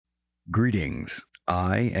Greetings.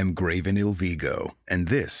 I am Graven Ilvigo, and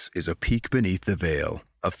this is A Peek Beneath the Veil,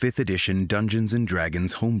 a 5th edition Dungeons &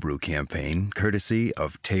 Dragons homebrew campaign courtesy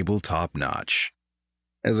of Tabletop Notch.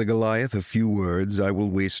 As a Goliath of few words, I will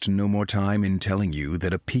waste no more time in telling you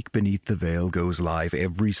that A Peek Beneath the Veil goes live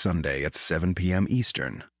every Sunday at 7 p.m.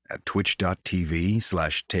 Eastern at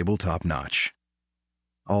twitch.tv/tabletopnotch.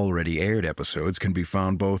 Already aired episodes can be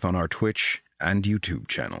found both on our Twitch and YouTube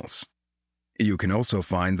channels. You can also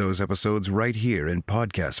find those episodes right here in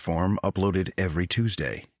podcast form, uploaded every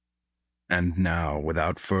Tuesday. And now,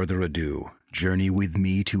 without further ado, journey with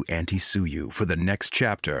me to Antisuyu for the next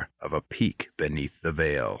chapter of A Peek Beneath the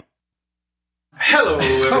Veil. Hello,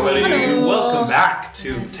 everybody. Hello. Welcome back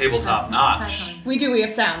to Tabletop Notch. We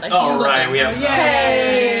have sound. I see Oh, you right, looking. we have sound.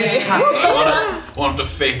 Yay! So I want to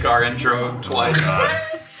fake our intro twice.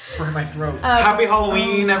 Burn my throat. Happy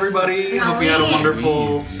Halloween, everybody. Hope you had a Halloween.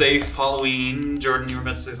 wonderful, safe Halloween. Jordan, you were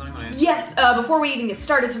about to say something? Yes, before we even get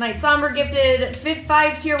started tonight, Somber gifted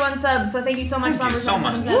 5 tier 1 subs, so thank you so much, Thank you Somber.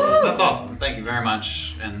 so much. 777. That's awesome. Thank you very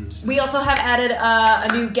much. And We also have added a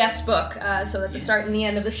new guest book, so at the start and the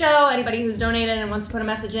end of the show, anybody who's donated and wants to put a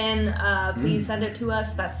message in, please send it to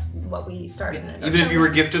us. That's what we started. even if you were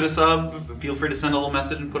gifted a sub, feel free to send a little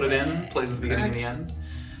message and put it in. Plays at the beginning and the end.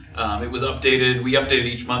 It was updated. We updated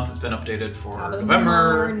each month. It's been updated for Top of the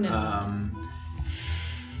November. morning.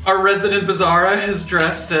 Our resident Bizarra is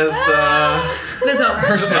dressed as Bizarre.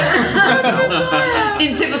 herself.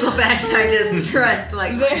 In typical fashion, I just dressed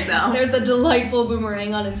like myself. There's a delightful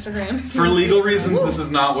boomerang on Instagram. For legal reasons, this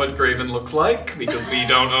is not what Graven looks like because we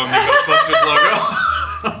don't own the Ghostbusters logo.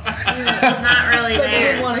 It's not really But they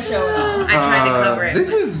didn't there. want to show it off. I tried to cover it.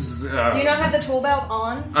 This is. Do you not have the tool belt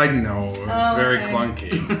on? I know. It's Oh, very okay.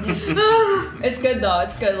 clunky. It's good though.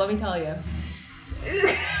 It's good. Let me tell you.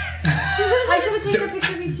 I should have taken a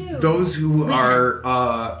picture of you too. Those who are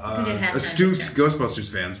did have astute that picture.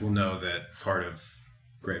 Ghostbusters fans will know that part of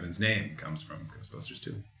Graven's name comes from Ghostbusters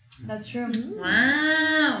 2. That's true.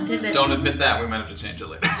 Wow. Tidbits. Don't admit that. We might have to change it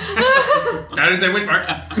later. I didn't say which part.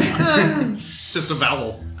 Just a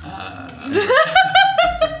vowel.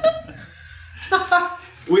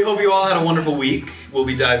 We hope you all had a wonderful week. We'll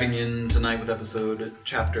be diving in tonight with episode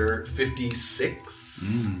chapter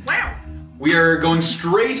 56. Wow. We are going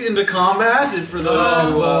straight into combat. For those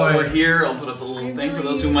who boy. were here, I'll put up the little thing. For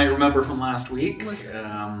those who might remember from last week,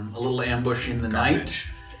 a little ambush in the night.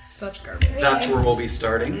 Such garbage. That's where we'll be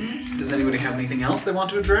starting. Does anybody have anything else they want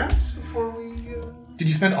to address before we... Did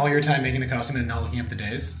you spend all your time making the costume and not looking up the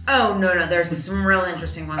days? Oh, no. There's some real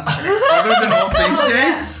interesting ones today. Other than All Saints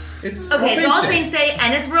Day? It's Okay, it's All Day. Saints Day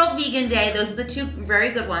and it's World Vegan Day. Those are the two very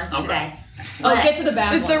good ones Okay. today. Oh, But- get to the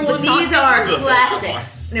bad Is there ones. one- These are The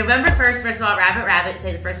classics. November 1st, first of all, Rabbit,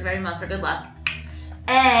 say the first of every month for good luck.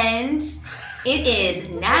 And it is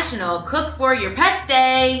National Cook for Your Pets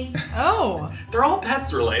Day. Oh. They're all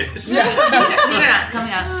pets related. These are not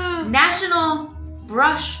coming up. National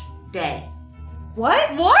Brush Day.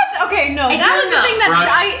 What? What? Okay, no. I That don't was the know. thing that Brush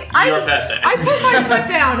your pet day. I put my foot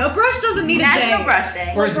down. A brush doesn't need a National day. Brush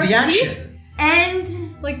Day. Where's brush the your teeth? action? And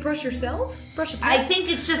Like brush yourself? Brush a I pet? think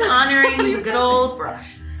it's just honoring the good old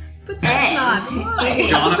brush. But that's not. And it is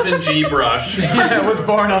Jonathan G. Brush. I was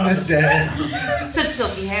born on this day. such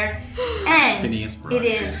silky hair. And Phineas Brush. it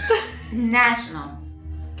is National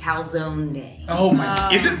Calzone Day. Oh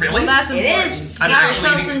my! Is it really? Well, that's It important. is. I'm Got actually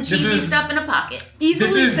yourself eating- some this cheesy is- stuff in a pocket. Easily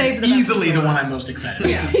This is save the best easily for the one last. I'm most excited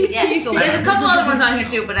about. Yeah. Easily. There's a couple other ones on here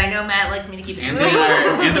too, but I know Matt likes me to keep it.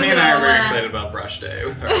 Anthony and I are very excited about Brush Day.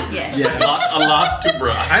 Yeah. Yes. A lot to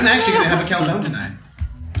brush. I'm actually going to have a calzone tonight.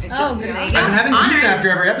 Oh, good. There you I've go. been having Honored. pizza after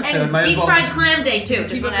every episode. And Might as deep well fried just... clam day too.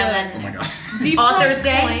 Just want to have that in there. God. Deep Author's fried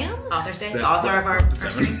Day. clams? Author's Day. The Seven. author of our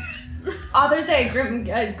Seven. Author's Day,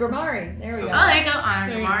 Grimari. There we So- go. Oh, there you go. Honor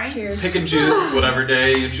There you go. Mari. Cheers. Pick and choose whatever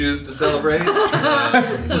day you choose to celebrate.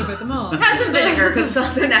 Celebrate them all. Have some vinegar because it's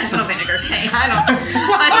also National Vinegar Day. I don't.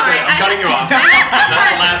 I'm cutting you off.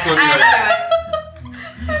 That's the last one.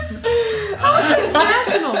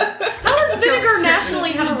 National. How does vinegar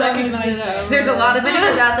nationally have a recognized? There's a lot of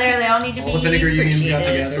vinegars out there. They all need to be All the vinegar unions got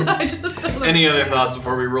appreciated. together. I just don't Any other thoughts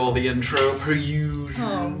before we roll the intro? Per usual.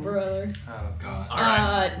 Oh, brother. Oh god. All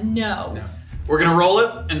right. No. We're going to roll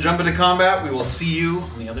it and jump into combat. We will see you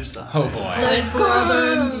on the other side. Oh boy. Let's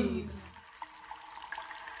brother indeed.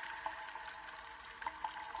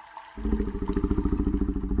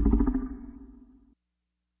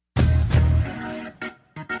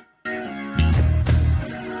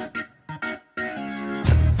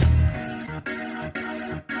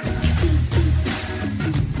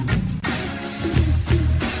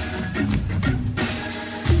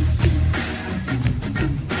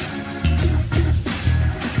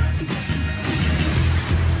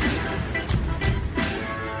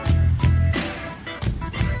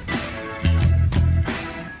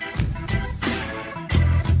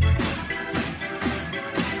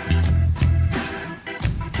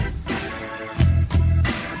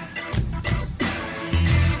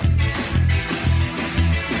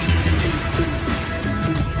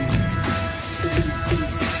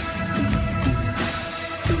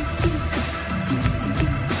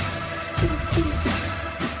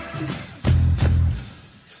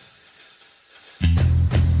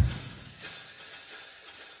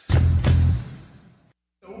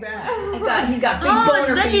 got big Oh,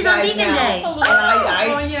 boner it's for you veggies on guys vegan now. day. And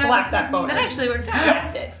I yeah. slapped that boner. That actually works out.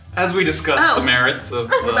 Slapped it. As we discuss the merits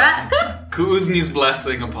of We're back. Kuuzni's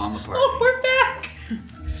blessing upon the party. Oh, we're back.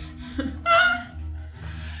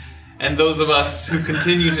 And those of us who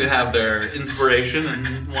continue to have their inspiration,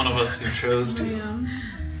 and one of us who chose to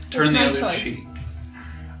turn the my other choice. cheek.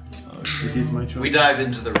 It is my choice. We dive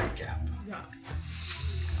into the recap.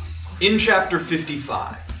 In chapter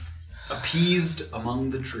 55, Appeased Among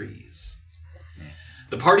the Trees.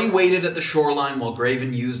 The party waited at the shoreline while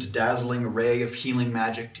Graven used a dazzling array of healing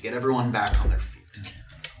magic to get everyone back on their feet,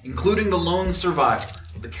 including the lone survivor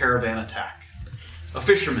of the caravan attack, a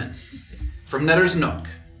fisherman from Netter's Nook.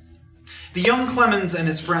 The young Clemens and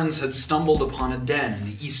his friends had stumbled upon a den in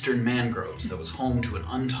the eastern mangroves that was home to an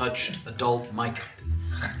untouched adult myconid,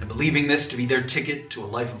 and believing this to be their ticket to a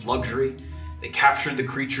life of luxury, they captured the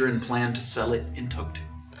creature and planned to sell it in Tuktu.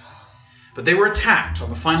 But they were attacked on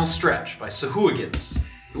the final stretch by Sahuagins,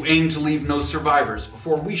 who aimed to leave no survivors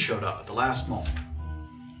before we showed up at the last moment.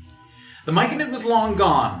 The myconid was long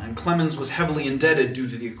gone, and Clemens was heavily indebted due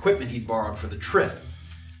to the equipment he'd borrowed for the trip.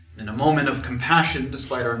 In a moment of compassion,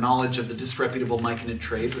 despite our knowledge of the disreputable myconid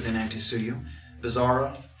trade within Antisuyu,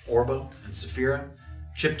 Bizarra, Orba, and Saphira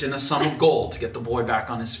chipped in a sum of gold to get the boy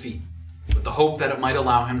back on his feet, with the hope that it might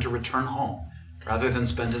allow him to return home, rather than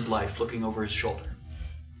spend his life looking over his shoulder.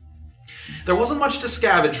 There wasn't much to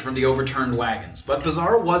scavenge from the overturned wagons, but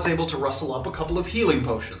Bizarra was able to rustle up a couple of healing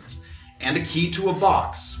potions, and a key to a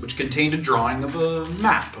box, which contained a drawing of a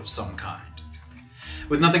map of some kind.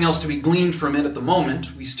 With nothing else to be gleaned from it at the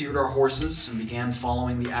moment, we steered our horses and began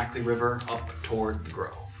following the Ackley River up toward the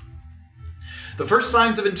grove. The first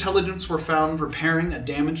signs of intelligence were found repairing a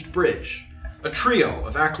damaged bridge, a trio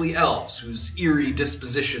of Ackley elves whose eerie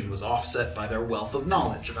disposition was offset by their wealth of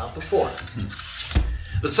knowledge about the forest.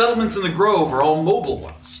 The settlements in the grove are all mobile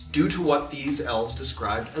ones, due to what these elves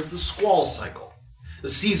described as the squall cycle, the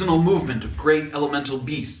seasonal movement of great elemental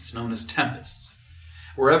beasts known as tempests.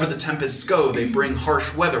 Wherever the tempests go, they bring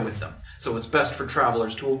harsh weather with them, so it's best for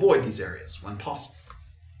travelers to avoid these areas when possible.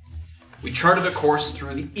 We charted a course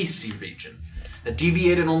through the Isi region that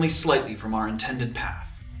deviated only slightly from our intended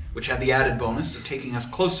path, which had the added bonus of taking us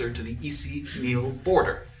closer to the Isi-Nil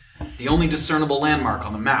border, the only discernible landmark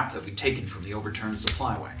on the map that we'd taken from the overturned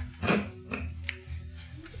supply wagon.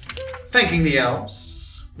 Thanking the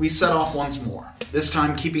elves, we set off once more, this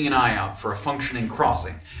time keeping an eye out for a functioning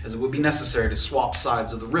crossing, as it would be necessary to swap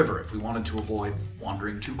sides of the river if we wanted to avoid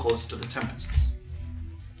wandering too close to the tempests.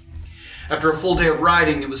 After a full day of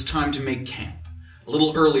riding, it was time to make camp, a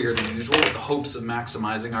little earlier than usual with the hopes of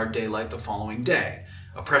maximizing our daylight the following day,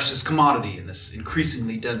 a precious commodity in this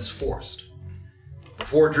increasingly dense forest.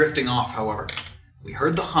 Before drifting off, however, we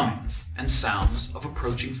heard the humming and sounds of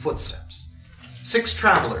approaching footsteps. 6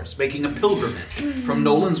 travelers making a pilgrimage from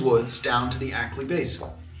Nolan's Woods down to the Ackley Basin.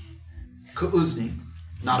 Kuuzni,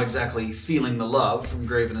 not exactly feeling the love from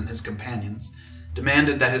Graven and his companions,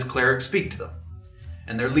 demanded that his cleric speak to them,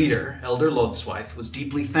 and their leader, Elder Lodswythe, was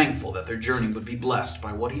deeply thankful that their journey would be blessed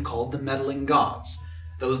by what he called the meddling gods,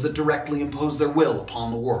 those that directly impose their will upon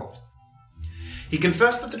the world. He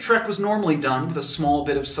confessed that the trek was normally done with a small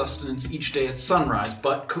bit of sustenance each day at sunrise,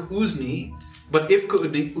 but if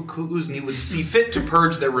Kuuzni would see fit to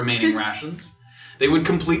purge their remaining rations, they would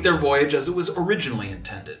complete their voyage as it was originally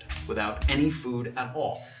intended, without any food at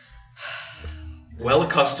all. Well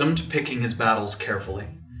accustomed to picking his battles carefully,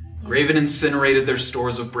 Graven incinerated their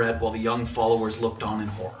stores of bread while the young followers looked on in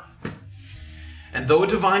horror. And though a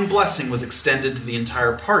divine blessing was extended to the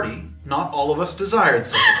entire party, not all of us desired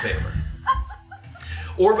such a favor.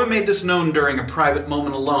 Orba made this known during a private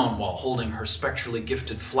moment alone while holding her spectrally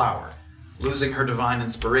gifted flower, losing her divine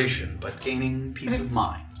inspiration, but gaining peace of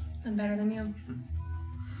mind. I'm better than you.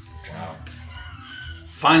 Wow.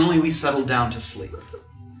 Finally, we settled down to sleep.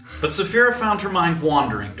 But Saphira found her mind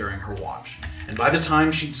wandering during her watch, and by the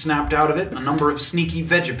time she'd snapped out of it, a number of sneaky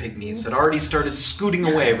vegapygmies had already started scooting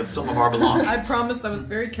away with some of our belongings. I promise I was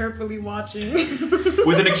very carefully watching.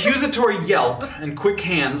 With an accusatory yelp and quick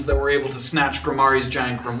hands that were able to snatch Grimari's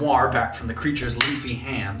giant grimoire back from the creature's leafy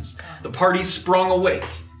hands, the party sprung awake,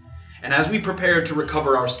 and as we prepared to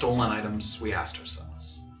recover our stolen items, we asked ourselves,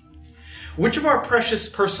 which of our precious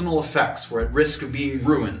personal effects were at risk of being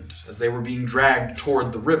ruined as they were being dragged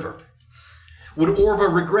toward the river? Would Orba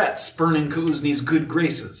regret spurning Kuuzni's good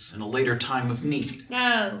graces in a later time of need?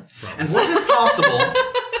 No. And was it possible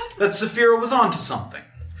that Saphira was onto something,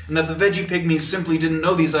 and that the veggie pygmies simply didn't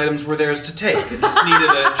know these items were theirs to take and just needed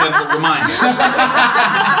a gentle reminder?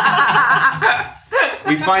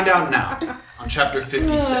 We find out now on chapter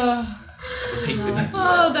 56 of lurking beneath the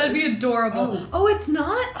Oh, that'd be adorable. Oh, it's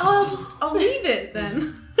not? Oh, I'll leave it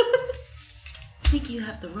then. I think you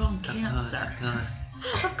have the wrong camp, sir.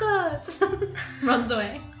 Of course. Runs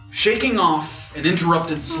away. Shaking off an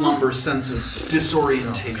interrupted slumber sense of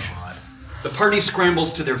disorientation, the party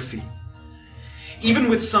scrambles to their feet. Even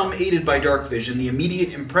with some aided by dark vision, the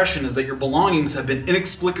immediate impression is that your belongings have been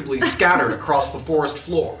inexplicably scattered across the forest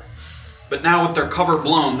floor. But now with their cover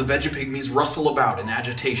blown, the Vegapygmies rustle about in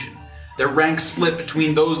agitation. Their ranks split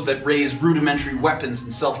between those that raise rudimentary weapons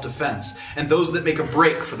in self-defense and those that make a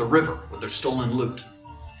break for the river with their stolen loot.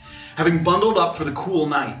 Having bundled up for the cool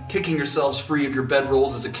night, kicking yourselves free of your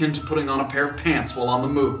bedrolls is akin to putting on a pair of pants while on the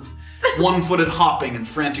move. One-footed hopping and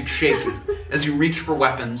frantic shaking as you reach for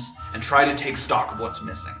weapons and try to take stock of what's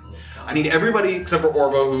missing. I need everybody except for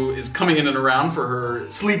Orbo, who is coming in and around for her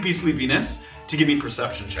sleepiness, to give me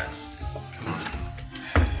perception checks.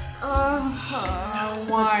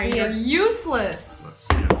 Why? see You're it. useless. Let's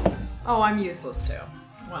see. Oh, I'm useless too.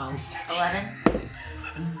 Well, 11.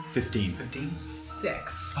 15. 15.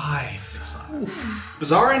 6. 5.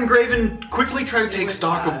 Bizarre and Graven quickly try to take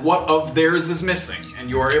stock of what of theirs is missing, and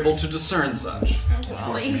you are able to discern such.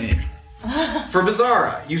 Hopefully. For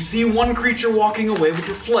Bizarra, you see one creature walking away with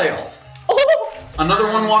your flail. Another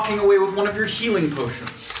one walking away with one of your healing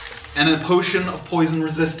potions. And a potion of poison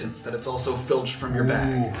resistance that it's also filched from your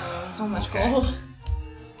bag. So much gold.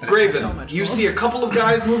 Graven, so much you gold. see a couple of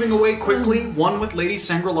guys moving away quickly, one with Lady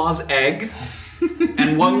Sangrelaw's egg,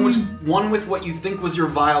 and one with what you think was your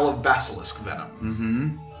vial of basilisk venom.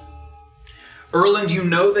 Mm-hmm. Erland, you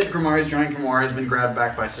know that Grimari's giant grimoire has been grabbed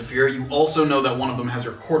back by Saphira. You also know that one of them has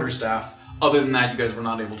your quarterstaff. Other than that, you guys were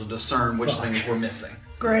not able to discern which things were missing.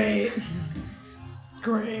 Great.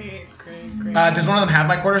 Great. Does one of them have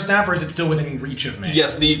my quarterstaff, or is it still within reach of me?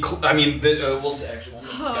 Yes, we'll say actually one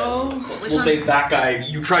of this guy. Oh. Close. We'll say that guy.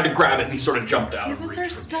 You tried to grab it and he sort of jumped out. Give of us reach our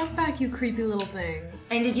from stuff back, you creepy little things.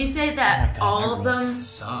 And did you say that all of them,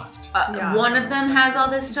 Sucked. Yeah. one of them has all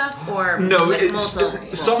this stuff, or you. No, with it's,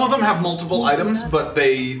 multiple? some of them have multiple items, but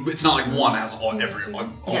it's not like one has all Yeah,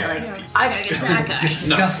 its like, pieces. I gotta get that guy.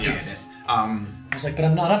 Disgusted. No, yes. I was like, but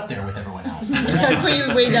I'm not up there with everyone else. Put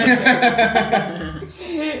you way down here.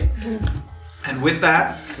 And with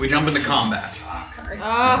that, we jump into combat. Sorry.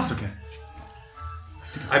 It's okay.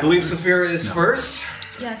 I believe Saphira is first.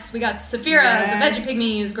 Yes, we got Saphira, Yes. the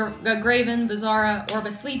Vegapygmies, Graven, Bizarra,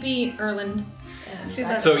 Orba Sleepy, Erland, and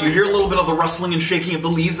that's So you hear a little bit of the rustling and shaking of the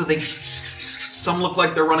leaves as they. Some look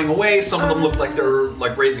like they're running away. Some of them look like they're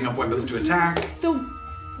like raising up weapons to attack. So,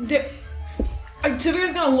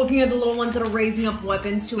 Tavira's kind of looking at the little ones that are raising up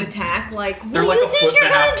weapons to attack, like, what They're do like you a think foot you're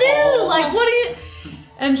and a gonna half do? tall. Like, what do you...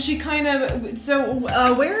 And she kind of... So,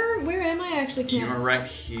 where am I actually? You are right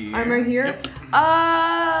here. I'm right here? Yep.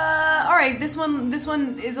 Alright, this one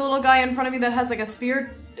is a little guy in front of me that has like a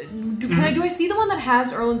spear. Do I see the one that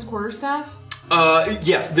has Erland's quarterstaff?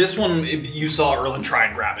 Yes, this one, you saw Erland try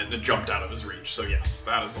and grab it and it jumped out of his reach. So yes,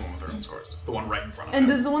 that is the one with Erland's course. The one right in front of him. And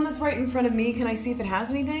does the one that's right in front of me, can I see if it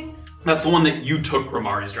has anything? That's the one that you took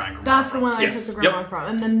Grimari's giant grimoire That's the from. one I Yes. took the grimoire Yep. from.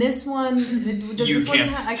 And then this one, does You this one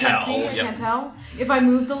can't I can't tell, see, I yep. can't tell. If I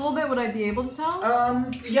moved a little bit, would I be able to tell?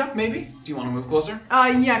 Yeah, maybe. Do you want to move closer?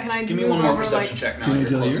 Yeah, can I Give me move one more over, perception like, check now. Can I You're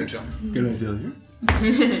tell closer you? to him. Can I tell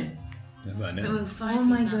you? Move 5 Oh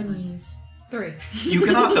my feet that way. goodness. 3. You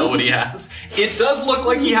cannot tell what he has. It does look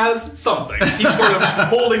like he has something. He's sort of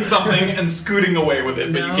holding something and scooting away with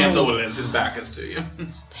it, but you can't tell what it is. His back is to you.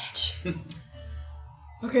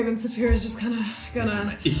 Okay, then Saphira's just kind of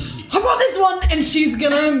gonna... How about this one? And she's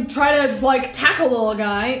gonna try to, like, tackle the little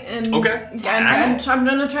guy, and... Okay. And I'm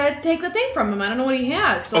gonna try to take the thing from him. I don't know what he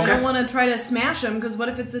has, so Okay. I don't want to try to smash him, because what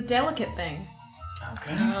if it's a delicate thing?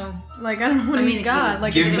 Okay. Like, I don't know what I mean, he's if got. you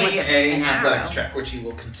Like, Give maybe, me like, an an athletics arrow. check, which he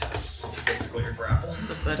will contest. It's basically your grapple.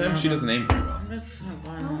 Sometimes she doesn't aim very well.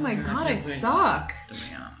 Oh my god, I suck.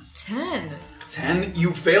 10. 10.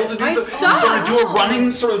 You fail to do I so. suck. You sort of do a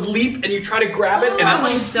running sort of leap, and you try to grab it, and Oh, it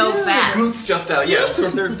like he's so fast. scoots just out. Yeah, it's sort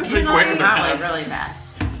of, they're pretty Can quick. I- and they're kind Probably of- really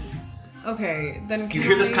fast. Okay, then can You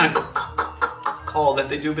hear this I- kind of call that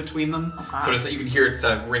they do between them. Okay. Sort of, you can hear it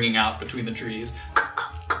sort of ringing out between the trees.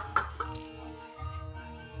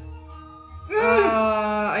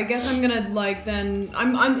 I guess I'm gonna, like, then...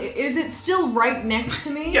 Is it still right next to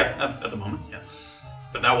me? Yeah, at the moment, yes.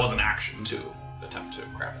 But that was an action to attempt to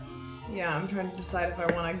grab it. Yeah, I'm trying to decide if I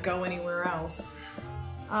want to go anywhere else.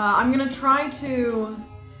 I'm gonna try to...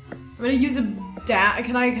 I'm gonna use a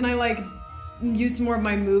Can I, like, use some more of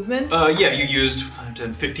my movement? Yeah, you used 5,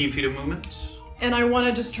 10, 15 feet of movement. And I want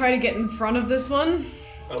to just try to get in front of this one.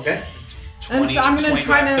 Okay. 20, And so I'm gonna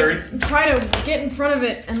 25, try 30. to get in front of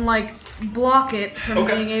it and, like, block it from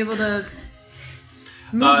Okay. being able to...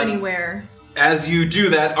 move anywhere. As you do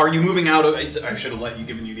that, are you moving out of... I should have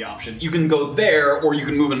given you the option. You can go there, or you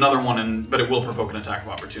can move another one, but it will provoke an attack of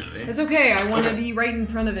opportunity. It's okay. I want to be right in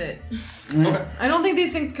front of it. Okay. I don't think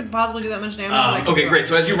these things could possibly do that much damage. Okay, great.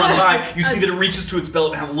 So as you run by, you see that it reaches to its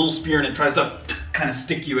belt, it has a little spear, and it tries to kind of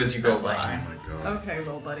stick you as you go by. Okay,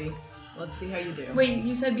 roll, buddy. Let's see how you do. Wait,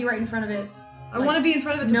 you said be right in front of it. I want to be in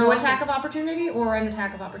front of it. No attack of opportunity or an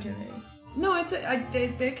attack of opportunity? No,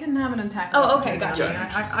 they can have an attack. Oh, okay, gotcha.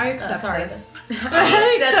 I accept this.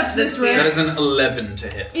 I accept this risk. That is an 11 to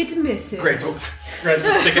hit. It misses. Great. So tries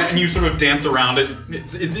to stick it, and you sort of dance around it.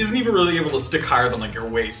 It isn't even really able to stick higher than your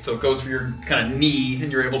waist, so it goes for your kind of knee,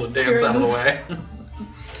 and you're able to dance out of the way.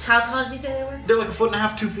 How tall did you say they were? They're like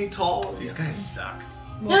 1.5 to 2 feet tall. These guys suck.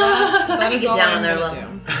 Well, that is get all down I'm on their gonna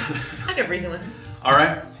level. do. I could reason with him. All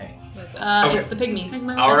right. Okay. It's the pygmies.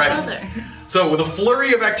 My All right. brother. So with a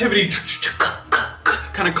flurry of activity,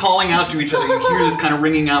 kind of calling out to each other, you hear this kind of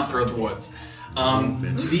ringing out throughout the woods.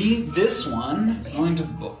 This one is going to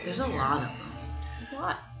book. There's a lot of them. There's a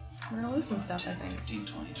lot. We're gonna lose some stuff, I think. 15,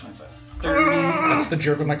 20, 25, 30. That's the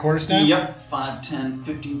jerk with my quarterstaff? Yep. 5, 10,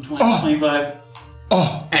 15, 20, 25.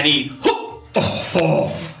 Oh. And he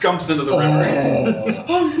jumps into the river.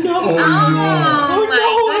 Oh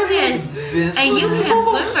my goodness. This And you can't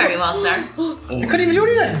swim very well, sir. I couldn't even do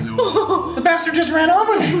anything. No. The bastard just ran on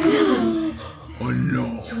with it. Oh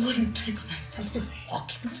no. You wouldn't take that from his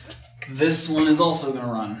walking stick. This one is also going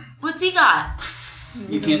to run. What's he got?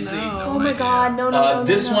 You can't see. Oh my god, no.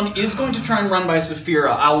 This one is going to try and run by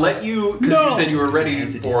Saphira. I'll let you, because you said you were ready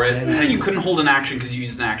for it. You couldn't hold an action because you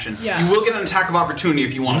used an action. Yeah. You will get an attack of opportunity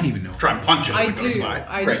if you want to try and punch it as it goes by.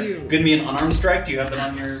 I Great. do. Give me an unarmed strike. Do you have that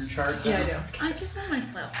on your chart? Yeah, I do. I just want my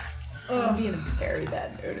float. I'm being a very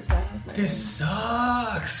bad mood if that was my This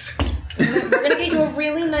sucks. We're gonna get you a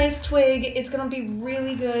really nice twig. It's gonna be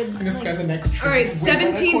really good. I'm gonna spend the next trip. All right,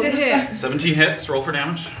 17 to hit. 17 hits. Roll for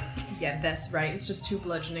damage. Yeah, that's right. It's just 2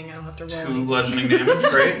 bludgeoning. I don't have to roll. 2 bludgeoning damage.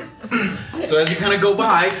 Great. So as you kind of go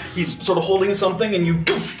by, he's sort of holding something, and you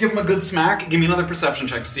give him a good smack. Give me another perception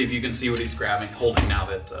check to see if you can see what he's holding now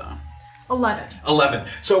that... 11. 11.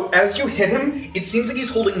 So as you hit him, it seems like he's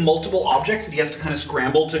holding multiple objects that he has to kind of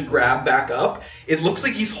scramble to grab back up. It looks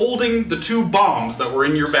like he's holding the 2 bombs that were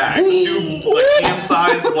in your bag. The 2 like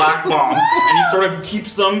hand-sized black bombs. And he sort of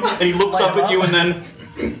keeps them, and he looks up at you, and then...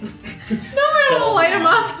 No, I don't want to light him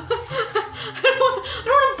up. I don't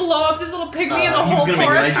want to blow up this little pygmy in the he was whole gonna make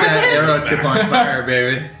forest. Like that arrow tip on fire,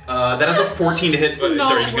 baby. that is a 14 to hit, but not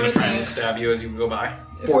sorry, he's going to try worth and it. stab you as you go by.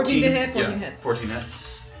 14 to hit, 14 yeah, hits. 14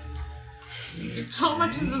 hits. How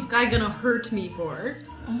much is this guy gonna hurt me for?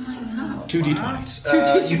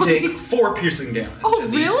 2d20s. You take 4 piercing damage. Oh,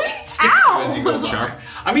 as he really? sticks you as you go sharp.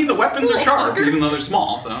 I mean, the weapons are sharp, even though they're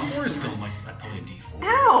small, so... 4 is still like probably a d4.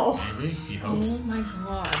 Ow! Maybe? He hopes. Oh my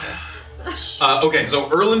god. Okay,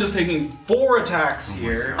 so Erland is taking 4 attacks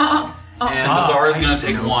here. And Bizarre is going to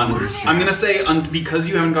take 1. I'm going to say, because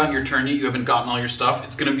you haven't gotten your turn yet, you haven't gotten all your stuff,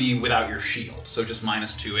 it's going to be without your shield. So just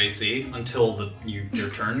 -2 AC until your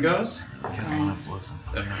turn goes.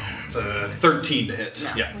 It's a 13 to hit.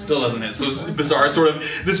 Yeah, it still doesn't hit. So Bizarre is sort of,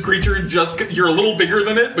 this creature you're a little bigger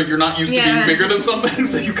than it, but you're not used to being bigger than something,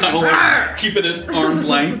 so you kind of like keep it at arm's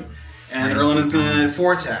length. And Erland is going to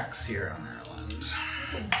 4 attacks here on Erland.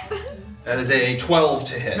 That is a 12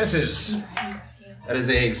 to hit. Misses. That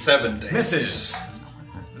is a 7 to hit. Misses.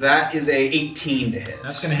 That is a 18 to hit.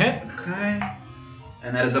 That's gonna hit. Okay.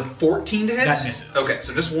 And that is a 14 to hit? That misses. Okay,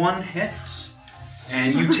 so just 1 hit.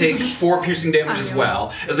 And you take 4 piercing damage as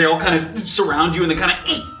well, as they all kind of surround you and they kind of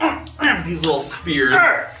these little spears.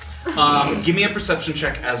 Give me a perception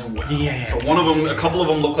check as well. Yeah. So a couple of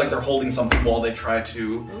them look like they're holding something while they try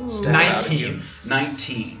to stab out at you.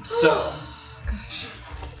 19. So...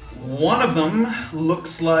 one of them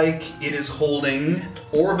looks like it is holding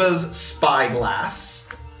Orba's spyglass.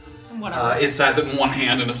 It has it in one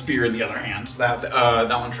hand and a spear in the other hand. So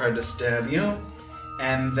that one tried to stab you.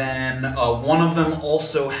 And then one of them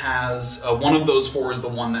also has, one of those 4 is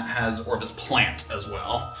the one that has Orba's plant as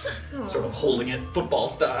well. Sort of holding it football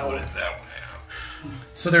style. What is that one?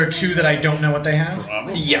 So there are 2 that I don't know what they have?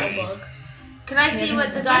 Yes. Can I see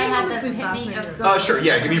what the guy had that hit me? Sure,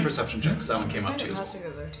 yeah, give me a perception check, because that one came up too.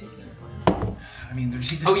 I mean, they're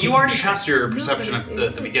cheap as Oh, you tea. already passed your perception at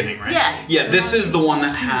the beginning, right? Yeah. Yeah, this is the one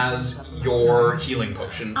that has your healing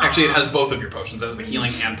potion. Actually, it has both of your potions. It has the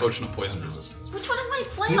healing and potion of poison resistance. Which one is my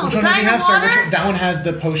flail? Which The one does guy he in the have? Sorry, water? that one has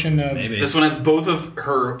the potion of... Maybe. This one has both of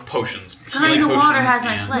her potions. The guy in the water has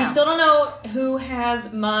my flail. We still don't know who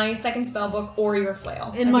has my second spell book or your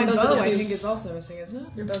flail. And my those are bow, the I two- think, is also missing, isn't it?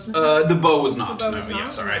 Your bow's missing? The bow was not. The bow no, was yeah,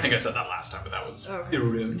 not? sorry. I think I said that last time, but that was Okay.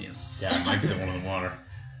 erroneous. Yeah, it might be the one in the water.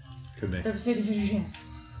 Could be. There's a 50-50 chance.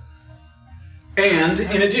 And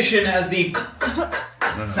in addition, as the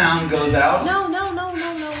sound goes out, No.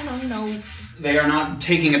 they are not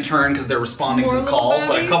taking a turn because they're responding More to the little call,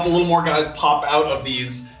 but a baddies? couple little more guys pop out of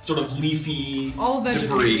these sort of leafy All debris.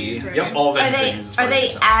 vegetarians, right? Yep, all Are they vegetarians. as far are as I they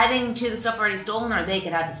can tell. adding to the stuff already stolen, or they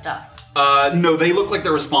could have the stuff? No, they look like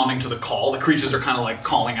they're responding to the call. The creatures are kind of like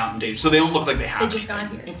calling out in danger, so they don't look like they have They just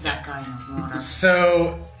anything. got here. It's that guy in the water.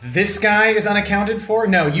 So, this guy is unaccounted for?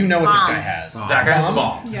 No, you know what this guy Bombs. has. That guy's the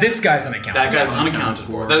bombs. This guy's unaccounted That guy's for. unaccounted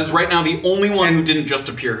for. That is right now the only one who didn't just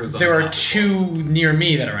appear who's There are unaccounted two near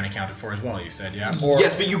me that are unaccounted for as well, you said, yeah? Or,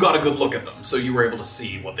 Yes, but you got a good look at them, so you were able to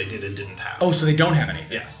see what they did and didn't have. Oh, so they don't have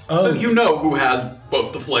anything? Yes. Oh, So you know who has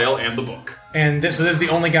both the flail and the book. And so this is the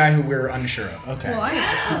only guy who we're unsure of. Okay. Well, I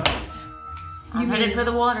have it. I'm headed for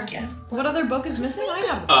the water. What other book is missing? I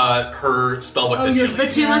have it. Her spellbook Oh, that your Jilly.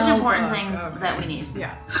 The two most Oh, important fuck, things okay. that we need.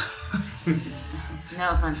 Yeah.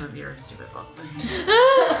 No offense with your stupid book.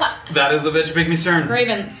 That is the bitch Pygmy's turn.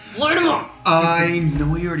 Graven, load him up. I know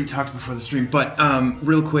we already talked before the stream, but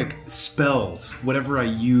real quick, spells. Whatever I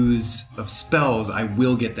use of spells, I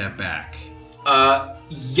will get that back.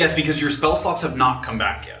 Yes, because your spell slots have not come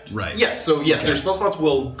back yet. Right. Yes, so yes, their spell slots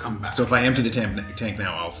will come back. So if I empty the tank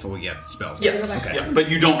now, I'll fully get spells back. yes, Okay. yeah, but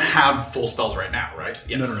you don't have full spells right now, right?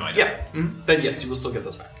 Yes. No, I don't. Yeah, then yes, you will still get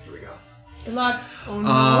those back. Here we go. Good luck.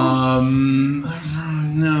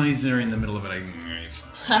 No, he's there in the middle of it.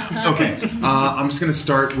 Okay, I'm just gonna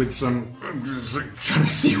start with some. I'm just trying to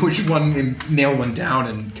see which one and nail one down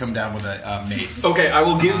and come down with a mace. Okay, I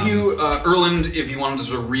will give you Erland if you wanted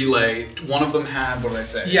to relay. One of them had what did I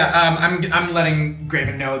say? Yeah, I'm letting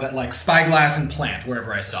Graven know that, like, spyglass and plant,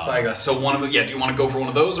 wherever I saw them. Spyglass. So one of the do you want to go for one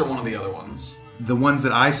of those or one of the other ones? The ones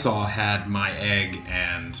that I saw had my egg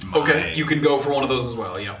and my. Okay, you can go for one of those as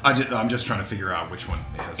well. Yeah. I'm just trying to figure out which one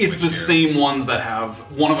has It's which the here. same ones that have.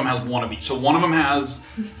 One of them has one of each. So one of them has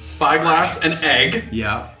spyglass and egg,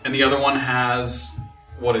 Yeah. and the other one has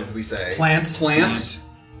what did we say? Plant.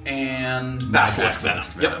 and basilisk venom.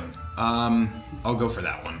 Yep. I'll go for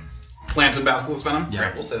that one. Plant and basilisk venom. Yeah.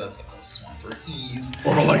 Great. We'll say that's the closest one for ease.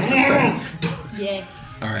 Or likes to stay. Yeah.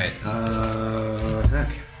 All right. Heck.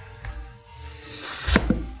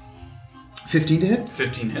 15 to hit.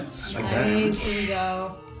 15 hits. Nice. Here we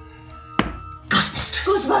go. Ghostbusters.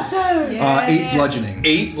 Ghostbusters! 8 bludgeoning.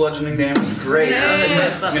 8 bludgeoning damage. Great.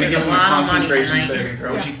 I'm gonna give him a concentration saving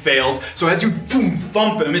throw. She fails. So as you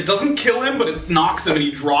thump him, it doesn't kill him, but it knocks him, and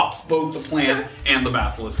he drops both the plant and the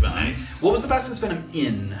basilisk venom. Nice. What was the basilisk venom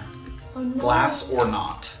in? Oh, no. Glass or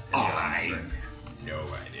not? I no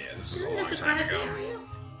idea. This was a long This is time kind of ago. area.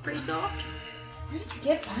 Pretty soft. Where did you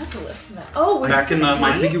get basilisk from that? Oh, was Back this in the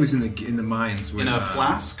I think it was in the mines. With, in a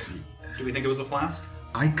flask. Do we think it was a flask?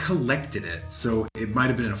 I collected it, so it might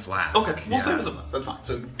have been in a flask. Okay, we'll say it was a flask. That's fine.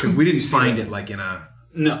 So Because we didn't find it like in a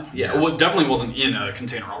no, yeah, well, it definitely wasn't in a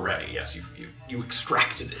container already. Yes, you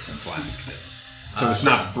extracted it. flask. So it's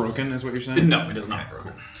not broken, is what you're saying? No, it is not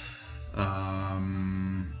broken.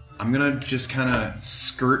 I'm gonna just kind of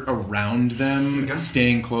skirt around them, Okay.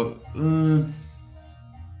 staying close.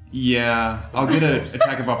 Yeah, I'll get an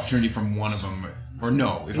attack of opportunity from one of them, or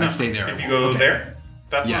no, if I stay there. If I you won't. go Okay. there,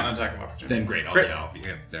 that's Yeah. not an attack of opportunity. Then great. I'll be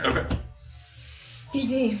there. Okay.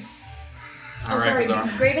 BZ. All I'm right, sorry, Bizarre.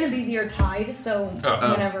 Graven and BZ are tied, so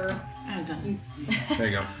Oh. whenever. It doesn't. There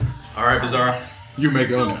you go. All right, Bizarre. You may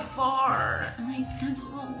go So now. far. And I have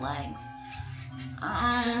little legs.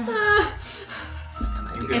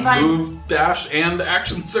 You can If I- move, dash, and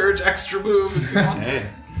action surge extra move if you want to. Hey.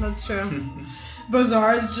 That's true.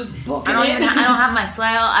 Bazaar's just booking I don't it. even. I don't have my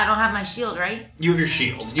flail. I don't have my shield, right? You have your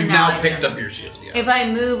shield. You've No, now I picked don't. up your shield. Yeah. If I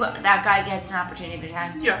move, that guy gets an opportunity to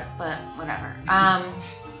attack. Yeah. But whatever.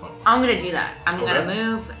 I'm gonna do that. I'm gonna Okay.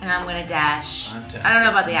 move and I'm gonna dash. 5, 10, I don't know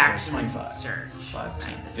about the 15, action 25. surge. 5,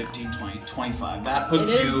 10, Right, 15, 20, 25. That puts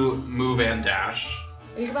It you is- move and dash.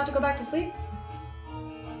 Are you about to go back to sleep?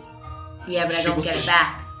 Yeah, but I She don't will get it still-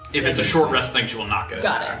 back. If it's a short rest thing, she will not get it.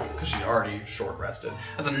 Got it. Because she's already short rested.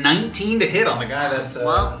 That's a 19 to hit on the guy that.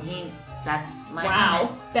 Well, that's my Wow.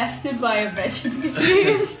 Bested by a vegetable.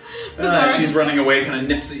 Jeez. She's running away, kind of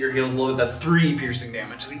nips at your heels a little bit. That's 3 piercing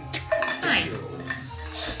damage. As he Nice.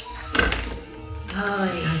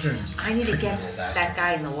 Oh, I need to get that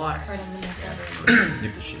guy in the water. Right on the neck.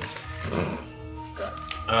 Nipple shield.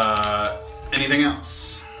 Anything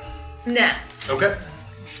else? No. Okay.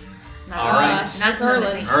 All right. Not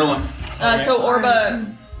Erlen. Erlen. So Orba.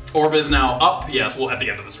 Orb is now up. Yes, well, at the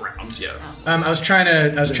end of this round. Yes. I was trying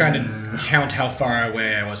to count how far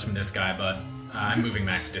away I was from this guy, but I'm moving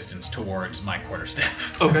max distance towards my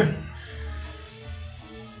quarterstaff. Okay.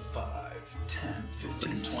 5, 10,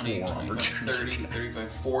 15, 20, 25, 30, 35,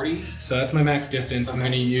 40. So that's my max distance. I'm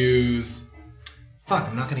going to use. Fuck!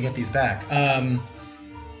 I'm not going to get these back.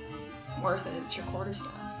 Worth it. It's your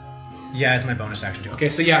quarterstaff. Yeah, it's my bonus action too. Okay,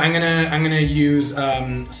 so yeah, I'm gonna use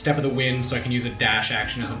Step of the Wind, so I can use a dash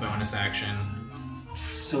action as a bonus action.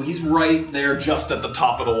 So he's right there, just at the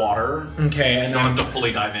top of the water. Okay, and You don't have to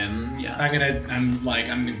fully dive in. Yeah.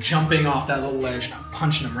 I'm jumping off that little ledge and I'm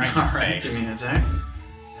punching him right in the face. Give me an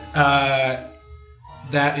attack.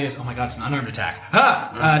 That is, oh my god, it's an unarmed attack.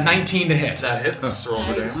 19 to hit. That hits. Roll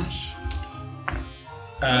for damage.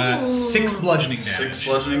 6 bludgeoning damage. 6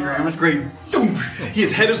 bludgeoning damage. Great.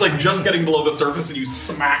 His head is like just getting below the surface, and you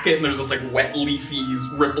smack it, and there's this like wet, leafy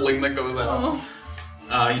rippling that goes out.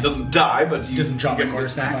 He doesn't die, but He doesn't drop you a get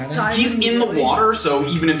quarterstaff either? Die. He's in the water, so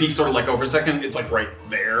even if he sort of like over a second, it's like right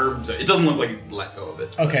there. So it doesn't look like you let go of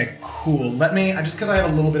it. Okay, cool. Let me, just because I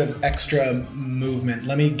have a little bit of extra movement,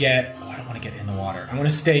 let me get, I don't want to get in the water. I want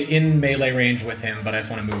to stay in melee range with him, but I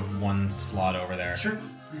just want to move one slot over there. Sure.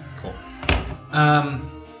 Cool.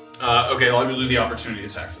 Okay, I'll do the opportunity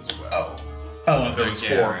attacks as well. Oh, Those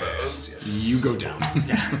yeah, 4 right. of those. Yes. You go down.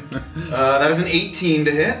 That is an 18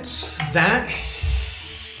 to hit. That,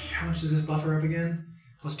 how much does this buffer up again?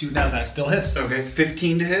 +2, no, that still hits. Okay,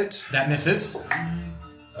 15 to hit. That misses.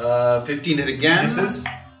 15 to hit again. Misses.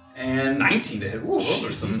 And 19 to hit. Ooh, those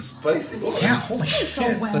are some spicy boys. Yeah, holy shit.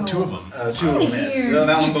 So 2 of them. 2 of them hit. So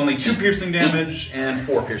that one's only 2 piercing damage and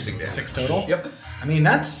 4 piercing damage. 6 total? Yep. I mean,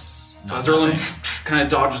 that's... So as Erlen kind of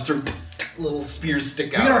dodges through, little spears stick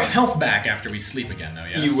We get our out. health back after we sleep again, though,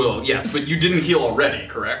 yes? You will, yes, but you didn't heal already,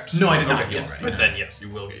 correct? No, I did not Okay, heal yes, already, but no. then yes, you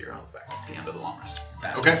will get your health back at the end of the long rest.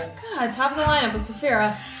 Bastards. Okay. God, top of the lineup with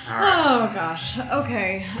Saphira. Oh gosh.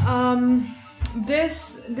 Okay.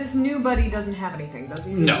 This new buddy doesn't have anything, does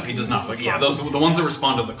he? No, He's he just- does he's not. just But yeah, responding. the ones that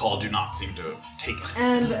respond to the call do not seem to have taken it.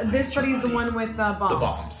 And this buddy's the one with bombs. The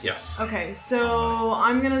bombs, yes. Okay, so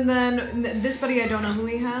I'm gonna then this buddy I don't know who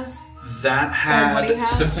he has. That had what he has?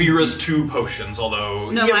 Saphira's 2 potions, although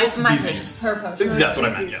No, yeah, my we'll- potions. Her potion. That's what I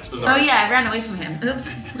meant. Easy. Yes. Oh Bizarre. yeah, I ran away from him. Oops.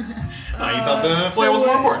 You thought the play was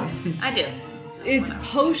more important. I do. It's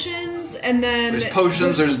potions, and then There's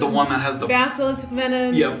potions. There's the one that has the basilisk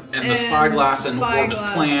venom. yep, and the spyglass and Orbis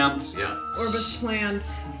spyglass, plant. Yeah. Orbis plant.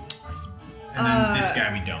 And then this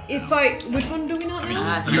guy we don't. Which one do we not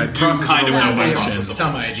know? You do process kind of of know elimination. by I have process of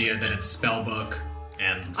some elimination. idea that it's spellbook.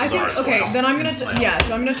 And I think Bizarre's okay. flail. Then I'm gonna Flail.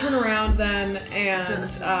 so I'm gonna turn around then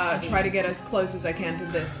and try to get as close as I can to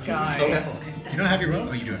this guy. Okay. You don't have your bow?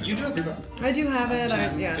 Oh, you do have You do have your bow. I do have it.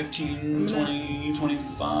 10, yeah, 15, 20,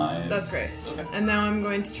 25. that's great. Okay. And now I'm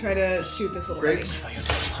going to try to shoot this little Great. buddy. I thought you had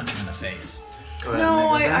to punch him in the face. Go ahead.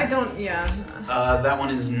 No, and make I those don't. Yeah. that one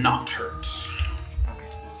is not hurt.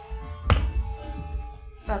 Okay.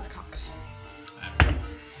 That's cocked.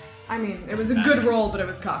 I mean, it was a good roll, but it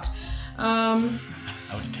was cocked. I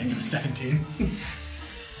would have taken the 17.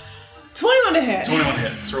 21 to hit. 21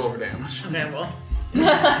 hits. Roll over damage. Okay, well.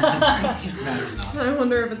 Matters not. I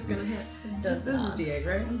wonder if it's gonna hit. This is D8,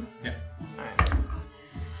 right? Yeah.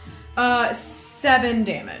 Alright. 7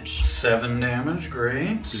 damage. 7 damage.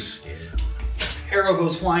 Great. Arrow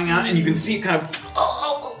goes flying out, and you can see it kind of.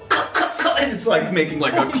 And it's like making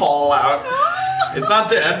like a call out. It's not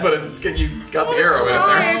dead, but it's you got the arrow in there.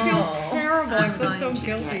 I feel terrible. I feel so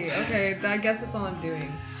guilty. Okay, I guess that's all I'm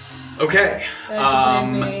doing. Okay.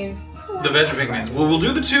 The veg pigments. Well, we'll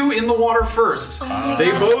do the 2 in the water first.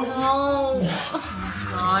 They both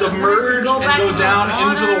submerge Go and back go in the down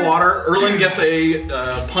into the water. water. Erlen gets a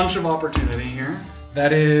punch of opportunity here.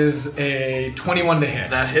 That is a 21 to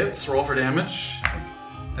hit. That hits. Roll for damage.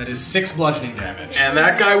 That is 6 bludgeoning damage. And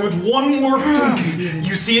that guy with one more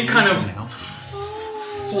you see it kind of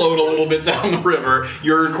float a little bit down the river.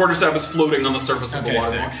 Your quarterstaff is floating on the surface of the Okay,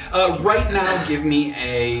 water. sick. Right now, give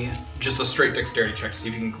me just a straight dexterity check to see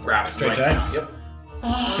if you can grab it. Straight right dex? now.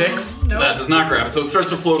 Yep. 6? That does not grab it, so it starts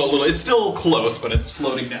to float a little. It's still close, but it's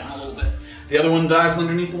floating down a little bit. The other one dives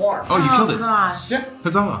underneath the water. Oh, you killed it. Gosh. Yeah.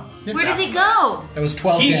 Huzzah. Where does he go? That was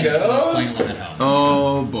 12 He damage when I was goes. playing alone at home.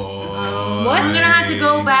 Oh boy. We're gonna have to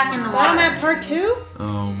go back in the Bottom water. at part 2?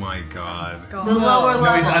 Oh my god. The lower level.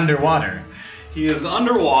 No, he's underwater. He is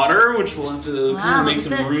underwater, which we'll have to Wow, kind of look make at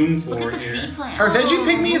some the, room for look at the here. sea plant. Are veggie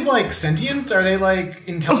pygmies like sentient? Are they like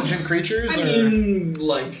intelligent creatures? I or? mean,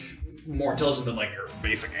 like more intelligent than like your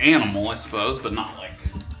basic animal, I suppose, but not like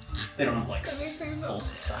They don't have like full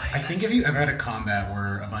society. I think if you ever had a combat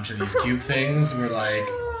where a bunch of these cute things were like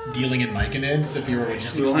dealing in myconids, Saphira would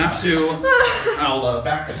just We'll have to. I'll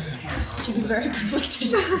back up in here. She'd be very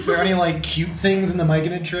conflicted. If there are any like cute things in the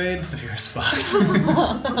myconid trade, Saphira's fucked.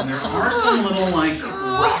 And there are some little like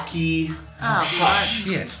rocky huts.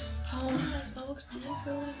 Shit. Oh, my spell looks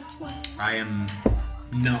beautiful. It's white. I am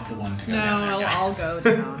not the one to go down there, No, guys. I'll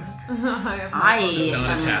go down. I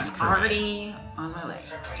another task am for me. already on my way.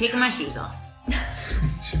 Taking my shoes off.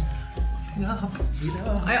 She's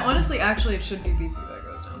I honestly, actually, it should be BC that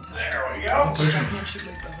goes downtown. There we go.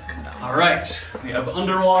 All right. We have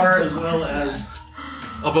underwater as well as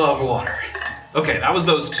above water. Okay, that was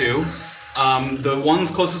those two. The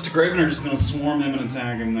ones closest to Graven are just going to swarm him and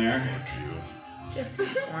attack him there. Just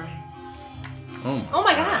swarming. Oh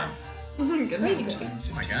my god. Oh my goodness.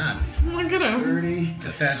 Oh my god. Look at him. 30. Is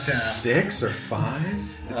that 6 or 5?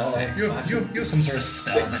 you have some sort of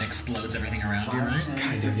spell that explodes everything around you, right?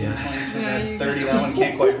 Kind of, yeah. Yeah, you 30, that one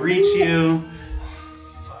can't quite reach you.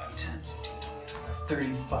 5, 10, 15,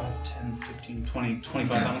 20, 25, 35, 10, 15, 20,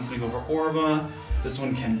 25. That one's going to go over Orba. This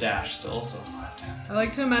one can dash still, so 5, 10. I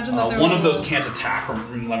like to imagine that One of those can't attack.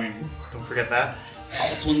 Don't forget that.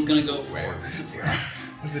 This one's going to go for Saphira.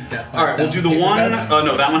 Was it death by Alright, we'll do the paper one. cuts?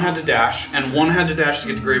 No, that one had to dash, and one had to dash to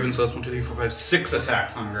get to Graven, so that's 1, 2, 3, 4, 5, 6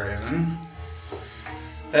 attacks on Graven.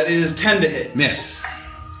 That is 10 to hit. Miss.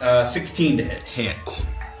 16 to hit. Hit.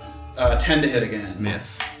 10 to hit again.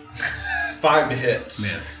 Miss. 5 to hit.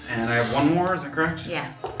 Miss. And I have one more, is that correct?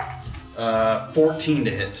 Yeah. 14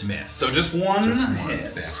 to hit. Miss. So just one hit.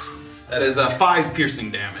 Sick. That is 5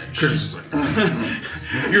 piercing damage. You're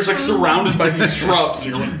just like surrounded by these shrubs,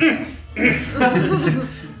 and you're like,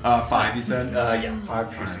 5, you said? yeah,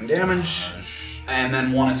 5 piercing damage. And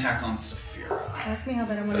then 1 attack on Saphira. Ask me how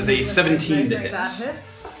bad I'm That is a 17 to hit. That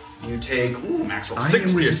hits. You take max roll I 6 am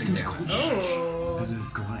piercing resistant to damage. Oh. As a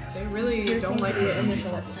Goliath. They really piercing don't like the it.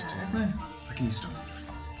 initial attack. I can use stones.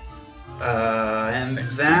 And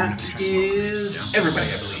that is everybody,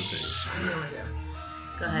 I believe.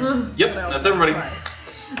 Go ahead. Yep, that's everybody.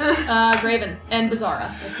 Graven and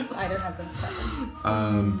Bizarra, if either has a preference.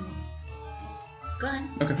 Go ahead.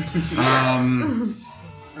 Okay.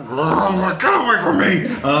 Get away from me!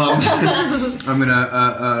 I'm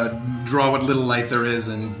gonna draw what little light there is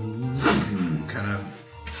and kind of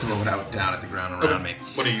throw it out down at the ground around me.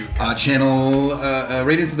 What are you? Channel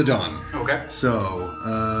Radiance of the Dawn. Okay. So,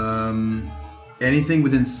 anything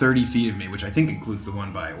within 30 feet of me, which I think includes the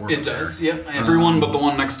one by Orba. It does, yep. Everyone but the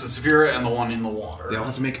one next to Saphira and the one in the water. They all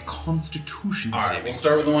have to make a Constitution Alright, saving. we'll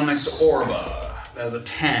start with the one next to Orba. That's a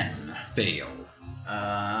 10. Fail.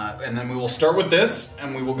 And then we will start with this,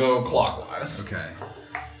 and we will go clockwise. Okay.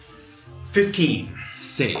 15.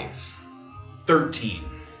 Save. 13.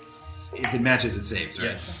 If it matches, it saves, right?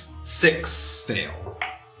 Yes. 6. Fail.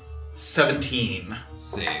 17.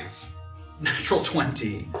 Save. Natural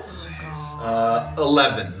 20.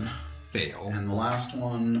 11. Fail. And the last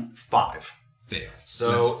one, 5. Fail.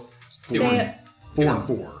 So, that's 4 and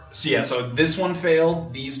 4. So yeah, so this one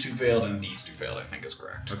failed, these two failed, and these two failed, I think is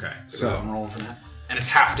correct. Okay. So I'm rolling for that. And it's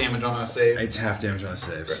half damage on a save. It's half damage on a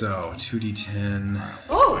save. So 2d10.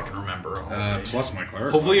 Oh! I can remember. Plus my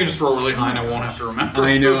cleric. Hopefully you just roll really high and I won't have to remember.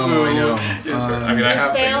 I know. Yes, I mean, I Just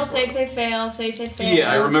have fail, things, but- save, fail, save, fail.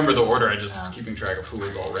 Yeah, I remember the order. I just keeping track of who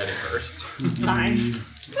is already hurt. Fine.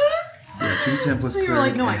 Yeah, 2d10 plus You cleric were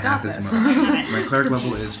like, no, and I got half as this. much. My cleric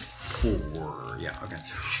level is 4. Yeah, okay.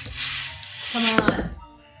 Come on.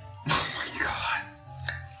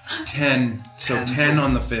 10. So 10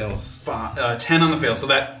 on the fails. 10 on the fail, so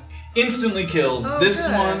that instantly kills this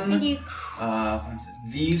good. one. Thank you.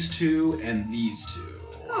 These two and these two.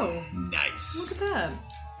 Oh, Nice. look at that.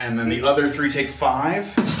 And then the other 3 take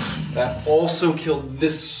 5. That also killed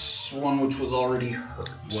this one, which was already hurt.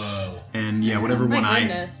 Whoa. And yeah, whatever one My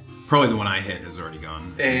goodness. Probably the one I hit is already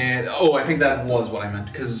gone. And I think that was what I meant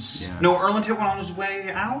because no, Erland hit one on his way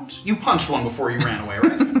out. You punched one before you ran away,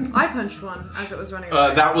 right? I punched one as it was running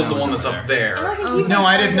away. That was That the was one that's over up there. there. No,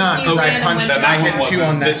 I did not, because I punched That I one hit wasn't. you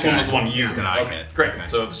on that This one guy. was the one you that I okay, hit. Great. Okay.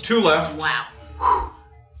 So there's 2 left. Wow.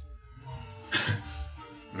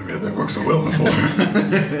 Maybe that worked so well before.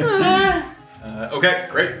 Okay,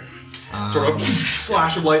 great. Sort of a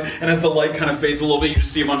flash of light, and as the light kind of fades a little bit, you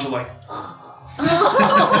just see a bunch of like.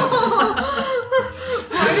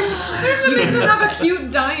 It makes it have a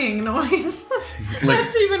cute dying noise.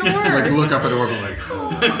 That's even worse. Like look up at Orba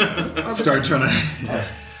like start trying to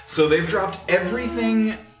So they've dropped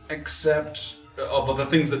everything except of the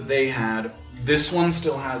things that they had. This one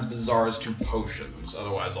still has Bizarre's 2 potions.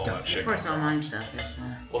 Otherwise, all that shit. Of course, all mine stuff is.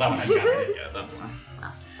 Well, that one hasn't gotten it yet. That one.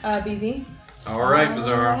 BZ? All right,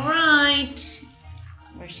 Bizarre. Alright.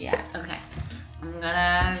 Where's she at? Okay. I'm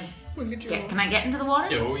gonna... Can I get into the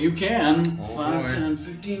water? Yo, you can. 5, boy. 10,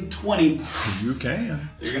 15, 20. You can.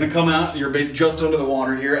 So you're gonna come out, you're basically just under the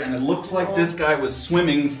water here, and it looks like this guy was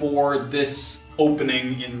swimming for this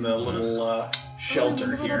opening in the little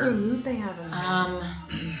shelter What other here. loot they have in there?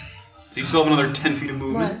 So you still have another 10 feet of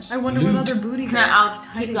movement. I wonder what other booty. I'll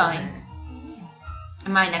hiding keep going. there.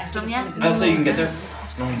 Am I next to him yet? I'll say you can get there.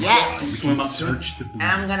 Yes! Swim up to it. Search the boot.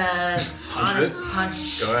 I'm gonna Punch it.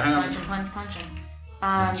 punch. Go ahead. Punch him.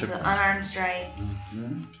 So unarmed strike.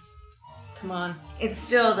 Come on. It's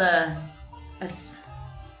still the...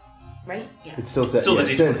 right? Yeah. It still says, Still the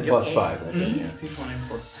it says D20, plus yep. 5. I think, yeah. D20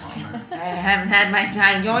 plus I haven't had my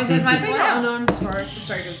time. You always says my I think flail. unarmed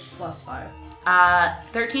strike is +5.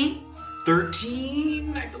 13?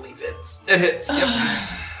 13, I believe it hits. Yep.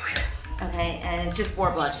 Okay, and it's just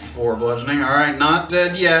 4 bludgeoning. 4 bludgeoning. All right, not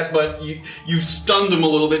dead yet, but you stunned him a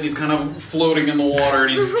little bit. And he's kind of floating in the water,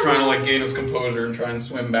 and he's trying to like gain his composure and try and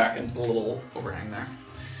swim back into the little overhang there.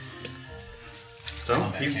 So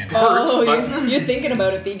he's hurt, but You're thinking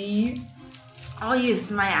about it, baby. I'll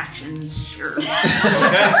use my actions, sure.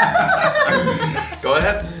 go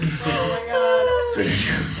ahead. Oh my god. Finish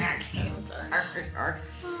him.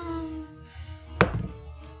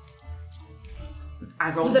 I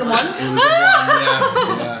rolled Was it a 1?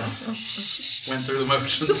 Yeah. Went through the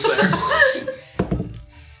motions there.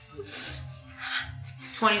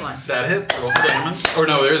 21. That hits. Roll for damage. Or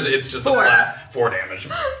no, it's just 4. a flat 4 damage.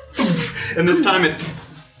 And this time it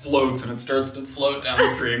floats and it starts to float down the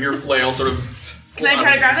stream. Your flail sort of. Can I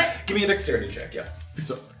try to grab it? Give me a dexterity check. Yeah.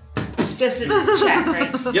 So, Just a check,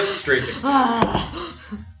 right? Yep. Straight dexterity.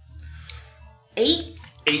 8?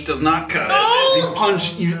 8 does not cut it. As you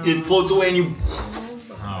punch, it floats away and you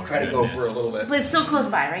try to go goodness. for a little bit. But it's still close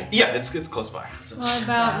by, right? Yeah, it's close by. What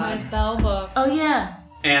about my spell book? Oh, yeah.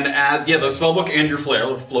 And the spellbook and your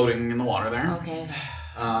flail are floating in the water there. Okay.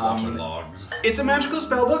 Logs. It's a magical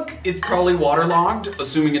spellbook. It's probably waterlogged.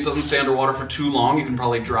 Assuming it doesn't stay underwater for too long, you can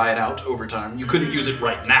probably dry it out over time. You couldn't use it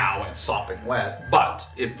right now as sopping wet, but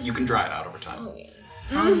you can dry it out over time.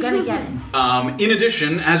 I'm gonna get it. In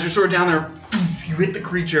addition, as you're sort of down there, you hit the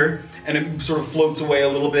creature, and it sort of floats away a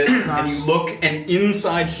little bit, and you look, and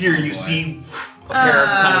inside here you see a pair of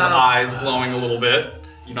kind of eyes glowing a little bit.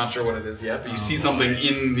 You're not sure what it is yet, but you see something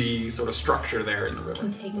in the sort of structure there in the river.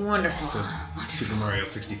 Wonderful. Super Mario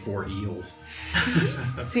 64 eel.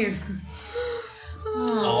 Seriously.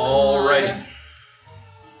 Alrighty.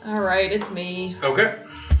 Alright, it's me. Okay.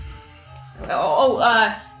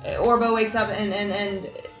 Orbo wakes up and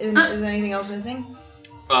is anything else missing?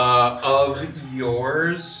 Of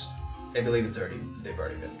yours, I believe they've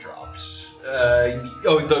already been dropped.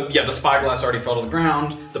 The spyglass already fell to the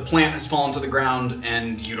ground. The plant has fallen to the ground,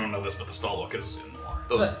 and you don't know this, but the spellbook is in the water.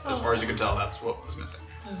 As far as you can tell, that's what was missing.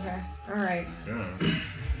 Okay. Alright.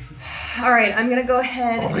 Alright, I'm gonna go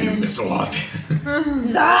ahead Oh, you and... missed a lot.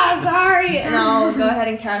 Sorry! And I'll go ahead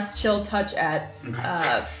and cast Chill Touch at...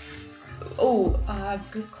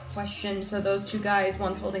 good question. So those two guys,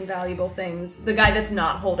 one's holding valuable things. The guy that's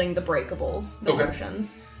not holding the breakables, the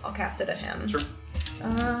potions. I'll cast it at him. Sure.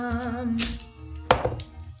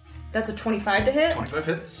 That's a 25 to hit. 25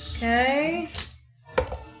 hits. Okay.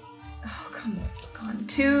 Oh, come on.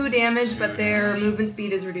 2 damage, but their movement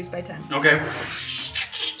speed is reduced by 10. Okay.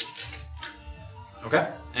 Okay.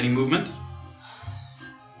 Any movement?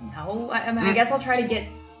 No, I guess I'll try to get...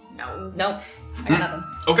 Nope. I got nothing.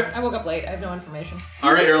 Okay. I woke up late. I have no information.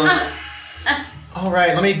 All right, Erlen.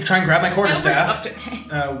 Alright, let me try and grab my quarterstaff.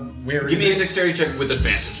 Overstuffed Where Give is me it? a dexterity check with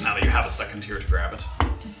advantage now that you have a second here to grab it.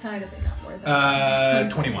 Decidedly not worth it.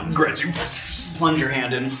 21. Great. So you plunge your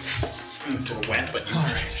hand in. It's sort of wet, but you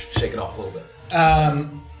shake it off a little bit.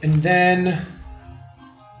 And then... Am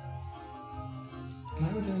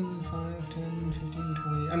I within 5, 10, 15,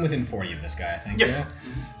 20? I'm within 40 of this guy, I think. Yep. Yeah.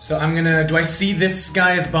 So I'm gonna... Do I see this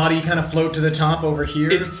guy's body kind of float to the top over here?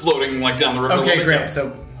 It's floating like down the river. a Okay, little great. bit.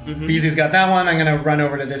 So Beezy's got that one. I'm gonna run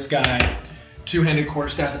over to this guy. Two-handed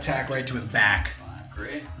quarterstaff attack right to his back.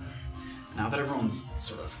 Great. Now that everyone's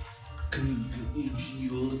sort of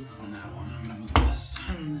congealed on that one, I'm gonna move this.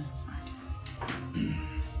 Smart.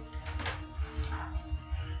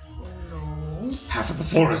 Half of the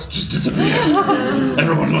forest just disappeared.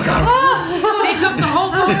 Everyone look out. They took the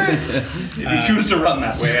whole forest! If you choose to run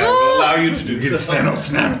that way, I will allow you to do so. Thanos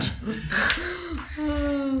snapped.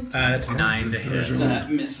 That's 9 to hit. That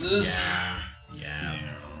misses. Yeah.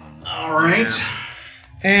 All right.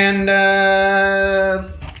 And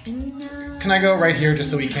can I go right here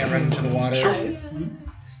just so he can't run into the water? Sure.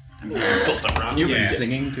 I mean, it's still stuck around you. Yeah.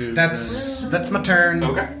 Singing to That's my turn.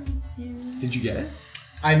 Okay. Did you get it?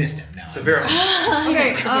 I missed him. No. Severa.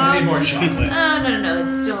 Okay, I need more chocolate. No.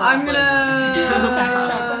 It's still. I'm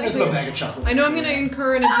gonna. Just a bag of chocolate. I know I'm gonna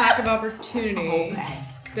incur an attack of opportunity, whole bag.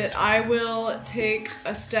 but I will take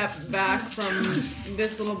a step back from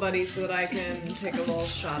this little buddy so that I can take a little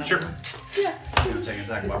shot at Sure. him. You're gonna take an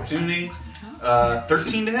attack of opportunity.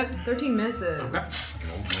 13 to hit. 13 misses. Okay. An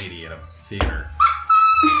old lady at a theater.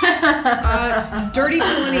 Dirty 20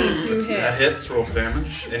 to hit. That hits. Roll for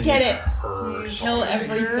damage. And Get he's it. hurt. Kill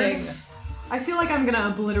everything. I feel like I'm gonna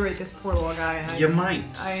obliterate this poor little guy. And You might.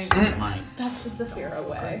 You might. That's the Saphira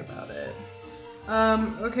way. about it.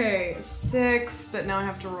 Okay, 6, but now I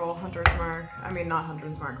have to roll Hunter's Mark. I mean, not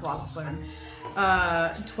Hunter's Mark, Colossus Slayer.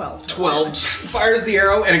 12. 12 fires the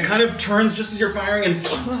arrow, and it kind of turns just as you're firing and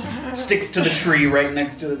sticks to the tree right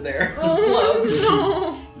next to it there. Explodes.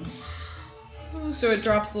 So it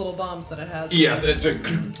drops little bombs that it has. Yes.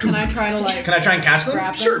 Can I try to, like, Can I try and catch them?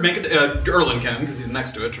 grab them? Sure, make it. Erlen can, because he's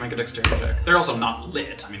next to it. Make a dexterity check. They're also not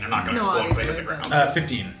lit. I mean, they're not going to No, explode if they hit the obviously, ground.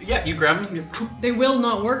 15. Yeah, you grab them. They will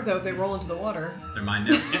not work, though, if they roll into the water. They're mine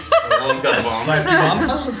now. So Erlen's got the bomb. So I have 2 bombs.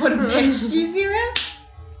 Oh, what a bitch. Do you see her?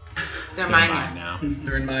 They're They're mine mine now. now.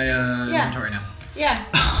 They're in my inventory now. Yeah.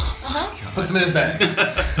 Puts them in his bag.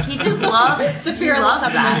 He just loves. Saphira he looks loves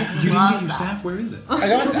up that. and You didn't Loves get your that. staff? Where is it? I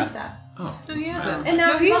got my Staff. staff. Oh. No, he has it. And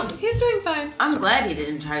now No, 2 bombs. he's doing fine. I'm glad he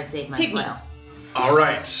didn't try to save my flail. Pygmies. All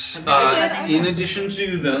right. I did. In addition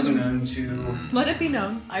to those, I'm going to. Let it be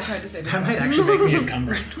known. I tried to save That him. might actually make me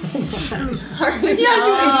encumbered. Yeah, you idiot.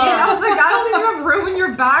 I was like, I don't think you have room in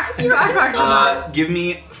your backpack for that. Give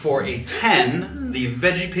me for a 10 the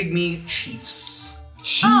veggie pygmy chiefs.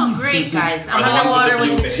 Oh, great, guys. I'm Are the ones underwater with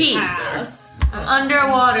the with the blue chiefs. faces I'm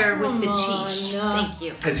underwater with the Come chiefs. on. Thank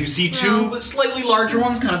you. As you see two slightly larger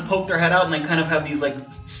ones kind of poke their head out, and they kind of have these like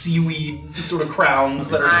seaweed sort of crowns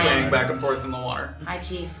that are Right. swaying back and forth in the water. Hi,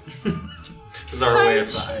 Chief. Bizarre way of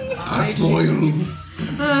saying. Spoils.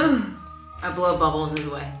 I blow bubbles his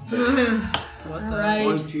way. What's up? Right.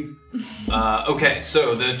 Okay,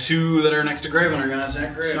 so the two that are next to Graven are going to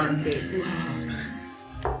attack Graven.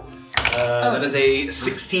 That is a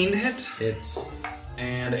 16 to hit It's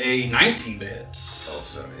and a 19 to hit.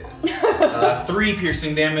 also it. 3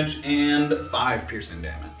 piercing damage and 5 piercing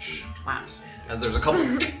damage. Wow. As there's a couple.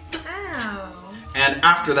 Ow. And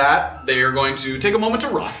after that, they are going to take a moment to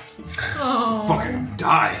run. Oh. Fucking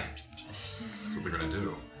die. That's what they're gonna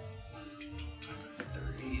do.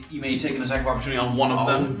 You may take an attack of opportunity on one of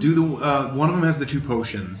I'll them. do the one of them has the 2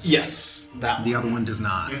 potions. Yes, that one. The other one does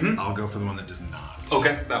not. Mhm. I'll go for the one that does not.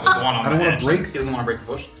 Okay, that was the one on I don't the wanna edge. break- He doesn't want to break the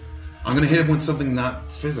potion. I'm gonna hit him with something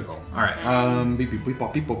not physical. All right. Beep beep beep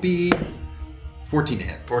bop, beep bop, beep. 14 to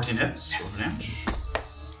hit. 14 hits. Roll the damage.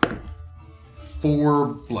 4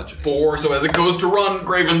 bludgeoning. 4. So as it goes to run,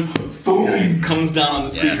 Graven boom comes down on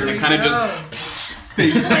this creature and it kind of just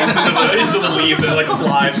face plants into the leaves and it like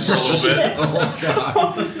slides for a little bit. Oh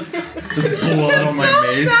god. The blood on my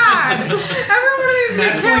mace.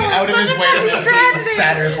 Matt's going out of his way to make things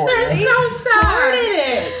sadder for you. So sad.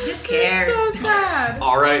 it. Who cares? So sad.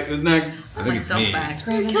 All right, who's next? I think it's me.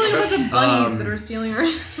 Killing a bunch of bunnies that are stealing our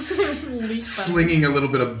leaf Slinging a little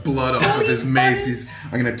bit of blood off with his mace.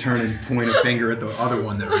 I'm gonna turn and point a finger at the other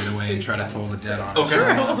one that ran away and try to toll the dead off.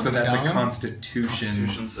 Okay. So that's a Down. Constitution.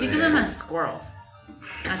 Think of them as squirrels.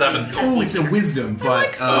 7. Oh, it's a wisdom,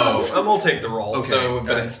 but Oh, we'll take the roll. Okay. So,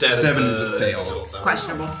 but instead 7 it's is a fail. It's still 7.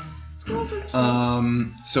 Questionable.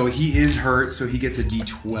 so he is hurt, so he gets a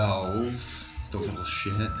D12. The little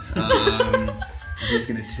shit. He's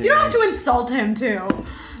gonna take You don't have to insult him, too.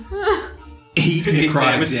 8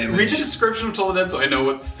 necrotic damage. Read the description of Toll the Dead so I know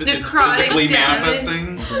what it's Necrotic physically damage.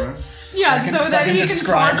 manifesting. Yeah, so that he can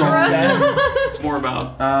describe torture us us. then. It's more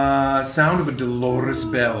about. Sound of a dolorous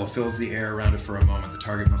bell fills the air around it for a moment. The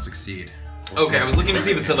target must succeed. Okay, I was looking to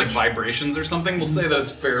see if it said like vibrations or something. We'll say that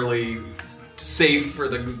it's fairly safe for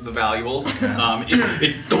the valuables. And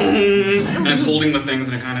it's holding the things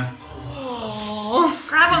and it kind of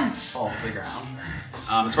Grab him. falls to the ground.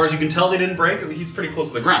 As far as you can tell, they didn't break. He's pretty close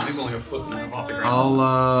to the ground. He's only a foot and a half off the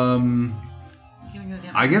ground.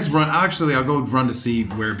 I guess run. Actually, I'll go run to see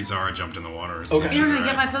where Bizarra jumped in the water. See Okay. if You're she's gonna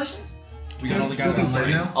get alright. my potions? We got all the guys on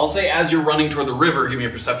 30 now? I'll say as you're running toward the river, give me a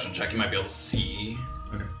perception check. You might be able to see.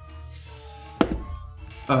 Okay.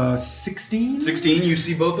 16. 16, you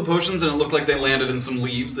see both the potions, and it looked like they landed in some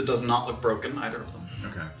leaves that does not look broken, either of them.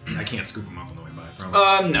 Okay. I can't scoop them up on the way by.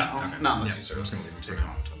 Probably. No, Okay. not unless Yeah, you sort I'm of just gonna leave them take for it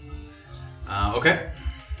home. Okay.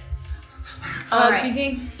 Alright.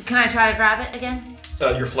 Easy. Can I try to grab it again?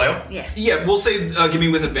 Your flail? Yeah. Yeah, we'll say give me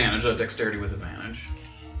with advantage, dexterity with advantage.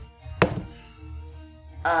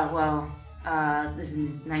 This is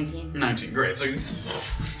 19. 19, great. So you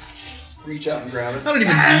reach out and grab it. I don't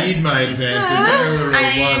even need my advantage.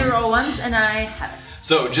 I roll once and I have it.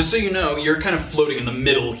 So, just so you know, you're kind of floating in the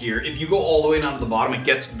middle here. If you go all the way down to the bottom, it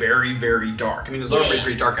gets very, very dark. I mean, it's already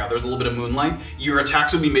pretty dark out. There's a little bit of moonlight. Your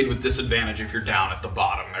attacks would be made with disadvantage if you're down at the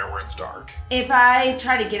bottom there where it's dark. If I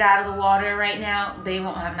try to get out of the water right now, they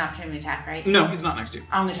won't have an opportunity to attack, right? No, he's not next to you.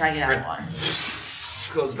 I'm gonna try to get out of the water.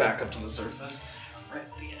 Goes back up to the surface. Right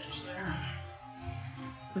at the edge there.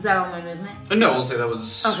 Was that all my movement? No, we'll say that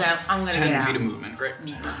was Okay, I'm gonna 10 get feet out. of movement. Great.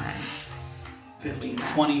 Okay. 15,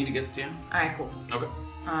 20 to get to you. Alright, cool. Okay.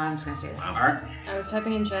 I'm just gonna stay there. Alright. I was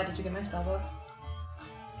typing in chat. Did you get my spell book?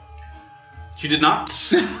 She did not.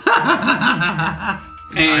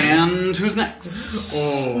 And who's next?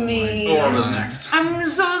 It's me. Orba's next. I'm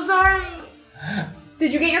so sorry.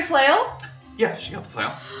 Did you get your flail? Yeah, she got the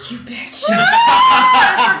flail. You bitch.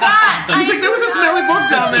 She's like, there was a smelly book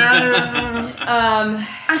down there.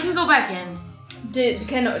 I can go back in.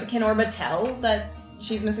 Can Orba tell that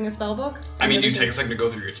she's missing a spell book? I mean, do you take a second to go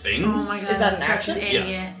through your things? Oh my god, Is that I'm an such action? an idiot.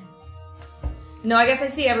 Yes. No, I guess I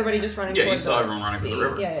see everybody just running Yeah, you towards saw the everyone running to the sea.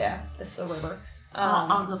 river. Yeah, this is the river.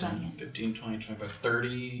 I'll go back in. 15, 20, 25,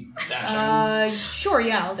 30. Dashing. Sure,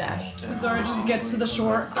 yeah, I'll dash. Zara just gets to the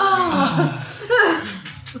shore.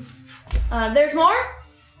 There's more?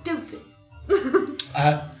 Stupid.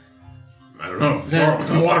 I don't know. It's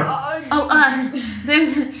in the water.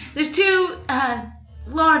 There's two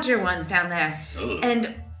larger ones down there.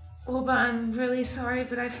 And Orba, I'm really sorry,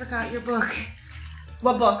 but I forgot your book.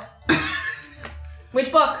 What book?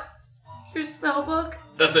 Which book? Your spell book.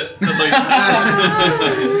 That's it. That's all you can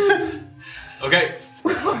say. Okay.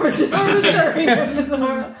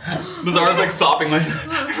 Bizarre's like sopping my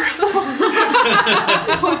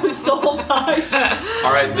soul dies.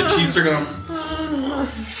 Alright, the Chiefs are gonna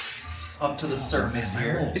up to the surface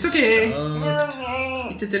here. It's okay.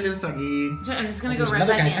 It's a little soggy. So I'm just gonna There's go right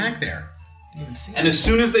another guy back in. back there. Didn't even see And as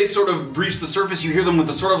soon as they sort of breach the surface, you hear them with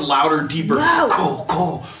a sort of louder, deeper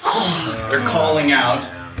call. They're calling out.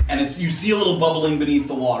 And you see a little bubbling beneath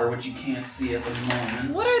the water, which you can't see at the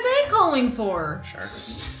moment. What are they calling for?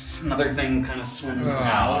 Another thing kind of swims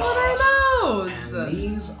out. What are those? And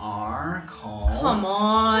these are called... Come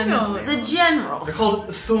on. No, The generals. They're called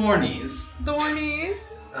Thornies. Thornies.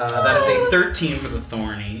 That is a 13 for the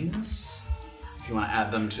Thornies. If you want to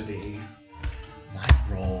add them to the... my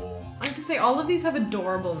roll. I have to say, all of these have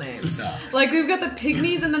adorable names. Sucks. Like, we've got the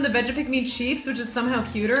Pygmies and then the Vegapygmy Chiefs, which is somehow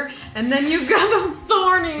cuter. And then you've got the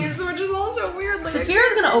Thornies, which is also weird. Like,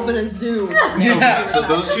 Saphira's gonna open a zoo. Okay, so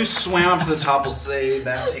those two swam up to the top. We'll say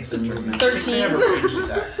that takes a movement. 13. They have a ranged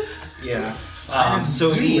attack. Yeah. So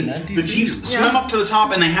zoo, the an empty Chiefs zoo. swim up to the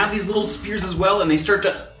top, and they have these little spears as well, and they start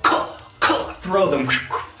to throw them.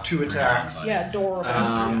 2 attacks. Yeah, adorable.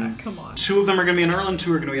 Come on. 2 of them are going to be on Erlen,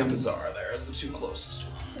 2 are going to be on Bizarre there as the 2 closest.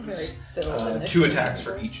 Very filled. 2 attacks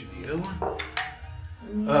for each of you.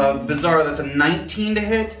 Bizarre, that's a 19 to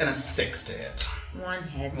hit and a 6 to hit. One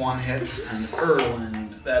hit. 1 hits, and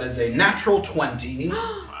Erland, that is a natural 20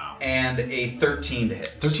 and a 13 to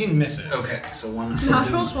hit. 13 misses. Okay, so one.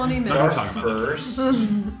 Natural 20 Bizarre minutes. first. Let me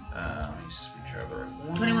just make sure I have the right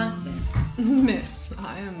one. 21 miss. Miss.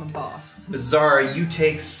 I am the boss. Bizarre, you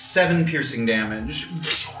take 7 piercing damage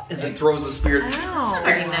as it throws the spear. Ow.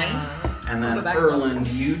 Very nice. And then Go back Erland,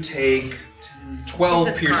 you take 12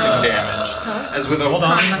 Is it piercing karma? damage. As with a Hold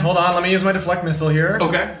on. Let me use my deflect missile here.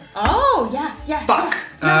 Okay. Oh, yeah. Fuck.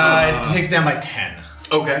 It takes down by 10.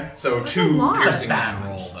 Okay, so a 2 lot. piercing Bad damage.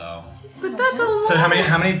 roll though. But that's a lot. So how many? in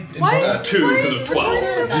Why total? is- 2 why because is- of 12.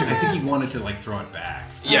 what's the- I think he wanted to like throw it back.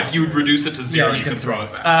 Yeah, if you would reduce it to 0, Yeah, you can throw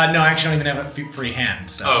it back. No, I actually don't even have a free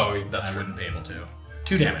hand, so Oh, that's I true. wouldn't be able to.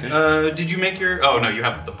 2 damage. Did you make your... Oh, no, you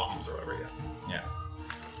have the bombs or whatever, yeah.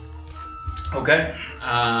 Yeah. Okay.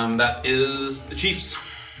 That is the Chiefs.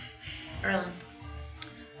 Erlen.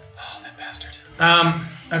 Oh, that bastard.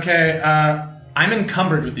 Okay, I'm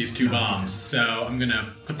encumbered with these 2 bombs, so I'm gonna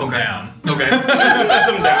put them down. Okay. Set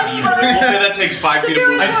them down easily. We'll say that takes 5 feet of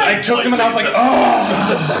movement. I took them and I was like,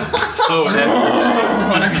 oh! So heavy.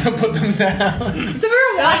 And I'm gonna put them down. So we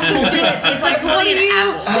were watching it. It's like holding an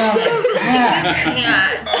apple.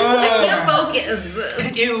 I can't focus.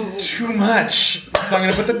 Ew. Too much. So I'm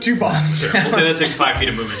gonna put the 2 bombs down. We'll say that takes 5 feet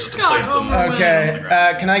of movement just to place them. Okay,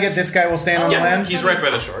 can I get this guy while staying on the Yeah, land? he's right by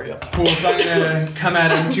the shore, yeah. Cool, so I'm gonna come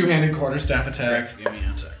at him, 2-handed quarterstaff attack. Give me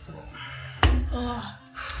an attack roll.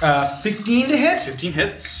 15 to hit? 15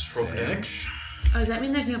 hits. Roll for damage. Oh, does that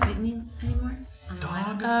mean there's no pygmy anymore? On the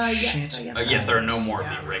island? Yes, I guess. Yes, there are no more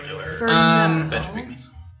of the regular veg pygmies.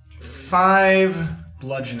 5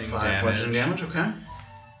 bludgeoning 5 bludgeoning damage, okay.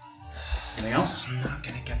 Anything else? I'm not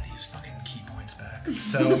gonna get these fucking key points back.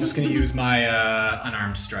 So I'm just going to use my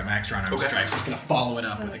unarmed strike, my extra unarmed Okay. strike. So I'm just going to follow it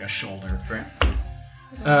up with like a shoulder. Great.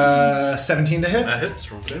 17 to hit. That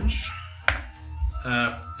hits. Roll damage.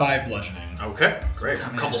 5 bludgeoning. Okay, great. A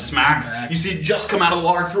couple smacks. You see it just come out of the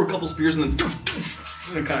water, through a couple spears, and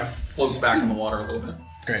then it kind of floats back in the water a little bit.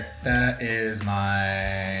 Great. That is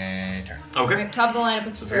my turn. Okay. Top of the lineup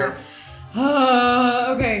is Severe.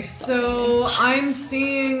 Okay, so I'm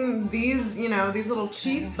seeing these, these little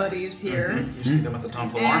chief buddies here. You see them at the top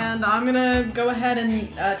of the water. And I'm gonna go ahead and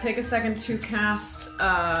take a second to cast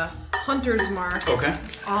Hunter's Mark Okay.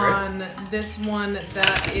 on this one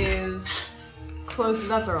that is close.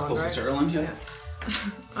 That's Erland, Closest to right? Erland, yeah.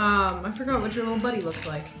 I forgot what your little buddy looked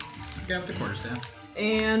like. It's the guy with the quarterstaff.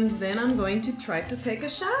 And then I'm going to try to take a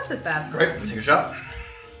shot at that. Great. Take a shot.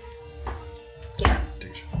 Yeah.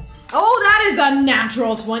 Take a shot. Oh, that is a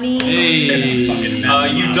natural 20.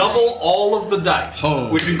 You double all of the dice,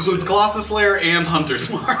 which includes Colossus Slayer and Hunter's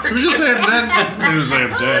Mark. We just say that. It was like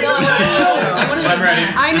I'm dead. I'm ready.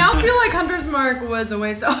 I now feel like Hunter's Mark was a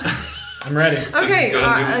waste of... I'm ready. Okay. Go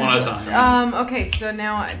ahead and do them one at a time. Okay, so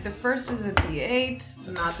now the first is a D8.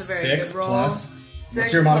 So not a very 6 good roll. plus. 6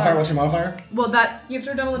 What's your modifier? plus- What's your modifier? Well, that... You have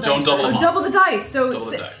to double the dice. Don't double first. them. Double the dice. So Double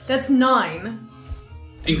the it's, dice. that's 9.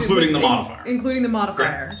 Including the modifier. Including the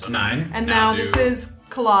modifier. Great. So 9. And now this do- is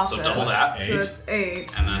Colossus. So double that. So it's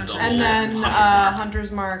 8. And then double And then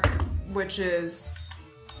Hunter's Mark. Hunter's Mark, which is...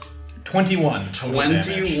 21 total damage.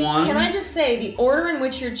 21. Can I just say, the order in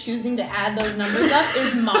which you're choosing to add those numbers up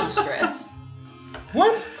is monstrous.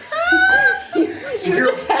 What? You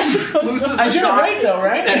just had those Loses I a did it shot. right though,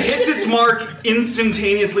 right? That hits its mark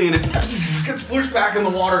instantaneously and it gets pushed back in the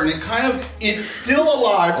water and it's still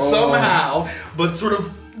alive somehow, but sort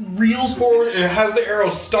of reels forward and it has the arrow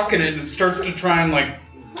stuck in it and it starts to try and like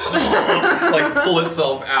pull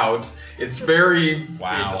itself out. It's very,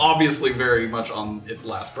 it's obviously very much on its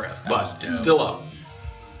last breath, but it's still up.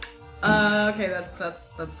 Okay, that's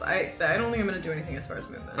I don't think I'm gonna do anything as far as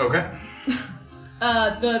movement. Okay.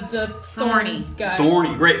 The thorny guy.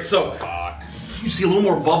 Thorny, great. So, you see a little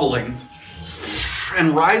more bubbling.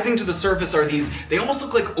 And rising to the surface are these, they almost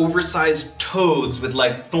look like oversized toads with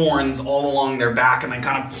like thorns all along their back and they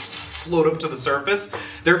kind of float up to the surface.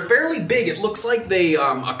 They're fairly big. It looks like they,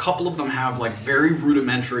 a couple of them have like very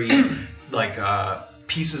rudimentary, like,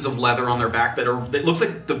 pieces of leather on their back that looks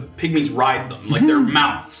like the pygmies ride them, like they're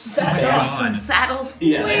mounts. That's awesome. Saddles.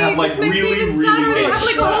 Yeah, they have like this makes really, me even really sadder. They big have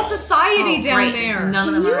like a whole society down Great. there.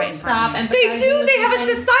 None of them are right in Stop front of and me. They do. They have a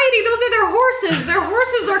society. Those are their horses. Their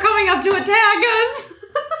horses are coming up to attack us.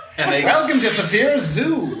 And they Welcome to Saphir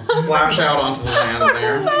Zoo. splash out onto the land I'm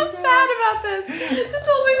there. so sad about this. This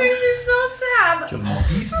whole thing makes me so sad.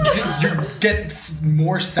 You get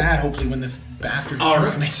more sad, hopefully, when this bastard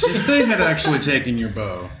kills me. If they had actually taken your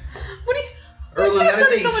bow. What do you? Erlen, that is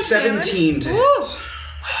That's a so much 17 to damage. hit.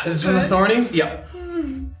 This is from the Thorny? Yep. I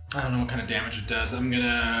don't know what kind of damage it does. I'm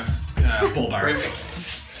gonna bull bark.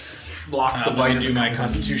 Blocks the Let bite me as do it my comes in.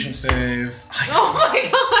 Constitution save. Oh my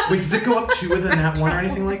god. Wait, does it go up 2 with a nat 1 or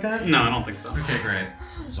anything like that? No, I don't think so. Okay, great.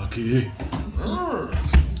 Lucky.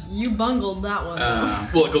 You bungled that one.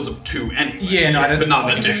 Well, it goes up 2 anyway. Yeah, no, it doesn't but not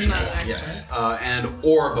look an like it. additional. Not an extra. Yes. And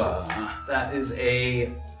Orba, that is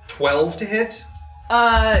a 12 to hit.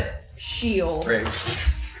 Shield. Great.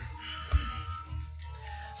 So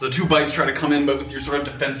the 2 bites try to come in, but with your sort of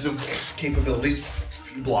defensive capabilities,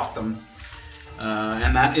 you block them.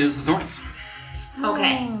 And that is the Thorns.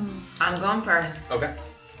 Okay, I'm going first. Okay.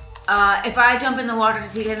 If I jump in the water,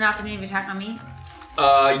 does he get an opportunity to attack on me?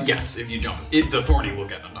 Yes, if you jump. The Thorny will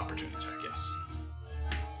get an opportunity attack, yes.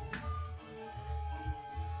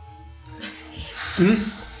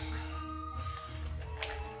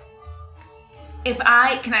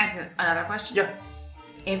 Can I ask another question? Yeah.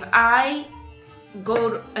 If I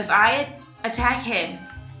attack him,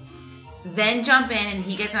 then jump in and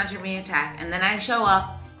he gets an opportunity to attack, and then I show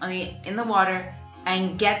up in the water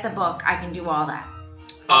and get the book, I can do all that.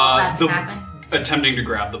 That can happen. Attempting to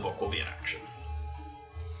grab the book will be an action.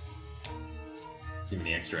 Do you have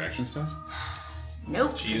any extra action stuff?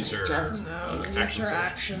 Nope. Use her Just Use action her surge.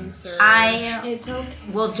 action surge. I It's okay.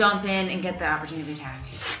 will jump in and get the opportunity to attack.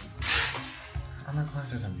 Armor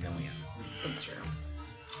class is 1,000,000. That's true.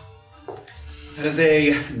 That is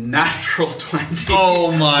a natural 20.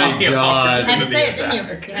 Oh my god. Had to say it, didn't you? You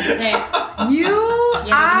had to say it.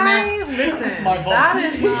 Listen. my fault. That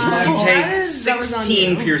is You take that was on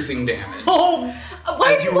 16 you. piercing damage. Why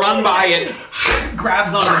As you run by it,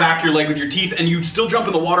 grabs onto the back of your leg with your teeth, and you still jump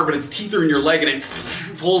in the water, but its teeth are in your leg, and it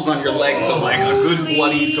pulls on your leg, so like a good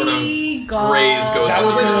bloody sort of graze goes That on.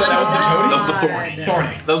 was the toady? That was the thorny.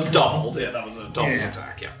 Thorny. That was doubled. Yeah, that was a double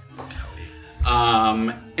attack, yeah.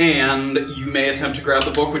 And you may attempt to grab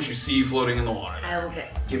the book, which you see floating in the water. I will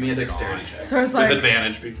get. Give me a dexterity check. So it's like- with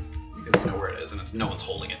advantage because you know where it is and no one's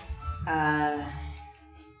holding it. I'm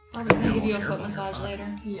gonna give you a foot massage later.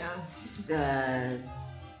 Yes.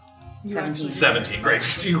 17. 17,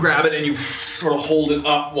 great. You grab it and you sort of hold it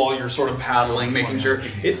up while you're sort of paddling, making sure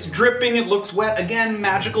it's dripping, it looks wet. Again,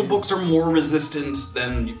 magical books are more resistant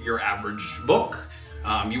than your average book.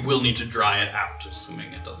 You will need to dry it out,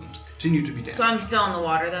 assuming it doesn't continue to be damaged. So I'm still in the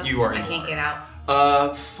water though? You are in I the can't water. get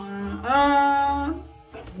out.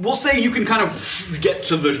 We'll say you can kind of get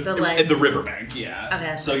to the ledge. the riverbank, yeah.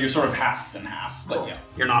 Okay. So you're sort of half and half, but Cool. yeah,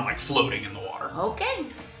 you're not like floating in the water. Okay.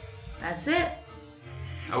 That's it.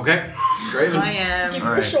 Okay, Graven. I am Give you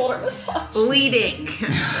a shoulder massage. bleeding.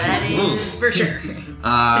 That is for sure.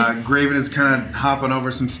 Graven is kind of hopping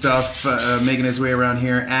over some stuff, making his way around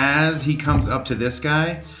here. As he comes up to this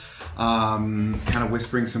guy, kind of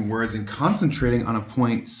whispering some words and concentrating on a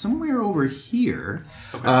point somewhere over here,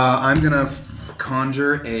 I'm going to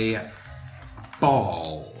conjure a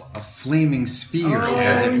ball, a flaming sphere,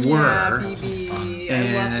 as it were. BB. I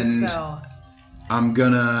And love the spell. I'm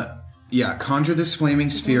going to, conjure this flaming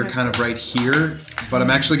sphere kind of right here, but I'm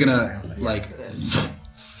actually going to, like,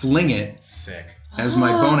 fling it Sick. as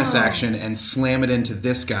my bonus action and slam it into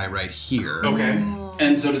this guy right here. Okay.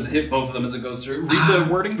 And so does it hit both of them as it goes through? Read the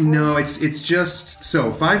wording for No, it's just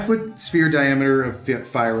so 5-foot sphere diameter of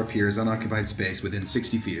fire appears unoccupied space within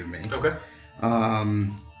 60 feet of me. it. Okay.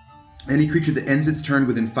 Any creature that ends its turn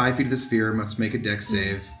within 5 feet of the sphere must make a dex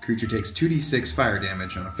save. Creature takes 2d6 fire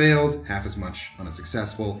damage on a failed, half as much on a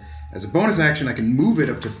successful. As a bonus action, I can move it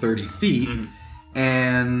up to 30 feet,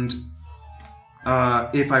 and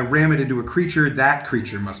if I ram it into a creature, that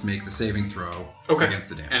creature must make the saving throw against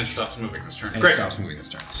the damage. And it stops moving this turn. And Great. it stops moving this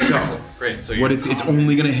turn. So, Great. So what it's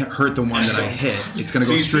only going to hurt the one that I hit. It's going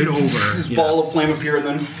to go straight over. This ball of flame appear and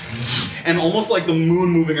then, and almost like the moon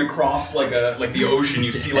moving across like the ocean.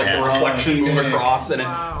 You see like the reflection move across and it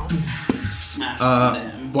smashes into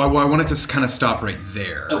him. Well, I want it to kind of stop right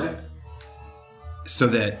there. Okay. So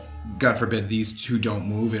that, God forbid, these two don't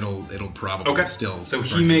move. It'll probably still. So burn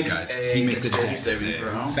he these makes guys. a he makes a dexterity dex saving save.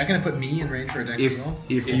 throw. Is that going to put me in range for a dex roll?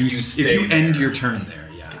 If you you stay end there. your turn there,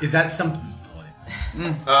 yeah. Is that some...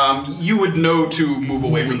 You would know to move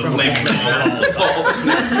away from the flame ball that's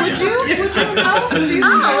next to you. Would you know? Do you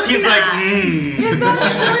Oh, look He's at like, that. Is that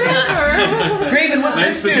what Graven, what's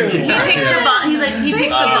Nice this to do? meet He picks the bomb. He picks the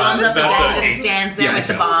bombs up that's again a and just 8. stands there Yeah, with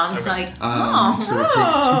the it fails. bombs. Okay. Like, So it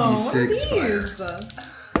Oh, takes 2d6 fire.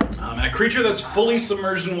 And a creature that's fully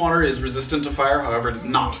submerged in water is resistant to fire. However, it is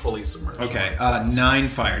not fully submerged. Okay, 9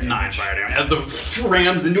 fire damage. 9 fire damage. As the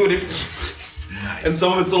rams into it, and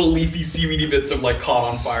some of its little leafy seaweedy bits have like caught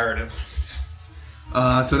on fire. And it...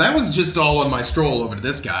 So that was just all on my stroll over to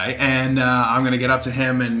this guy, and I'm gonna get up to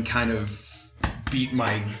him and kind of beat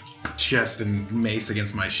my chest and mace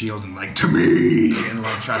against my shield and like, to me, and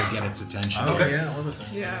like try to get its attention. Oh, yeah, what was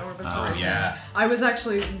that? Yeah, Orbis Oh, yeah. I was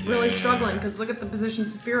actually really struggling because look at the position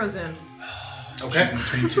Saphira's in. Okay. She's in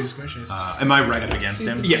between two squishes. Am I right up against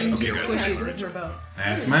him? Yeah, Between okay, two good. squishies with her bow.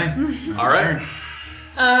 That's mine. All right.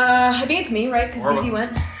 I think it's me, right? Because Orba. Beezy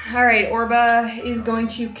went. Alright, Orba is going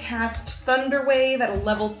to cast Thunder Wave at a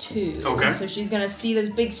level 2. Okay. So she's going to see this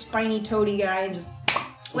big spiny toady guy and just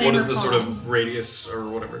slam What her is the sort palms. of radius or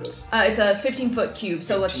whatever it is? It's a 15-foot cube,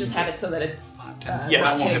 so let's just have it so that it's... Yeah,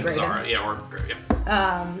 that won't hit hit Graven. Bizarra. Yeah, or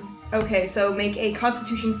yeah. Okay, so make a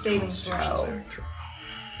Constitution saving Constitution throw. saving throw.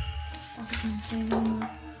 Fuck is my saving?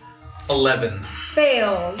 11.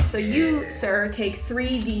 Fails. So you, sir, take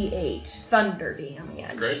 3d8 thunder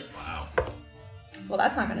damage. Great. Wow. Well,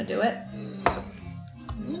 that's not gonna do it.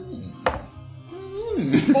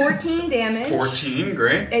 14 damage. 14.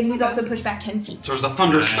 Great. And he's also pushed back 10 feet. So there's a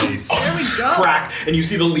thunder There we go. crack, and you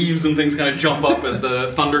see the leaves and things kind of jump up as the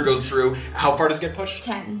thunder goes through. How far does it get pushed?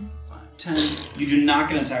 10. 10. You do not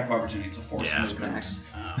get an attack of opportunity. It's a force Yeah, movement.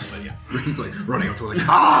 But yeah. He's like running up to like,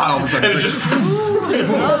 all of a sudden. And it just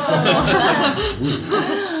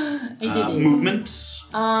movement.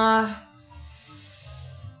 I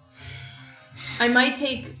might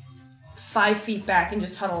take 5 feet back and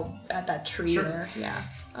just huddle at that tree Sure. there. Yeah.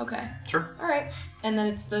 Okay. Sure. Alright. And then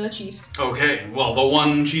it's the chiefs. Okay. Well, the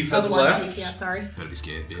one chief that's the one left. chief, yeah, sorry. Better be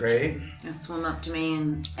scared, bitch. Great. just swim up to me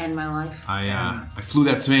and end my life. I flew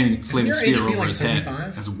that flaming your sphere HP over like his head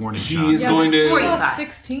 75? as a warning He shot. is going it's to. 45.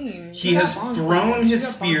 16. He has thrown his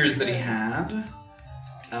spears that he had.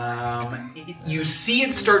 You see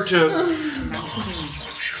it start to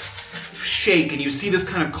shake, and you see this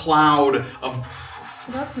kind of cloud of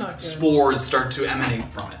That's not good. spores start to emanate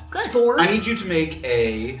from it. Spores? I need you to make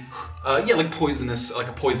a like poisonous, like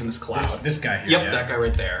a poisonous cloud. This guy here. Yep, yeah. that guy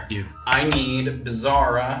right there. You. I need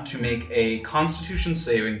Bizarra to make a Constitution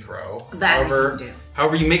saving throw. That I can do.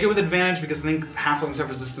 However, you make it with advantage because I think halflings have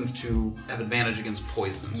resistance to have advantage against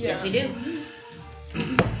poison. Yeah. Yes, we do.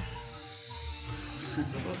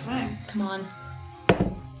 That's what we're fine. Come on.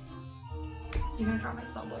 You're gonna draw my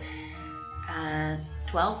spell book.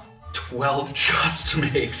 12. 12 just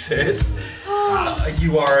makes it.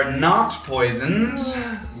 You are not poisoned,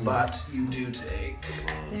 but you do take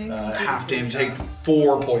half damage. Take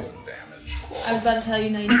 4 poison damage. I was about to tell you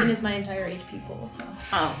 19 is my entire HP pool, so.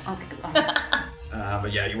 Oh, okay. Oh.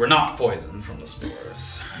 But yeah, you were not poisoned from the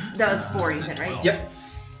spores. That was 4, you said, right? Yep.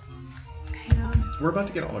 We're about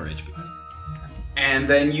to get all our HP. And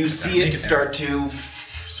then you see make it it start to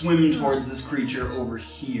swim towards this creature over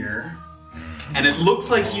here. And it looks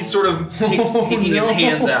like he's sort of taking his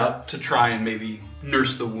hands out to try and maybe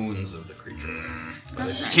nurse the wounds of the creature. But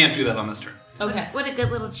That's you nice. can't do that on this turn. Okay. What a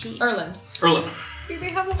good little cheat. Erland. Erlen. See, they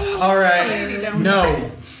have a whole All society, right. don't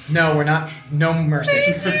No, we're not. No mercy.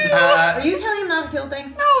 Are you telling him not to kill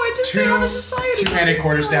things? No, I just they have a society. Two-handed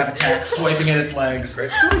quarterstaff attack, swiping at its legs. So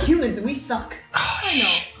are humans, and we suck. I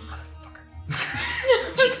know.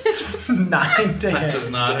 9 to That hit. does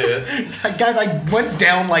not hit. Guys, I went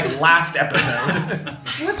down like last episode.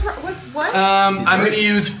 What? I'm gonna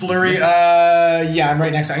use flurry. Yeah, I'm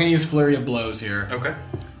right next. I'm gonna use flurry of blows here. Okay.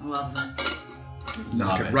 Loves it.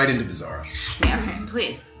 Knock Love it it. right into Bizarra. Yeah, okay,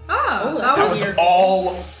 please. Oh, that That was was weird. all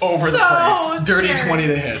over the So place. Dirty scary. 20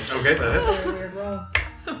 to hit. Okay, that hits. Weird roll.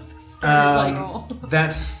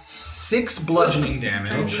 That's 6 bludgeoning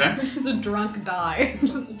damage. Okay. It's a drunk die.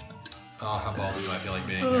 Just- Oh, how ballsy do I feel like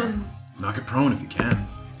being here? Knock it prone if you can.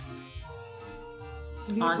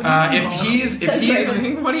 What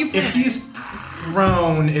do you If he's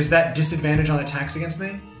prone, is that disadvantage on attacks against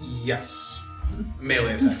me? Yes.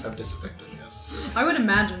 Melee attacks have disadvantage, yes. I would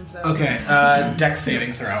imagine so. Okay, dex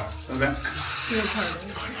saving throw. Okay. Feels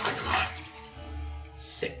harder.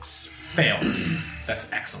 6. Fails.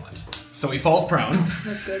 That's excellent. So he falls prone.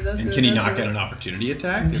 That's good. That's And good. can he that's knock good. out an opportunity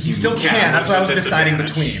attack? He still can. That's what I was deciding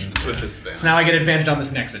between. It's with disadvantage. So now I get advantage on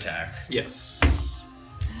this next attack. Yes.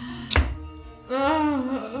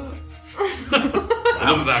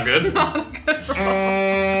 Doesn't sound good.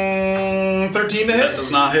 13 to That hit.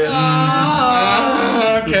 does not hit.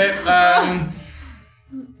 Okay.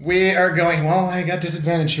 We are going. Well, I got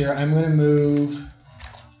disadvantage here. I'm going to move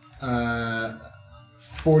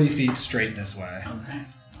 40 feet straight this way. Okay.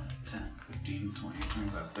 10, 15, 20,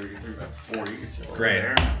 25, 30, 35, 40. It's over Great.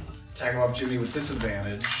 there. Attack of opportunity with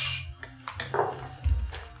disadvantage.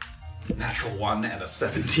 Natural 1 and a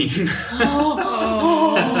 17. That's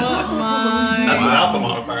without the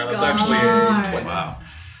modifier. That's actually a 20. Wow.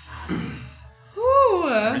 Ooh.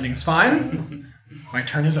 Everything's fine. My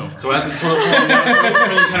turn is over. So as it sort of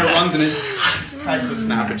kind of runs and it tries to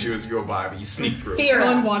snap at you as you go by, but you sneak through.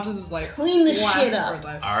 Everyone Fira. watches is like Clean the flash shit up. towards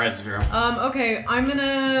life. All right, Severo. Okay, I'm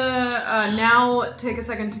gonna now take a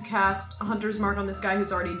second to cast Hunter's Mark on this guy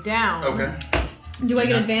who's already down. Okay. Do I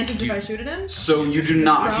get advantage if I shoot at him? So you do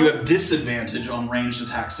not. throw? You have disadvantage on ranged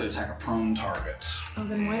attacks to attack a prone target. Oh,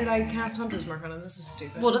 then why did I cast Hunter's Mark on him? This is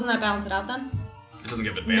stupid. Well, doesn't that balance it out then? It doesn't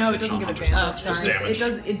give advantage. no, it doesn't on give Hunter's advantage. Mark, just sorry. damage. It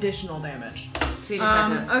does additional damage. So you just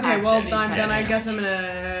have to Okay, well actually decide then I it. guess I'm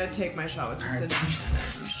gonna take my shot with this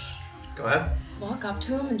additional Go ahead. Walk up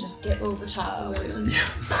to him and just get over top of him.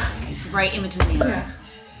 Right in between the others.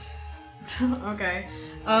 damage. Okay.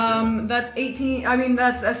 That's 18. I mean,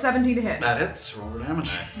 that's a 17 to hit. That hits. Roll over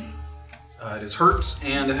damage. It is hurt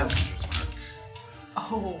and it has Hunter's Mark.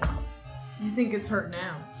 Oh, you think it's hurt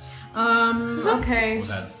now? Okay. It's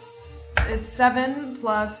 7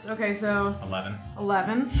 plus. Okay, so 11.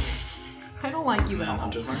 11. I don't like you at And all.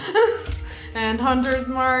 Hunter's Mark. And Hunter's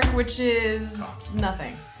Mark, which is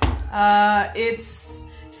nothing. It's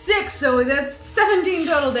 6, so that's 17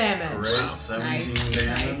 total damage. Great. 17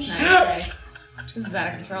 damage. Nice. This is out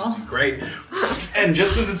of control. Great. And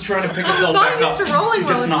just as it's trying to pick itself I'm back not up, used to rolling it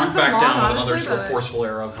well. gets It's knocked been so back long, down with honestly, another sort of but- forceful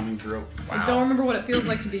arrow coming through. I don't remember what it feels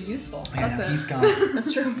like to be useful. That's Yeah, he's it. gone.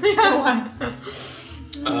 That's true. It's been a while.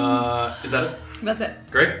 Is that it? That's it.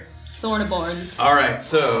 Great. Thornaborns. All right,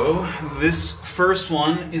 so this first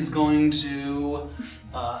one is going to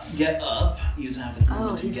get up, use half its Oh,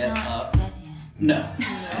 movement to he's get not up. dead yet. No.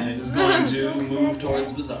 And it is going to move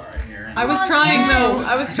towards Bizarra here. I was trying though.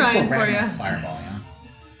 I was Still trying for ramming you. the fireball, yeah.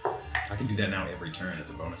 I can do that now every turn as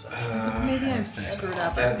a bonus action. Maybe I screwed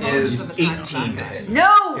up. That Most is of the time. 18 to hit.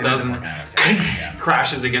 No! Doesn't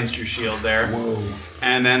crashes against your shield there. Whoa.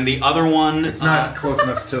 And then the other one, It's not close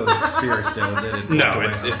enough to the sphere still, is it? It no, walked away.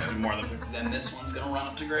 it's Okay. more than. Then this one's gonna run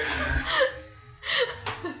up to Greg.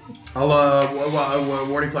 I'll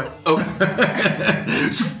warding flight. Okay.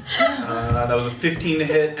 That was a 15 to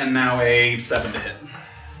hit, and now a 7 to hit.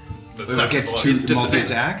 It gets 2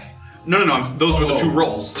 multi-attack? No. Those were the 2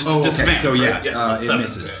 rolls. It's disadvantage. So right? yeah, so it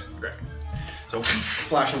misses. Great. So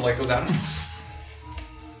flash of light goes at him.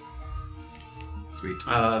 Sweet.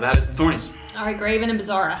 That is the Thornies. All right, Graven and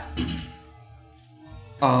Bizarra.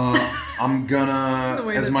 I'm gonna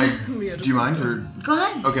do you mind or Go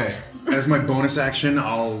ahead. okay? As my bonus action,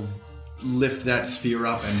 I'll lift that sphere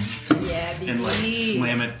up and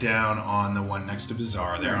slam it down on the one next to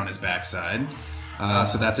Bizarre there on his backside.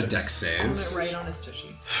 So that's a dex Put save. it right on his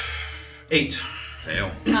tushy. 8.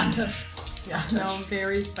 Fail. Not tush. Yeah, no,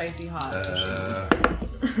 very spicy hot.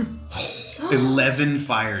 11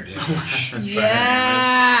 fire damage.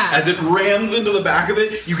 Yeah. As it rams into the back of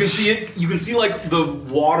it, you can see it. You can see like the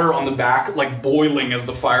water on the back, like boiling as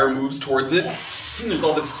the fire moves towards it. And there's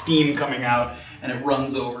all this steam coming out, and it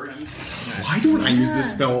runs over him. Why don't I use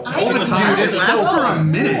this spell all the time? Dude, It's so for a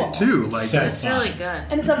minute too. Like So It's really good.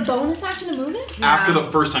 And it's a bonus action to move it? After the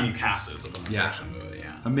first time you cast it, it's a bonus Yeah. action. But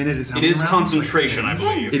yeah. a minute is how It many is rounds? concentration, I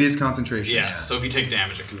believe. It is concentration. Yes. Yeah. So if you take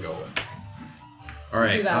damage, it can go away. All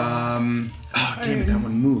right. Do that Oh damn it! That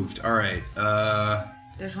one moved. All right.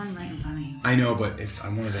 There's one right in front of you. I know, but if I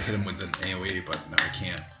wanted to hit him with an AOE, but no, I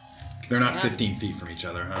can't. They're not 15 feet from each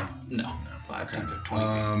other, huh? No. 5, 10, 20 feet.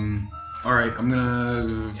 All right. I'm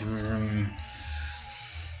gonna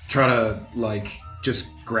try to like just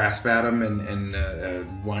grasp at him and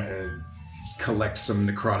collect some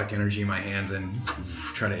necrotic energy in my hands and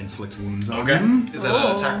try to inflict wounds on him. Is that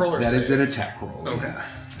an attack roll or That save? is an attack roll. Okay. Yeah.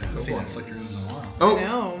 No.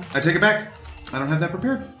 Oh, I take it back. I don't have that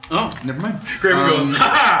prepared. Oh. Never mind. Graven goes,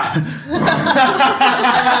 ha!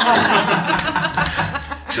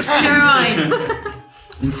 Never mind.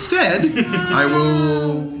 Instead, I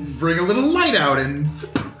will bring a little light out and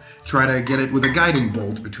try to get it with a guiding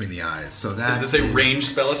bolt between the eyes. So that Is this a ranged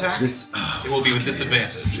spell attack? This It will be with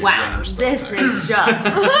disadvantage. Wow, Ranged spell this attack. is just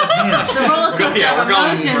the roller coaster Yeah, of we're going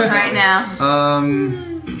emotions more. right now.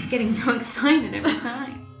 I'm Getting so excited every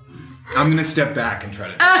time. gonna step back and try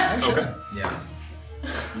to. Okay. Yeah.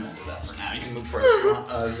 Now you can move further.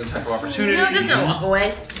 This is a type of opportunity. No, I'm just gonna walk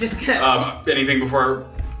away. Just gonna. Anything before I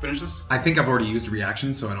finish this? I think I've already used a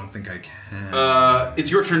reaction, so I don't think I can. It's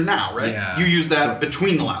your turn now, right? Yeah. You used that So-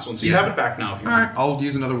 between the last one, so you Yeah. have it back now if you All want. right, I'll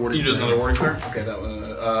use another warding. You just another warning fire? Okay, that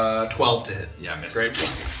was 12 to hit. Yeah, miss.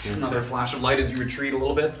 Great. Another flash of light as you retreat a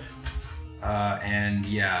little bit. And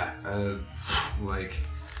yeah, like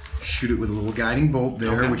shoot it with a little guiding bolt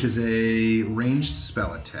there, Okay. which is a ranged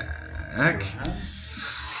spell attack.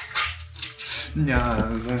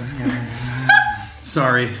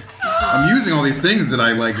 Sorry, I'm using all these things that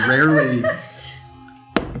I like rarely.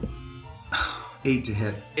 8 to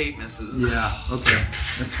hit. 8 misses. Yeah. Okay,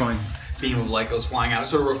 that's fine. Beam of light goes flying out. It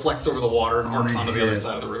sort of reflects over the water and arcs onto the other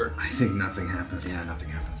side of the river. I think nothing happens. Yeah, nothing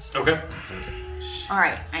happens. Okay. All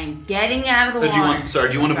right, I'm getting out of the water. Do you want to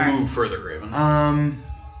Sorry. move further, Graven?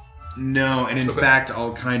 No, and in Okay. fact,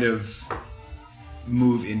 I'll kind of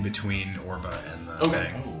move in between Orba and the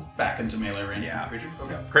thing. Back into melee range. Yeah. Creature.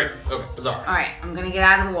 Okay. Great. Okay. Bizarre. All right, I'm gonna get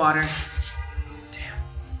out of the water. Damn.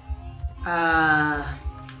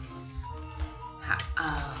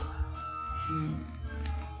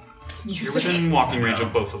 It's You're music. within walking range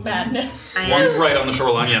of both of them. Badness. I One's am. right on the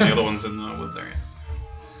shoreline. Yeah, the other one's in the woods area.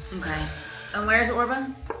 Okay. And where's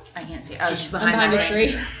Orba? I can't see. Oh, she's I'm behind, behind a that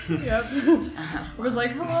tree. Yep. I was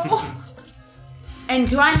like, hello. And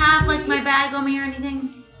do I have like my bag on me or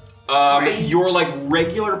anything? Right. Your like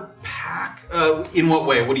regular pack. In what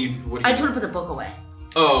way? What do you? I just want to put the book away.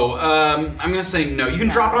 Oh, I'm gonna say no. You can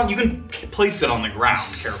drop it on. You can place it on the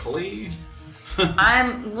ground carefully.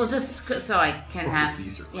 Well, just so I can have.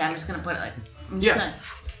 Caesar. Yeah, I'm just gonna put it like. I'm just Yeah. gonna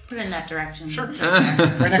put it in that direction. Sure. Right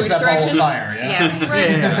next to that ball of direction? fire, yeah?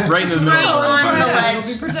 Yeah. Right in the middle Right of on the fire. ledge,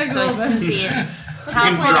 Be protected so I a little can bit. see it. You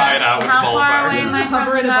can dry it out with the How ball of far fire. away am I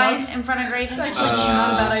Hover from it the guy above. in front of Graven? Actually,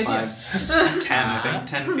 not a bad idea. 10, I think.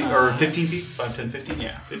 10 feet or 15 feet. 5, 10, 15.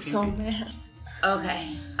 Yeah, 15 So feet. bad. Okay.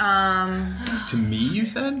 To me, you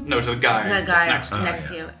said? No, to the guy. The that's guy next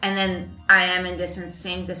to you. to you, and then I am in distance,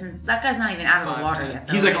 same distance. That guy's not even out of the 5, water 10. yet.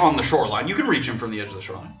 Though, He's like right? on the shoreline. You can reach him from the edge of the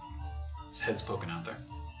shoreline. His head's poking out there.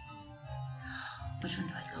 Which one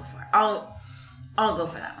do I go for? I'll go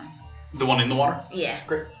for that one. The one in the water? Yeah.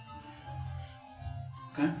 Great.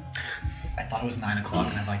 Okay. I thought it was 9 o'clock,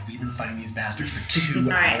 and I'm like, we've been fighting these bastards for 2 All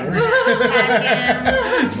right. hours.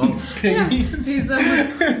 Attack him. These pygmies. He's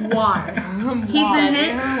why? He's been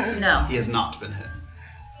hit. No. He has not been hit.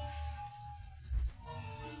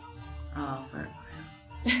 Oh, for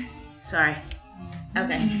sorry.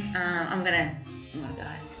 Okay. I'm gonna go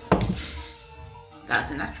ahead.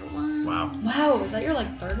 That's a natural one. Wow. Wow, is that your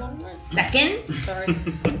like third one? Second. Sorry.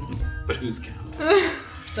 But whose count?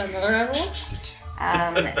 Is that another natural?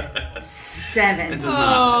 7. It does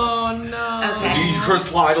not. Oh no. So Okay. you of course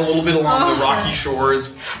slide a little bit along the rocky shores,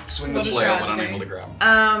 swing the What a flail, but tragedy. unable to grab.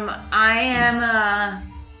 I am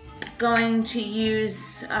going to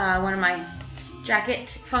use one of my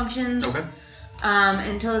jacket functions. Okay.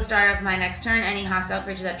 Until the start of my next turn, any hostile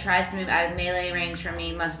creature that tries to move out of melee range from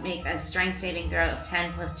me must make a strength saving throw of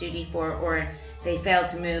 10 plus 2d4, or they fail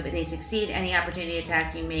to move. If they succeed, any opportunity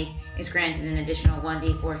attack you make is granted an additional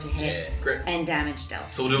 1d4 to hit Great. and damage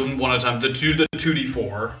dealt. So we'll do them one at a time. The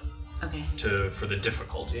 2d4 Okay. for the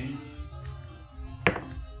difficulty.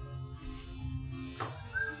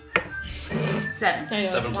 7.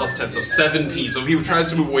 7 plus 10, so 17. So if he tries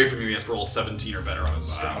to move away from you, he has to roll 17 or better on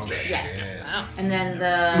his strength check. Yes. Wow. And then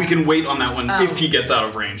the... We can wait on that one. If he gets out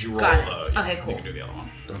of range, you roll Got it. the... Okay, cool. You can do the other one.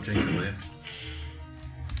 Don't jinx it, Leah.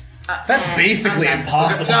 That's and basically I'm done.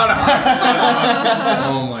 impossible.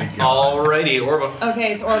 Oh my god. Alrighty, Orba.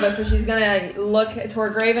 Okay, it's Orba, so she's gonna look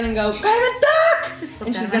toward Graven and go, Graven, duck!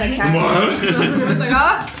 And she's gonna cast. I was like,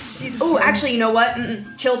 ah. She's. Oh, actually, you know what?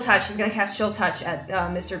 Chill touch. She's gonna cast chill touch at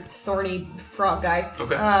Mr. Thorny Frog guy.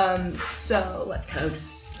 Okay. So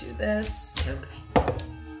let's do this.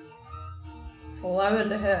 11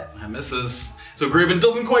 to hit. That misses. So Graven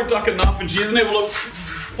doesn't quite duck enough, and she isn't able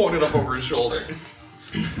to point it up over his shoulder.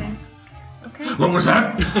 Okay. What was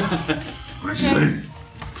that? What did you say?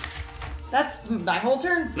 That's my whole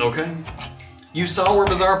turn. Okay. You saw where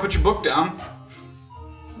Bizarre put your book down.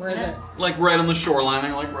 Where is it? Like right on the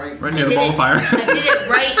shoreline, like right Near the ball fire. I did it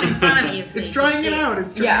right in front of you. So It's you drying can it see out.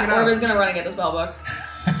 It's drying Yeah, it out. Orba's gonna run and get the spell book.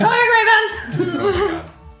 Sorry, Graven! Oh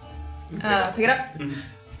my god. Pick it up.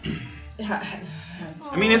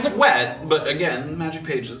 I mean, it's wet, but again, magic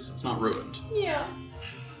pages, it's not ruined. Yeah.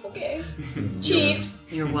 Okay. Chiefs.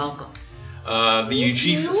 You're welcome. The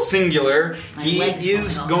chief singular, My he leg's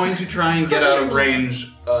is falling off. going to try and get out of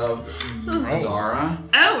range of Bizarra.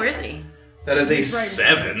 Oh, where is he? That is a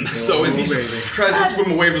 7. So as he baby. tries to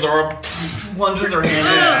swim away, Bizarra plunges her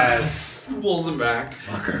hand in, pulls him back.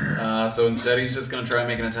 Fucker. So instead, he's just going to try and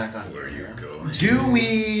make an attack on Where you go? Do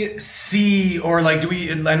we see, or like, do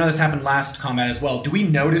we? I know this happened last combat as well. Do we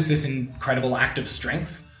notice this incredible act of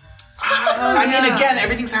strength? I mean, again,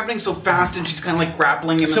 everything's happening so fast, and she's kind of like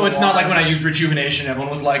grappling him. So in it's the not like water. when I used rejuvenation, everyone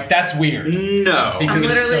was like, "That's weird." No. Because I'm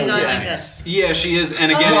it's literally so going yeah. like this. Yeah, she is.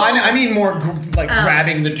 And again, Well, I mean more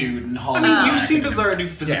grabbing the dude and hauling. I mean, him you've back seen into- Bizarre do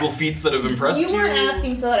physical Yeah. feats that have impressed you. You weren't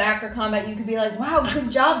asking so that after combat you could be like, wow, good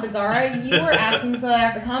job, Bizarra. You were asking so that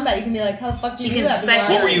after combat you can be like, how the fuck do you, You do can that, speculate.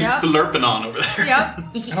 Bizarra? What were you Yep. slurping on over there? Yep.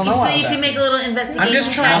 You can, I don't know so why I you was can asking. make a little investigation. I'm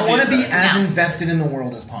just trying. I want to be as No. invested in the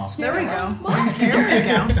world as possible. There we go. What? There we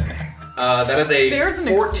go. That is a There's an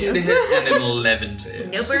 14 to excuse. hit and an 11 to hit.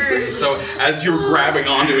 No birds. So as you're grabbing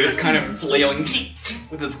onto it, it's kind of flailing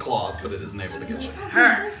with its claws, but it isn't able to get you.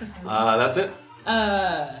 Her. That's it.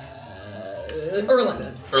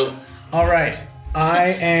 Erland. Early. All right, I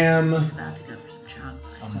am. About to go for some chocolate.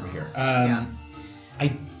 I'm over here.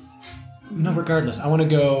 No, regardless, I want to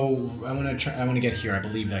go. I want to try. I want to get here. I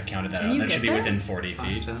believe that counted that Can out. you That get should be there? within 40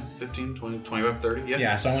 feet. 10, 15, 20, 25, 30. Yeah.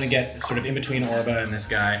 Yeah, so I want to get sort of in between Orba and this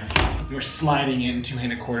guy. We're sliding in,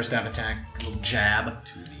 two-handed quarterstaff attack, a little jab.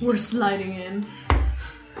 We're sliding in.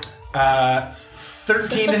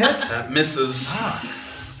 13 to hit. That misses.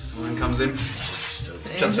 One comes in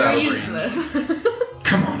just out of range.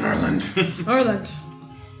 Come on, Erland. Orland.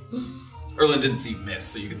 Erland didn't see miss,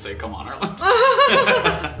 so you can say, "Come on, Erland."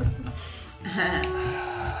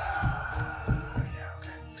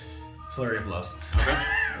 Flurry of blows. Okay.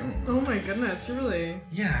 Oh my goodness, you really.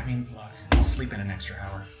 Yeah, I mean, look, I'll sleep in an extra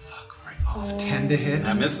hour. Fuck, right off. 10 to hit.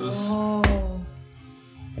 That misses. Oh.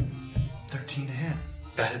 13 to hit.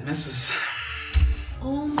 That it misses.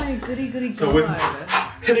 Oh my goody god. So with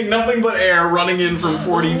hitting nothing but air, running in from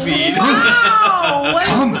 40 feet. Oh, what?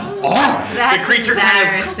 Come on. That's The creature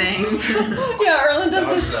kind of- embarrassing. Yeah, Erland does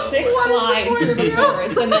this sick slide through the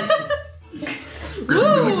forest and then. You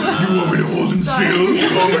want me to hold him still?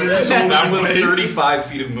 You want me to just hold That him was in place? 35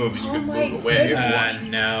 feet of movement. You Oh can my move away if you want.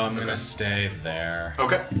 No, I'm gonna stay there.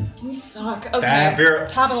 Okay. We suck. Okay. That- Vera.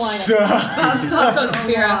 Top of the lineup. That's Let's go,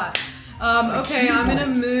 Saphira. Okay, I'm gonna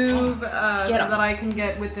move so Get 'em. that I can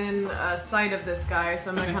get within sight of this guy.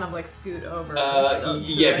 So I'm gonna kind of like scoot over. So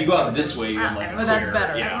Yeah, if you go out this way, you have Ah, like a Oh, that's clear-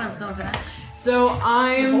 better. Yeah. Everyone's going for that. So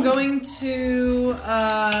I'm going to.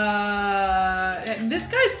 This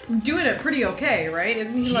guy's doing it pretty okay, right?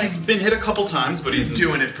 Isn't he like? He's been hit a couple times, but he's He's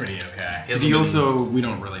doing it pretty okay. he Did hasn't he been- also? We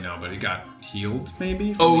don't really know, but he healed,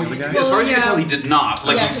 maybe? Oh, from the other guy? as far as you can yeah. tell, he did not.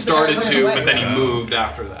 Like, Yeah, he 'cause the guy started went to, away. but then he moved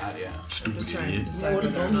after that, yeah. I'm just trying to decide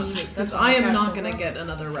whether or not to. Because I am not going to get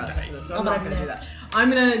another rest for this, so I'm Oh, not but I going to do missed. that.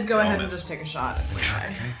 I'm going to go ahead and missed. just take a shot at this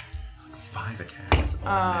guy. It's like 5 attacks.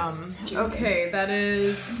 Okay, that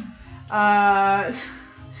is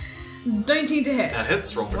 19 to hit. That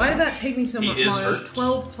hits. Roll for Why did damage. that take me so He much? is It was hurt.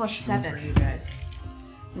 12 plus 7, you guys.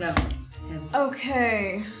 No.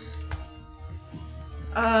 Okay.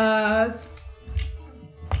 Oh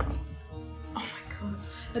my god.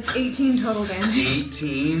 That's 18 total damage.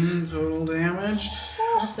 18 total damage.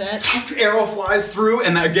 That's it. Arrow flies through,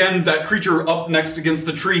 and again, that creature up next against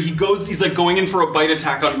the tree, he's like going in for a bite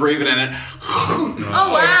attack on Graven, and it Oh,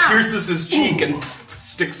 wow. pierces his cheek and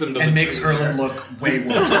sticks into the And makes tree. Erlen look way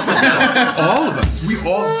worse. All of us. We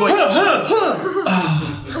all.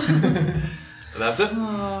 That's it?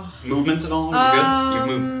 Movement at all? You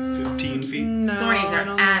good? You move 15 feet? No, Thornies are I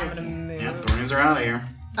don't out know of how to move. Yeah, thornies are out of here.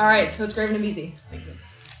 Alright, so it's Graven and Beezy.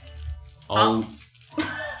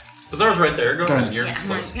 Bazaar's right there. Go ahead. You're Yeah,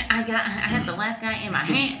 close. I have the last guy in my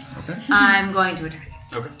hands. Okay. I'm going to attack.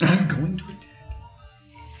 Okay. I'm going to attack.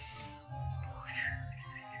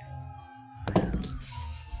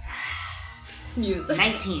 It's music.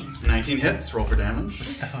 19. 19 hits. Roll for damage.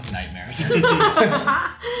 Stuff of nightmares. It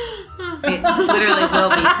literally will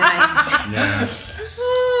be tonight. Yeah.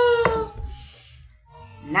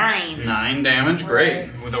 9. 9 damage. Great.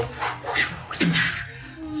 With a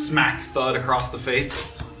smack thud across the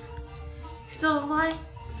face. Still alive?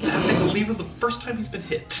 I believe was the first time he's been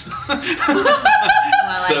hit. Well,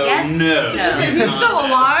 So, I guess no. so. Is he still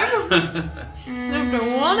alive? After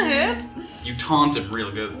one hit? You taunted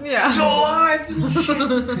real good. Yeah. Still alive!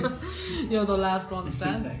 You're the last one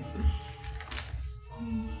standing.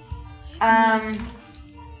 I'm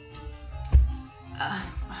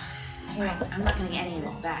not gonna get any of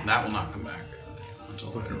this back. That will not come back until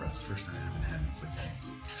Look at later. the rest. First time I haven't had inflict things.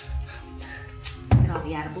 And I'll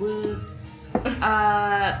be out of blues.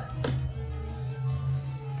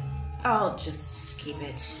 I'll just keep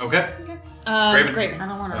it. Okay. Graven. Graven. I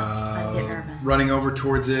don't want to get nervous. Running over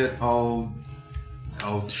towards it, I'll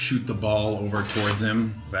shoot the ball over towards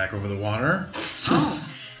him, back over the water. Oh,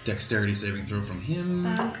 Dexterity saving throw from him.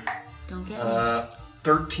 don't get me.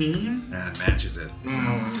 13? That matches it. So.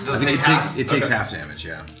 Does I think take it takes Okay. half damage.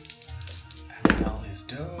 Yeah. That spell is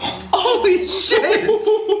dope. Holy shit! Is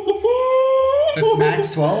it max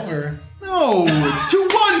 12 or? No, it's 2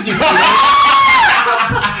 1s. You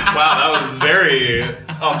Wow, that was very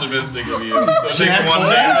optimistic of you. So it takes 1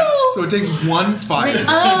 damage. So it takes 1 fire.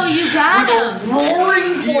 Oh, you got him!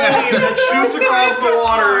 Roaring flame that shoots across the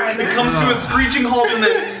water. It comes to a screeching halt and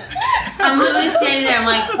then... I'm literally standing there. I'm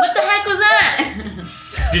like, what the heck was that?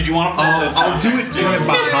 Did you want to I'll do it kind of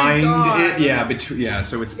behind it. Yeah, yeah.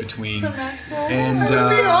 So it's between. And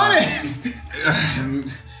Be honest.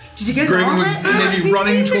 Did you get Graven was maybe He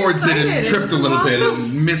running seemed towards it and excited. tripped a little bit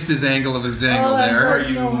and missed his angle of his dangle that there. hurt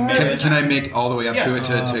so hard. Can I make all the way up to it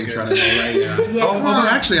to Oh, try good. to? Yeah, come Although on.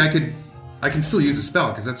 actually, I can still use a spell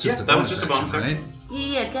because that's just Yeah, a that was bonus just a bonus action, action. right?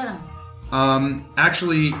 Yeah, get him.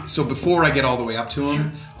 Actually, so before I get all the way up to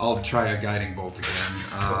him, I'll try a guiding bolt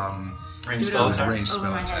again. Range So spell it's a attack. ranged Over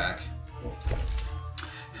spell my head. attack.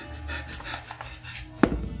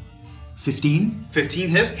 15? 15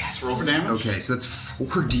 hits. Roll for damage. Okay, so that's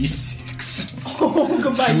 4d6. Oh,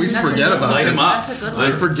 goodbye. I always forget about Light this. him up. That's a good I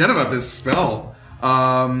one. forget about this spell.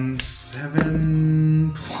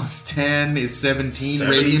 7 plus 10 is 17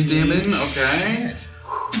 radiant 17, damage. Okay.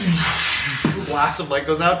 Blast of light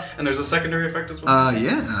goes out, and there's a secondary effect as well.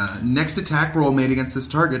 Next attack roll made against this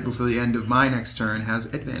target before the end of my next turn has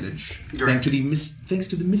advantage. Great. Thanks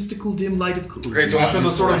to the mystical dim light of coolness. Great, so after the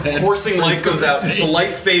sort of coursing light goes out, the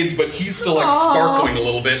light fades, but he's still like sparkling a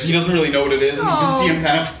little bit. He doesn't really know what it is, and you can see him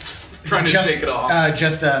kind of trying to shake it off.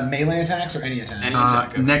 Just melee attacks or any attack? Any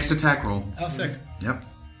attack. Next attack roll. Oh, sick. Yep.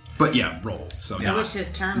 But yeah, roll. So I not, wish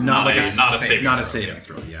his turn. not like Not a saving not a throw, saving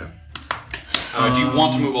throw. Yeah. Do you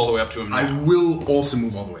want to move all the way up to him now? I will also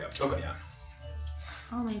move all the way up to Okay. him. Yeah.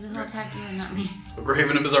 Oh, maybe he'll attack you and not me.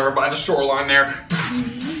 Graven and Bazaar by the shoreline there.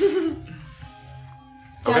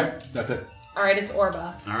 Okay, that's it. Alright, it's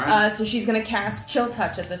Orba. Alright. So she's gonna cast Chill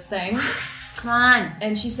Touch at this thing. Come on.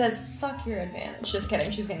 And she says, fuck your advantage. Just kidding,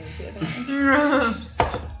 she's gonna use the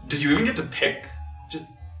advantage. Did you even get to pick?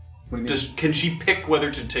 Can she pick whether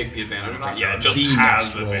to take the advantage or not? Yeah, it just The has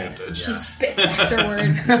next roll. advantage. She spits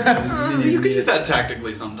afterward. You could use that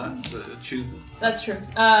tactically sometimes. Choose That's true.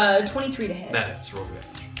 23 to hit. that hits. Roll for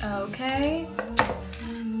damage. Okay.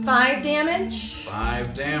 5 damage.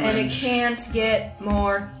 5 damage. And it can't get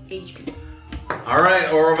more HP. All right,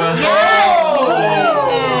 Orva. Yeah.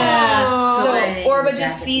 So Right. Orba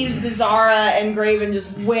just sees Bizarra and Graven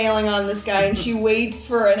just wailing on this guy, and she waits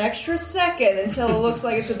for an extra second until it looks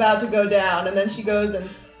like it's about to go down, and then she goes and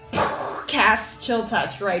casts Chill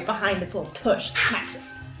Touch right behind its little tush, smacks it.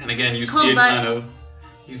 And again, you Cool, see it bud. kind of,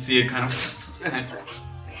 and it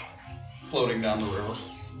floating down the river,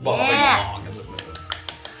 bobbing Yeah. along as it moves.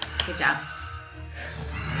 Good job.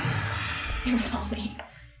 It was all me.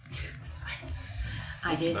 That's fine.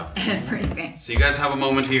 I did Stuff. everything. So you guys have a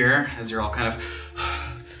moment here as you're all kind of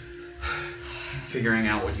figuring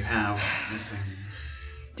out what you have missing.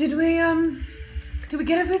 Did we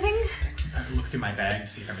get everything? I look through my bag to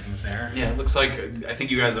see if everything's there. Yeah, it looks like, I think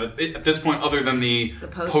you guys, at this point, other than the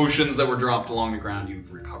potions that were dropped along the ground,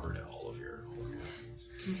 you've recovered all of your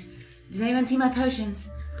things. Does anyone see my potions?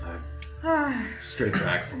 Straight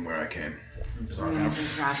back from where I came. Bizarre kind of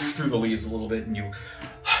through the leaves a little bit, and you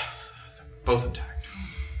both intact.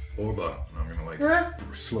 Orba, I'm gonna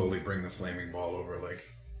slowly bring the flaming ball over. Like,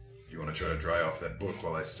 you want to try to dry off that book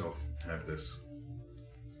while I still have this?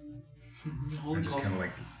 And just kind of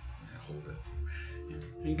hold it.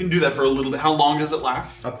 You can do that for a little bit. How long does it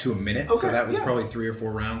last? Up to a minute. Okay, So that was yeah. probably 3 or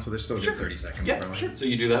 4 rounds. So there's still a good 30 seconds. Yeah, probably. sure. So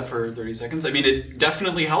you do that for 30 seconds. I mean, it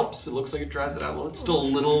definitely helps. It looks like it dries it out a little. It's still a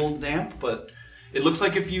little damp, but it looks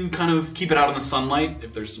like if you kind of keep it out in the sunlight,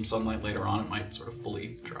 if there's some sunlight later on, it might sort of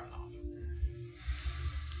fully dry off.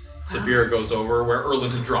 Saphira goes over where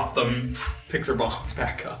Erland had dropped them, picks her balls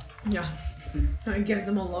back up. Yeah. It gives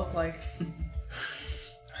them a look like.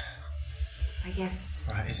 I guess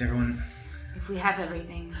Right, is everyone... if we have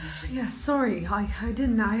everything, we should... Yeah, sorry, I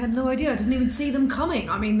didn't. I had no idea. I didn't even see them coming.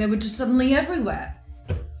 I mean, they were just suddenly everywhere.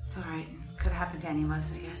 It's alright. Could have happened to any of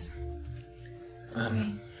us, I guess. It's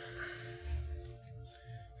okay.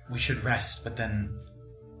 We should rest, but then...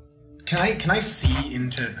 Can I see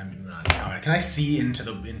into... I mean, can I see into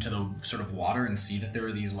the sort of water and see that there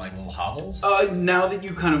are these, like, little hovels? Now that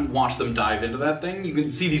you kind of watch them dive into that thing, you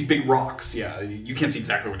can see these big rocks. Yeah, you can't see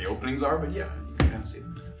exactly where the openings are, but yeah, you can kind of see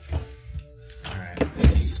them. Alright. I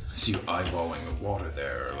see you eyeballing the water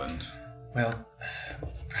there, Erland. Well,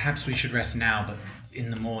 perhaps we should rest now, but in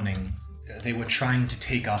the morning, they were trying to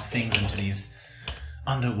take our things into these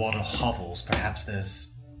underwater hovels. Perhaps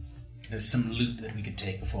there's some loot that we could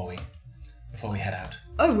take before we head out.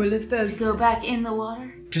 Oh, well, if there's... To go back in the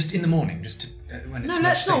water? Just in the morning, just to, when it's No, much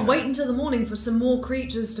let's not safer. wait until the morning for some more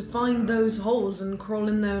creatures to find those holes and crawl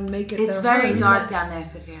in there and make it It's their very home. dark Let's- down there,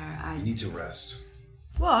 Saphira. You need to rest.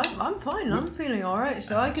 Well, I'm fine. I'm feeling alright,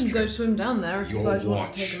 so I can go swim down there if you Your guys want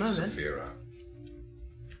watch, to take a moment. Saphira.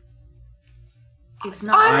 It's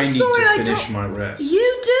not... I'm I need sorry, I to finish don't- my rest.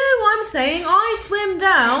 You do! I'm saying I swim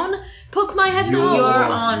down, poke my head in the hole. You're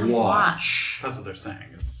on watch. That's what they're saying.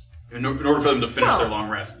 In order for them to finish Well- their long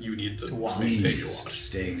rest, you need to take your Please watch.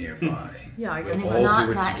 stay nearby. Yeah, I We'll guess. It's all not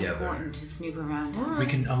do it that together. important to snoop around down We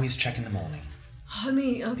can always check in the morning, I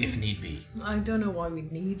mean, okay. if need be. I don't know why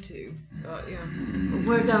we'd need to, but yeah.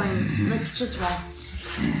 We're going... Let's just rest.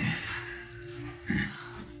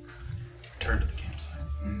 Turn to the campsite.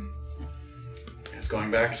 Guys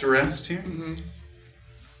going back to rest here? Mm-hmm.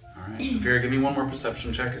 Alright, Saphira, give me one more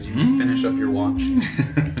perception check as you finish up your watch.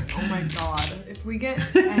 Oh my god. If we get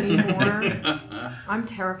any more, I'm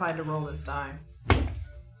terrified to roll this die.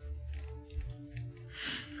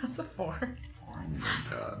 That's a 4.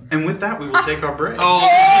 And with that, we will take our break.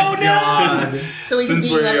 Oh, God! So we can Since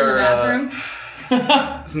beat we up in the are, bathroom.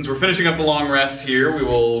 Since we're finishing up the long rest here,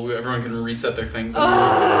 everyone can reset their things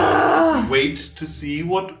as we wait to see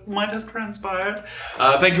what might have transpired.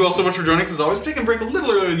 Thank you all so much for joining us. As always, we're taking a break a little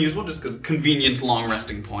earlier than usual, just because convenient long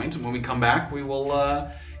resting point. And when we come back, we will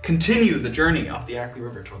continue the journey up the Ackley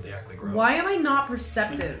River toward the Ackley Grove. Why am I not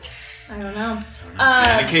perceptive? I don't know.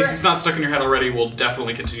 And in case it's not stuck in your head already, we'll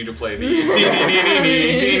definitely continue to play the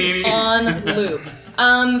On loop.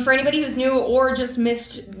 For anybody who's new or just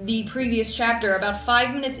missed the previous chapter, about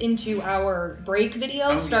 5 minutes into our break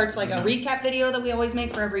video starts like a recap video that we always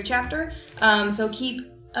make for every chapter. So keep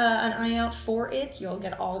an eye out for it. You'll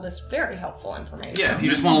get all this very helpful information. Yeah, if you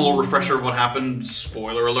just want a little refresher of what happened,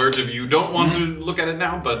 spoiler alert if you don't want to look at it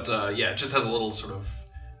now, but yeah, it just has a little sort of...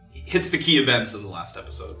 hits the key events of the last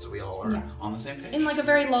episode, so we all are on the same page. In like a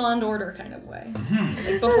very Law and Order kind of way.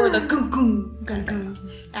 Like before the gung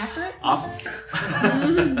goes. After it? Awesome.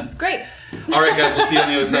 Great. All right, guys, we'll see you on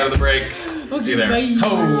the other side of the break. See you there.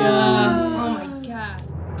 Oh my god.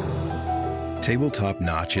 Tabletop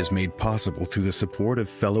Notch is made possible through the support of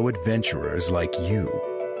fellow adventurers like you.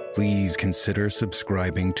 Please consider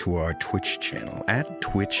subscribing to our Twitch channel at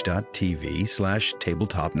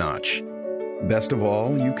twitch.tv/tabletopnotch. Best of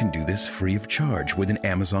all, you can do this free of charge with an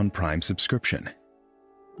Amazon Prime subscription.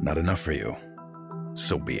 Not enough for you?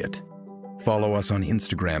 So be it. Follow us on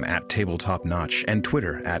Instagram at tabletopnotch and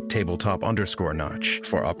Twitter at tabletop_notch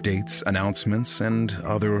for updates, announcements, and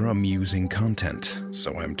other amusing content,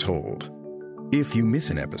 so I'm told. If you miss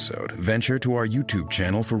an episode, venture to our YouTube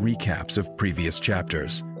channel for recaps of previous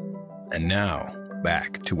chapters. And now,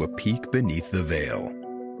 back to A Peek Beneath the Veil.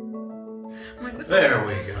 There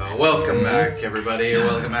we go. Welcome back, everybody.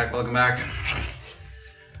 Welcome back, welcome back.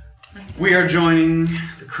 We are joining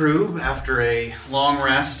the crew after a long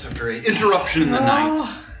rest, after an interruption in the night.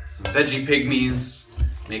 Some veggie pygmies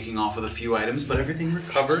making off with a few items, but everything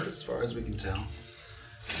recovered as far as we can tell.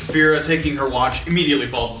 Saphira, taking her watch, immediately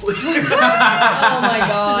falls asleep. Oh my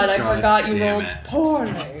god, I forgot you rolled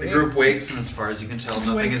poorly. The group wakes, and as far as you can tell,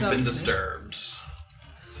 nothing has been disturbed.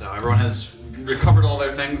 So everyone has recovered all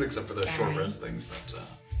their things except for the short rest things that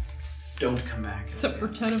don't come back. Except for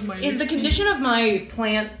 10 of my Is the condition of my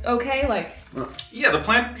plant okay? Like, Yeah, the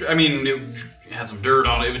plant, I mean, it had some dirt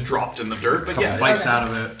on it. It was dropped in the dirt, but yeah. Bites out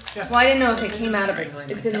of it. well, I didn't know if it came out of it.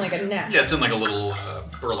 It's in like a nest. Yeah, it's in like a little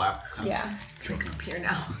burlap kind Yeah. It's like up here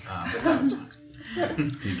now. But that's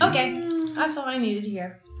fine. Okay, that's all I needed to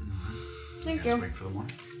hear. Thank Let's you. wait for the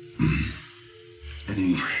morning.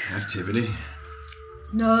 Any activity?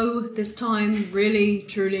 No, this time, really,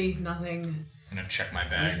 truly, nothing. I'm gonna check my I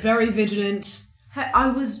bag. was very vigilant. I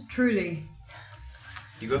was truly.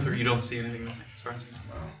 You go through, you don't see anything missing as far as you know.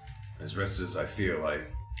 Well, as rested as I feel, I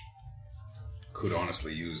could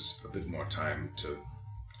honestly use a bit more time to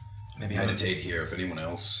Maybe meditate here. If anyone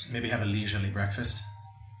else Maybe have a leisurely breakfast.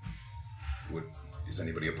 would, is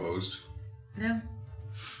anybody opposed? No.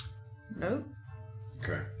 No?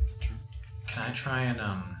 Okay. Can I try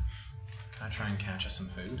and catch us some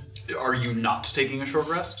food? Are you not taking a short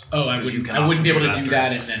rest? Oh, I Because you wouldn't. can I wouldn't be able to option do that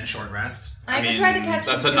that and then short rest. I could try to catch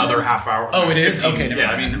That's some another food. half hour. Oh, it is? 15 Okay, never Yeah,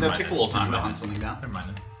 mind, I mean, never that'll mind. take a little time to Never hunt mind. something down. Never mind.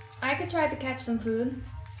 Then. I could try to catch some food.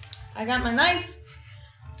 I got my knife.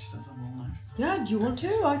 She does have a little knife. Yeah, do you want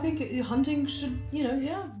to? I think hunting should,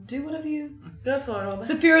 do whatever you... Go for it, Albert.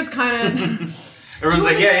 Saphira's kind of... Everyone's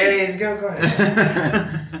like, want me yeah, go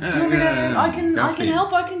ahead. Do you want me to... I can Godspeed.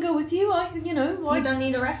 help, I can go with you, I can, You don't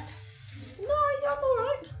need a rest? No, I'm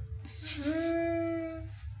alright.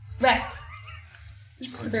 Rest.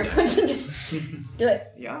 Spare points. Do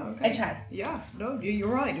it. Yeah, okay. I tried. Yeah, no, you're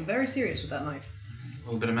right. You're very serious with that knife. A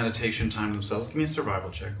little bit of meditation time themselves. Give me a survival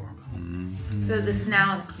check, Orba. So this is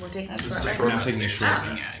now, we're taking a This is short a rest. short Now rest. taking a short Ah.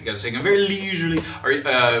 rest. Yeah, you guys are taking a very leisurely.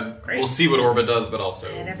 We'll see what Orba does, but also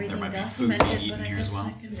I had there everything might be food being documented, eaten but I here as guess well.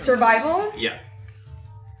 I can- Survival? Yeah.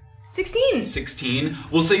 16. 16.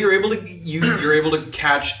 We'll say you're able to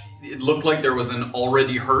catch. It looked like there was an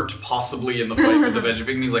already hurt, possibly in the fight with the veggie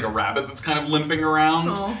pygmies, like a rabbit that's kind of limping around.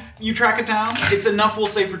 Aw. You track it down. It's enough, we'll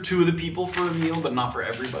say, for 2 of the people for a meal, but not for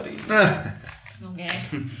everybody. Okay.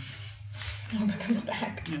 Orba comes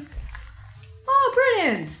back. Oh,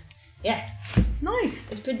 brilliant. Yeah, Nice.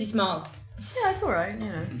 it's pretty small. Yeah, it's alright,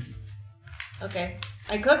 Okay.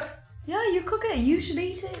 I cook? Yeah, you cook it. You should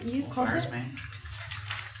eat it. You cut Fires it. me.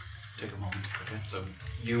 Take a moment. Okay, so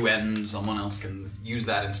you and someone else can use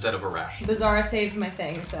that instead of a ration. Bizarra saved my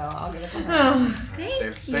thing, so I'll give it to her. Oh,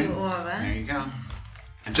 Save you, things. Orba. There you go.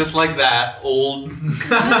 And just like that, old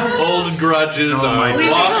grudges are We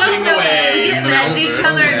washing become so away. we get in the mad at each river.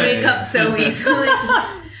 other and make up so easily.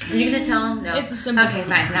 Are you gonna tell him? No. It's a simple- Okay,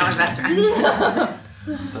 fine. Now we're best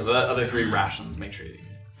friends. So the other 3 rations, make sure you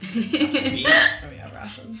eat. oh yeah,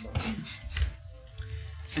 rations.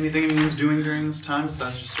 Anything anyone's doing during this time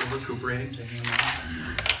besides just sort of recuperating, taking a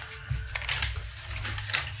moment?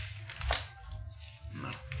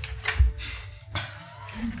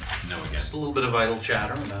 No, again. Just a little bit of idle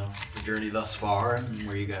chatter about the journey thus far and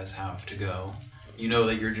where you guys have to go. You know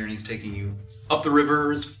that your journey's taking you up the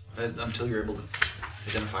river until you're able to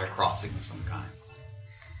identify a crossing of some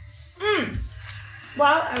kind.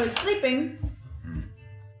 While I was sleeping,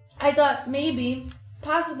 I thought maybe,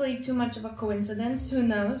 possibly too much of a coincidence, who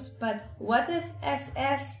knows, but what if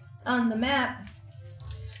SS on the map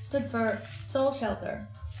stood for Soul Shelter?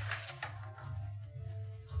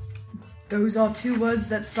 Those are 2 words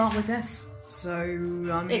that start with S. So, I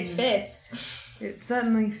mean... It fits. It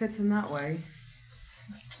certainly fits in that way.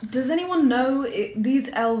 Does anyone know these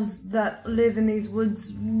elves that live in these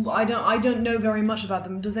woods? I don't know very much about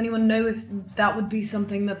them. Does anyone know if that would be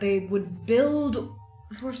something that they would build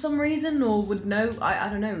for some reason, or would know? I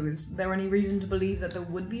don't know. Is there any reason to believe that there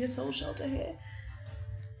would be a soul shelter here?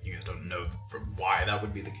 You guys don't know why that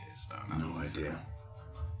would be the case, though. No idea.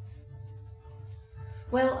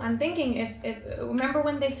 Well, I'm thinking if remember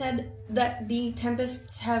when they said that the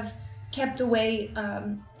Tempests have kept away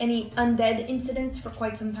any undead incidents for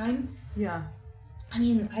quite some time? Yeah. I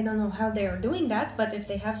mean, I don't know how they are doing that, but if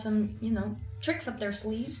they have some, tricks up their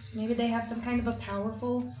sleeves, maybe they have some kind of a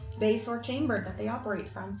powerful base or chamber that they operate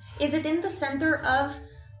from. Is it in the center of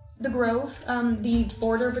the grove, the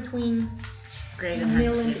border between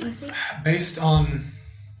Mill and Easy? Based on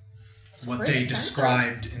what pretty they center.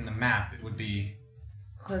 described in the map, it would be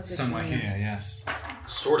Closer somewhere to me. here, yes.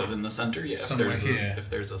 Sort of in the center, yeah. Somewhere here. If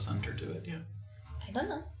there's a center to it, yeah. I don't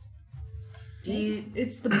know. Do you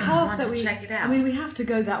It's the path want that to we. check it out? I mean, we have to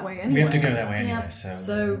go that way anyway. We have to go that way anyway, Yep.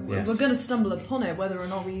 So yes. we're going to stumble upon it, whether or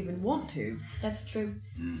not we even want to. That's true.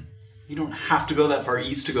 You don't have to go that far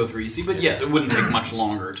east to go through Easy, but yes, it wouldn't take much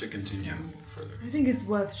longer to continue further. I think it's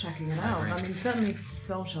worth checking it out. agree. I mean, certainly if it's a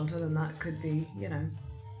soul shelter, then that could be,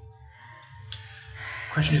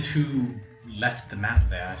 Question is who left the map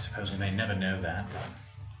there. I suppose we may never know that.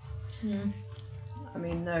 I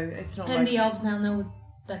mean, no, it's not And like... the elves now know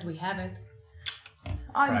that we have it.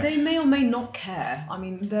 Right. They may or may not care. I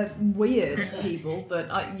mean, they're weird people, but,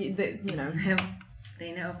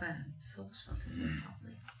 They know about soul shelter,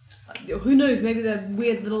 probably. who knows? Maybe their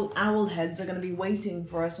weird little owl heads are going to be waiting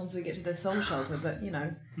for us once we get to the soul shelter, but,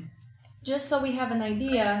 Just so we have an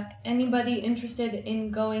idea, anybody interested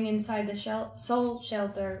in going inside the soul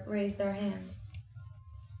shelter, raise their hand.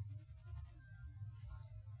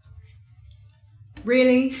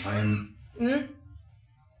 Really?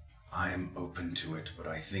 I'm open to it, but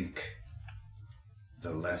I think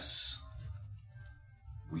the less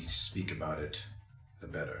we speak about it, the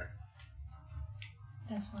better.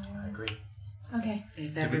 That's why I agree. Okay.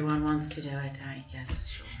 If everyone wants to do it, I guess,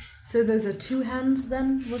 sure. So those are 2 hands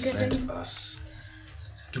then we're getting? Let us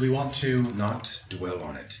Do we want to not dwell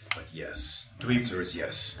on it, but yes. Do The we- answer is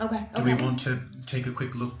yes. Okay. do we want to take a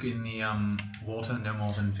quick look in the water? No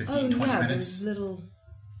more than 15, 20 yeah, minutes. those little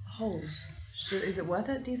holes. Is it worth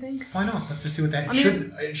it, do you think? Why not? Let's just see what that. I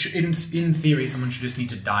mean- In theory, someone should just need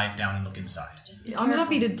to dive down and look inside. Just be I'm careful.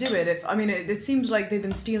 happy to do it. It seems like they've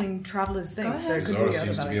been stealing travelers' things, so it could Zara be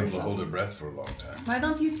seems to be able to stuff. hold her breath for a long time. Why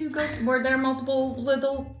don't you two go? Were there multiple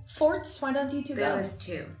little forts? Why don't you two There go? was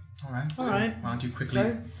 2. All right. All right. Why don't you quickly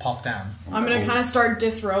So- pop down? I'm gonna kind of start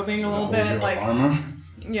disrobing a little Hold your bit, like armor.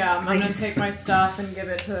 yeah. I'm gonna Please. take my stuff and give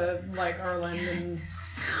it to like Erland and.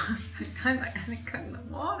 I'm like, I'm gonna cut in the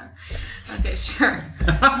water. Okay, sure.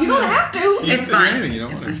 You don't have to. It's fine. Anything you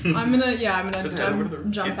don't want to. I'm gonna head over to the-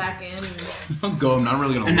 jump yeah. back in. And, I'll go. I'm not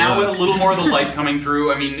really gonna. And now with look. a little more of the light coming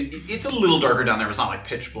through, I mean, it's a little darker down there. It's not like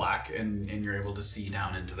pitch black, and you're able to see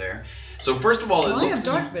down into there. So first of all, it well, I looks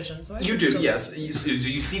have dark vision, so I You can do, still- yes. You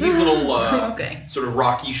see these little Okay. sort of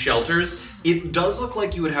rocky shelters. It does look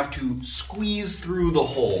like you would have to squeeze through the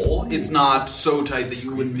hole. It's not so tight that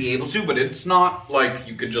you wouldn't be able to, but it's not like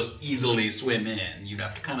you could just easily swim in. You'd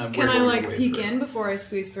have to kind of Can I wiggle like your way peek through. in before I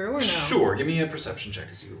squeeze through, or no? Sure. Give me a perception check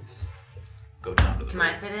as you go down to the Can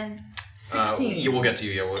I fit in? 16. you will get to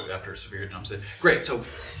you after Severe jumps in. Great. So you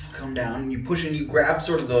come down, you push in, you grab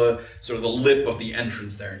sort of the lip of the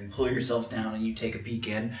entrance there, and you pull yourself down, and you take a peek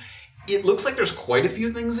in. It looks like there's quite a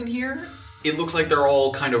few things in here. It looks like they're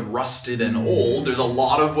all kind of rusted and old. There's a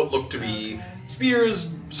lot of what look to be spears,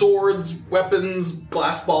 swords, weapons,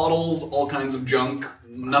 glass bottles, all kinds of junk.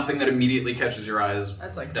 Nothing that immediately catches your eye as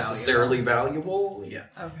That's, like, necessarily valuable. Yeah.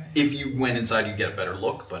 Okay. If you went inside, you'd get a better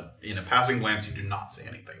look, but in a passing glance, you do not see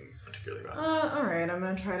anything particularly valuable. All right. I'm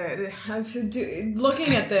gonna try to.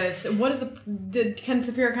 Looking at this, what is can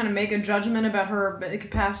Saphira kind of make a judgment about her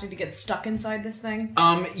capacity to get stuck inside this thing?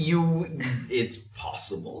 It's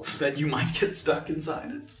possible that you might get stuck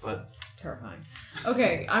inside it, but Terrifying.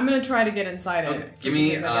 Okay, I'm gonna try to get inside it. okay. Give me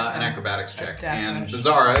because I guess an I'm acrobatics a check, death and wish.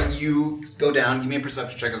 Bizarra, you go down. Give me a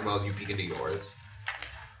perception check as well as you peek into yours.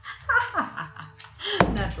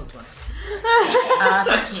 Natural 20.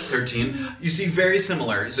 13. You see very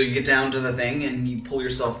similar. So you get down to the thing and you pull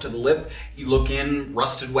yourself to the lip. You look in,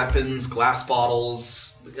 rusted weapons, glass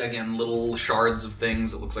bottles, again, little shards of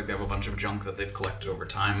things. It looks like they have a bunch of junk that they've collected over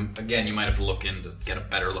time. Again, you might have to look in to get a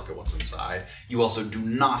better look at what's inside. You also do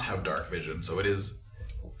not have dark vision, so it is,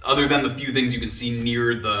 other than the few things you can see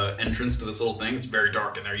near the entrance to this little thing, it's very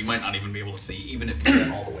dark in there. You might not even be able to see, even if you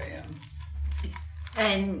get all the way in.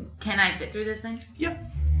 And can I fit through this thing?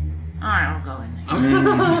 Yep. Alright, I'll go in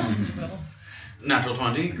there. Natural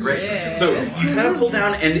 20, great. Yes. So you kind of pull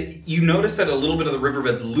down, and you notice that a little bit of the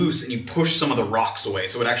riverbed's loose, and you push some of the rocks away,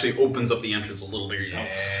 so it actually opens up the entrance a little bit. You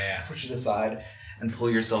push it aside and pull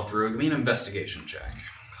yourself through. Give me an investigation check.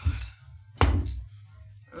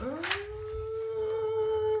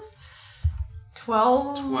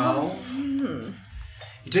 12. 12.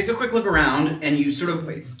 You take a quick look around, and you sort of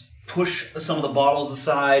push some of the bottles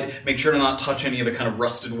aside, make sure to not touch any of the kind of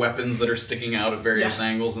rusted weapons that are sticking out at various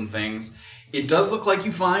angles and things. It does look like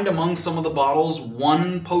you find among some of the bottles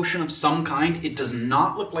one potion of some kind. It does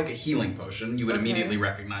not look like a healing potion. You would immediately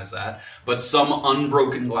recognize that. But some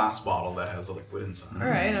unbroken glass bottle that has a liquid inside.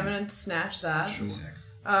 Alright, I'm gonna snatch that. Sure.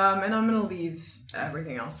 And I'm gonna leave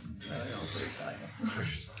everything else. Everything else that is valuable.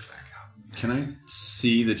 Push yourself back out. Can I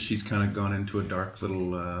see that she's kind of gone into a dark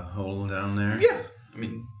little hole down there? Yeah. I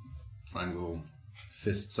mean, Find a little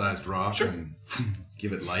fist-sized rock and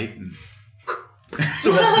give it light and...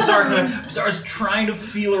 So as Bizarre's trying to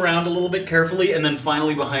feel around a little bit carefully, and then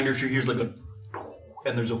finally behind her she hears like a...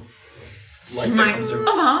 And there's a light that comes through.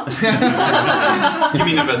 give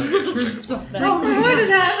me an investigation check as well. What is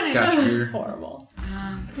happening? Gotcha here. Horrible.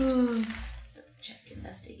 Check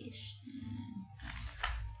investigation.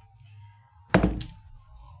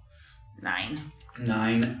 9.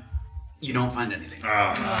 9. You don't find anything.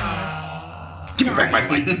 Give me back my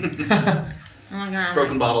coin. Oh my god.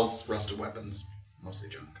 Broken bottles, rusted weapons, mostly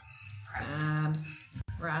junk. Sad.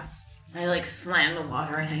 Rats. I like slam the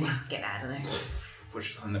water and I just get out of there.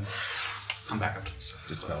 Push it and then come back up to the surface.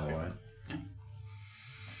 Dispel away. Yeah.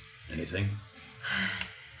 Anything?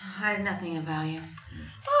 I have nothing of value.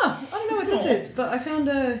 Oh, I don't know what this is, but I found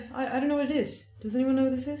I don't know what it is. Does anyone know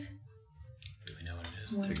what this is? Do we know what it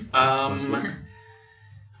is? Take a close look. Let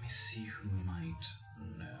me see who might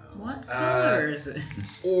know. What color is it?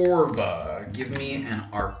 Orba, give me an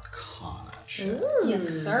Arcana check. Yes,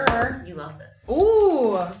 sir. You love this.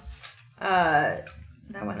 Ooh.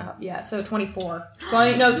 That went up. Yeah, so 24.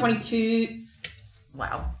 22.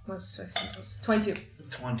 Wow. What's 22.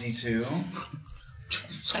 22.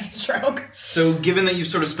 Giant stroke. So, given that you've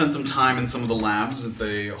sort of spent some time in some of the labs at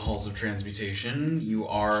the Halls of Transmutation, you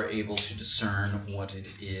are able to discern what it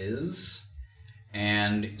is.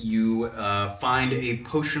 And you find a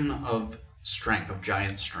potion of strength, of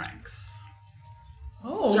giant strength.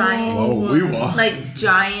 Oh. Giant. Whoa, we walk. Like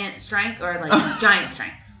giant strength or like giant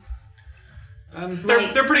strength?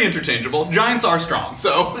 They're pretty interchangeable. Giants are strong,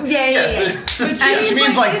 so... Yeah. Which She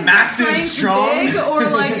means like is massive, the strength strong? big, or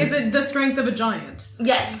like is it the strength of a giant?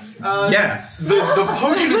 Yes. Yes. The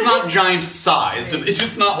potion is not giant-sized. It's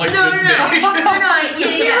just not like this big.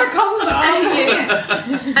 Yeah. comes up.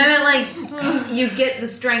 And then like you get the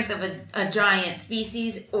strength of a giant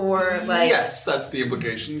species, or like Yes, that's the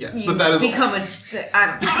implication, yes. you But that is... become I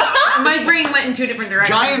don't know. My brain went in 2 different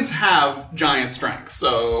directions. Giants have giant strength,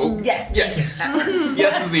 so... Yes. Yes. That works.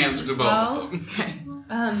 Yes is the answer to both of them.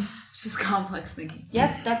 It's just complex thinking.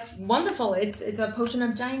 Yes, that's wonderful. It's a potion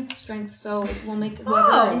of giant strength, so it will make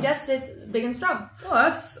whoever ingests it big and strong. Well,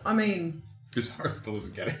 that's, I mean, Bizarre still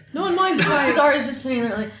doesn't get it. no one minds if I... Zara's just sitting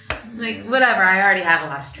there Like whatever, I already have a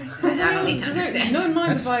lot of strength. I don't need to understand. No one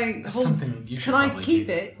minds That's, if I that's hold... something you should Can I probably keep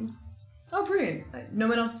it? Oh, brilliant. No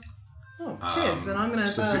one else... Oh, cheers. Then I'm going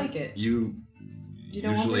to take it. You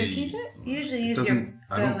don't want me to keep it? Usually use doesn't.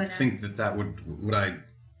 I bow don't and think that would I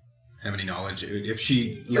have any knowledge if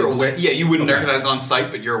she. You're aware... Yeah, you wouldn't Okay. recognize it on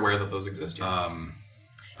sight, but you're aware that those exist. Yeah.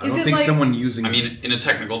 I don't think someone using. I mean, in a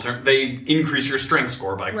technical term, they increase your strength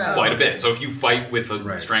score by quite a bit. So if you fight with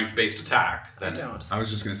a strength-based attack, then... I don't. I was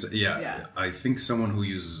just going to say, Yeah. I think someone who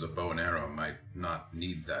uses a bow and arrow might not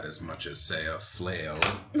need that as much as, say, a flail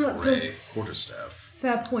That's or a- a quarterstaff.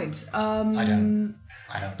 Fair point. I don't.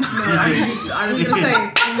 I was going to say...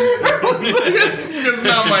 It's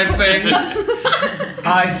not my thing.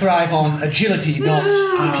 I thrive on agility, not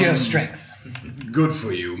pure strength. Good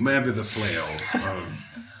for you. Maybe the flail.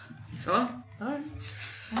 So?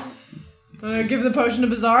 give the potion to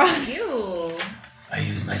Bizarra. You. I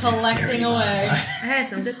use my collecting dexterity away. modifier. I had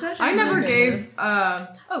some good questions. I never gave...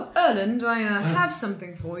 Erland, I have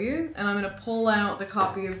something for you. And I'm going to pull out the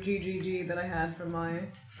copy of GGG that I had from my...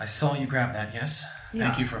 I saw you grab that, yes.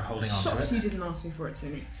 Thank you for holding on to Shops it. you didn't ask me for it,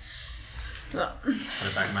 Sumi. Put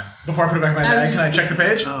it back in my... Before I put it back in my bag, can I check the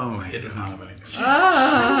page? Oh my It does not have anything.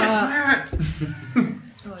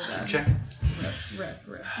 It's really bad. Check. Rip.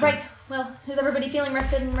 Right. Well, is everybody feeling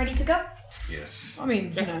rested and ready to go? Yes. I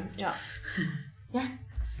mean, Yes. yeah. Yeah.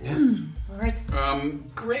 Yeah. All right.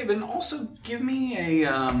 Graven, also give me a...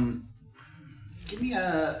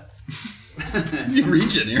 You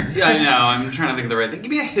reach in here. Yeah, I know. I'm trying to think of the right thing.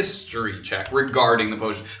 Give me a history check regarding the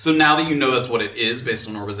potion. So now that you know that's what it is, based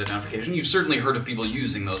on Orba's identification, you've certainly heard of people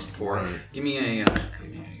using those before. Right. Give me a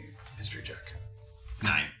history check.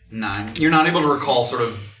 9. You're not able to recall sort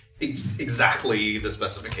of exactly the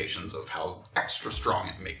specifications of how extra strong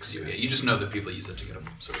it makes you. Yeah, you just know that people use it to get a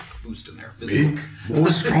sort of boost in their physical. Big,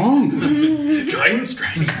 more strong. Giant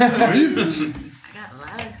strength. I got a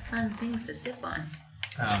lot of fun things to sip on.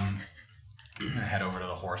 I'm gonna head over to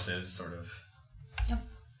the horses, sort of.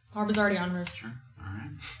 Arba's already on hers. Sure. All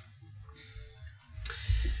right.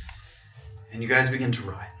 And you guys begin to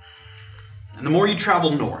ride. And the more you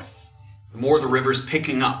travel north, the more the river's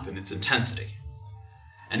picking up in its intensity.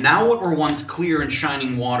 And now what were once clear and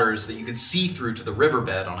shining waters that you could see through to the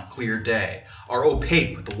riverbed on a clear day are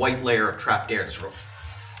opaque with the white layer of trapped air that sort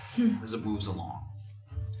of as it moves along.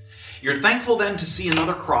 You're thankful then to see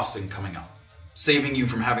another crossing coming up, saving you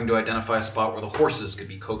from having to identify a spot where the horses could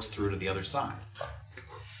be coaxed through to the other side.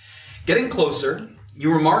 Getting closer,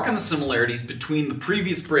 you remark on the similarities between the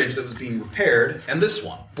previous bridge that was being repaired and this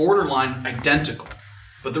one, borderline identical.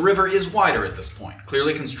 But the river is wider at this point,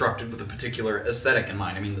 clearly constructed with a particular aesthetic in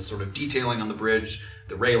mind. I mean, the sort of detailing on the bridge,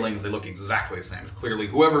 the railings, they look exactly the same. Clearly,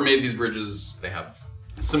 whoever made these bridges, they have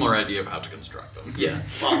a similar idea of how to construct them. Yeah,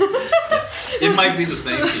 well, it might be the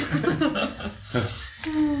same people.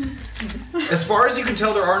 As far as you can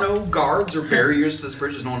tell, there are no guards or barriers to this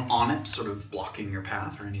bridge. There's no one on it, sort of blocking your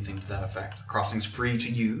path or anything to that effect. The crossing's free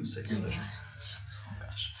to use at your leisure.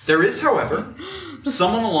 There is, however,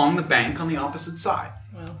 someone along the bank on the opposite side.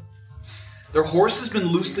 Well. Their horse has been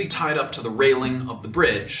loosely tied up to the railing of the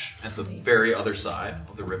bridge at the very other side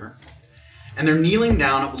of the river. And they're kneeling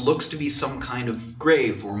down at what looks to be some kind of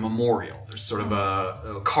grave or memorial. There's sort of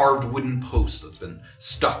a carved wooden post that's been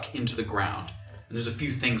stuck into the ground. And there's a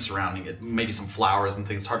few things surrounding it, maybe some flowers and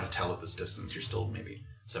things. It's hard to tell at this distance. You're still maybe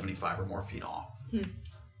 75 or more feet off.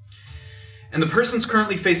 And the person's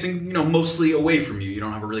currently facing, mostly away from you. You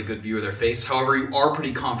don't have a really good view of their face. However, you are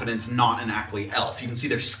pretty confident it's not an Ackley elf. You can see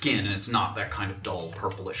their skin, and it's not that kind of dull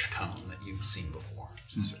purplish tone that you've seen before.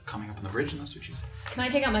 So sort of coming up on the bridge, and that's what you see. Can I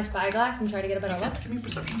take out my spyglass and try to get a better look? Give me a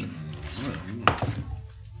perception.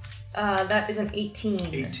 That is an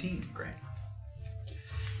 18. 18, great.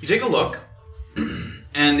 You take a look,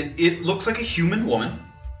 and it looks like a human woman.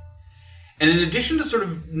 And in addition to sort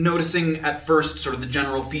of noticing at first sort of the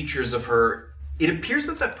general features of her, it appears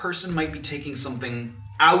that that person might be taking something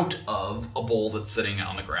out of a bowl that's sitting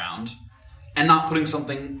on the ground and not putting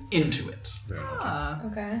something into it.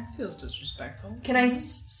 Okay. Feels disrespectful. Can I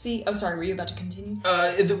see... Oh, sorry, were you about to continue?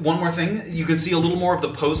 One more thing. You can see a little more of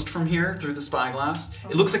the post from here through the spyglass.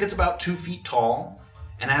 It looks like it's about 2 feet tall,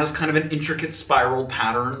 and it has kind of an intricate spiral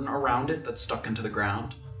pattern around it that's stuck into the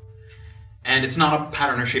ground. And it's not a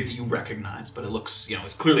pattern or shape that you recognize, but it looks,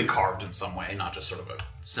 it's clearly carved in some way, not just sort of a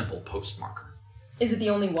simple post marker. Is it the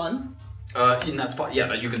only one? In that spot, yeah,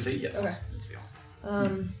 that you can see, yes. Okay. It's the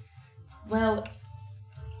only. Well,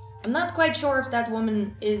 I'm not quite sure if that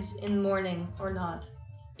woman is in mourning or not.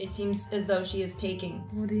 It seems as though she is taking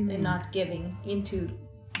What do you mean? and not giving into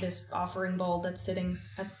this offering bowl that's sitting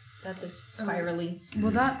at this spirally.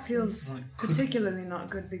 Well, that feels particularly not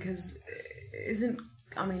good because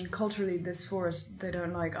culturally this forest, they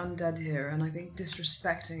don't like undead here, and I think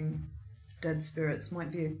disrespecting dead spirits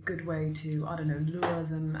might be a good way to, lure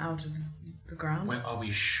them out of the ground. Well, are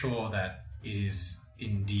we sure that it is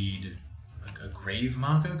indeed a grave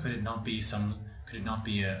marker? Could it not be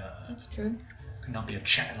a? That's true. Could not be a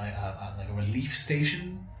chat like a relief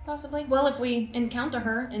station? Possibly. Well, if we encounter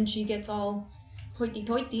her and she gets all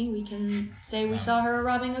hoity-toity, we can say we saw her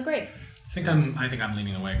robbing a grave. I think I'm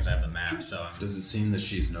leaning away because I have the map. So Does it seem that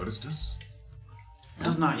she's noticed us? It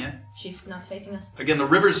does not yet. She's not facing us. Again, the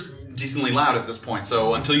river's decently loud at this point,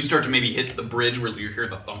 so until you start to maybe hit the bridge where you hear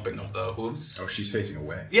the thumping of the hooves. Oh, she's facing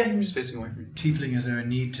away. Yeah, she's facing away from you. Tiefling, is there a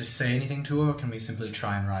need to say anything to her, or can we simply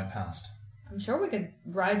try and ride past? I'm sure we could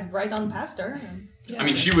ride right on past her. I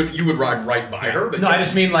mean, you would ride right by her, but No, I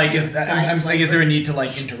just mean I'm saying, is there a need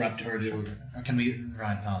to interrupt her, or can we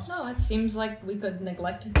ride past? No, it seems like we could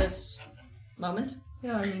neglect this moment.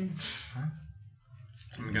 Yeah, I mean...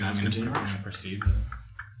 I'm going to proceed with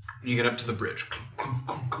it. You get up to the bridge,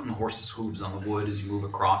 and the horse's hooves on the wood as you move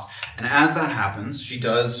across. And as that happens, she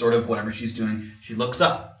does sort of whatever she's doing. She looks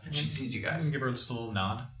up, and she sees you guys. Give her just a little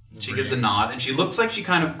nod. She gives a nod, and she looks like she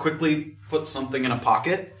kind of quickly puts something in a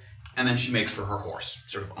pocket, and then she makes for her horse,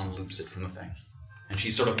 sort of unloops it from the thing. And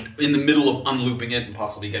she's sort of in the middle of unlooping it and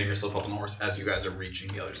possibly getting herself up on the horse as you guys are reaching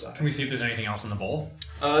the other side. Can we see if there's anything else in the bowl?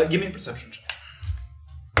 Give me a perception check.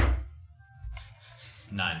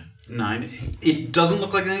 9. It doesn't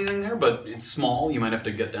look like anything there, but it's small. You might have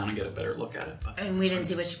to get down and get a better look at it. But And we didn't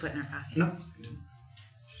see what she put in her pocket. no, you didn't.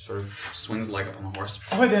 She sort of swings the leg up on the horse.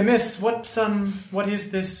 Oh, there, miss. What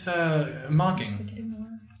is this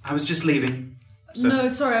marking? I was just leaving. So- No,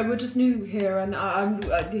 sorry, we're just new here,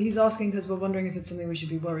 and he's asking because we're wondering if it's something we should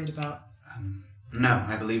be worried about. No,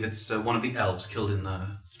 I believe it's one of the elves killed in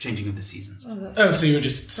the changing of the seasons. Oh, that's... Oh, so you were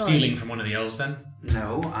just Sorry. stealing from one of the elves then?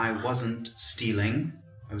 No, I wasn't stealing.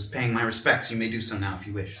 I was paying my respects. You may do so now if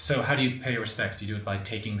you wish. So how do you pay your respects? Do you do it by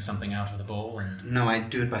taking something out of the bowl and No, I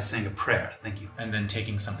do it by saying a prayer. Thank you. and then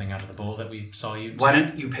taking something out of the bowl that we saw you? Why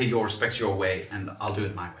don't you pay your respects your way, and I'll do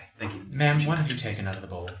it my way. Thank you. Ma'am, what have you taken out of the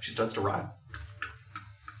bowl? She starts to ride.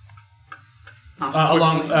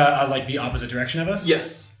 Along like the opposite direction of us?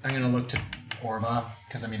 Yes. I'm gonna look to Orba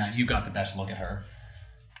because you got the best look at her.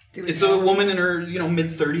 It's a woman in her,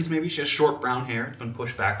 mid-30s maybe. She has short brown hair. It's been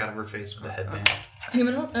pushed back out of her face with a headband.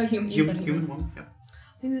 Human one? Oh, human. You said Human woman, yeah.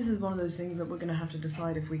 I think this is one of those things that we're going to have to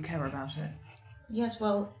decide if we care about it. Yes,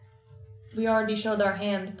 well, we already showed our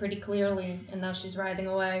hand pretty clearly, and now she's riding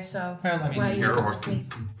away, so... Well, I mean, why are you Here, looking or at me?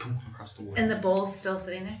 across the wood. And the bowl's still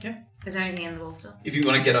sitting there? Yeah. Is there anything in the bowl still? If you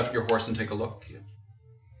want to get off your horse and take a look. Yeah.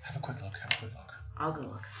 Have a quick look. I'll go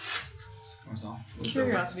look.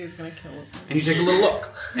 Curiosity is going to kill us. And you take a little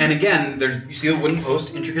look. And again, you see the wooden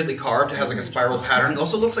post intricately carved. It has like a spiral pattern. It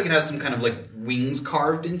also looks like it has some kind of like wings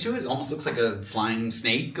carved into it. It almost looks like a flying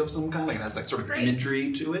snake of some kind. Like it has like sort of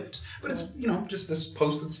imagery to it. But it's, just this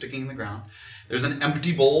post that's sticking in the ground. There's an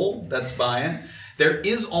empty bowl that's by it. There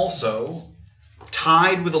is also,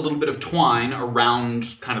 tied with a little bit of twine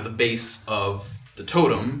around kind of the base of the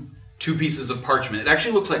totem, 2 pieces of parchment. It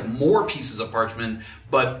actually looks like more pieces of parchment,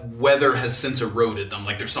 but weather has since eroded them.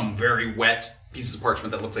 Like there's some very wet pieces of parchment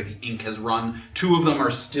that looks like the ink has run. 2 of them are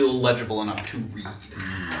still legible enough to read.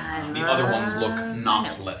 The other ones look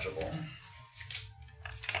not legible.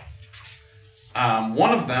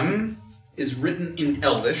 One of them is written in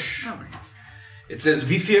Elvish. It says,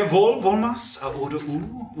 Vi fer vol volmas a oda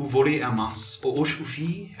voli ermas, o osh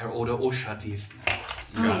ufi oda osh had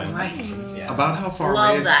Right. About how far Love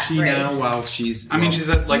away is that she phrase. now while she's... she's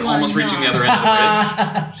at like almost reaching the other end of the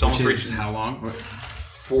bridge. She's almost Which is reaching how long?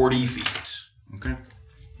 40 feet. Okay.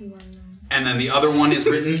 And then the other one is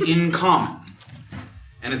written in common.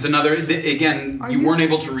 And it's another, again, you weren't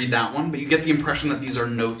able to read that one, but you get the impression that these are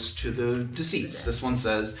notes to the deceased. This one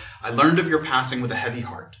says, I learned of your passing with a heavy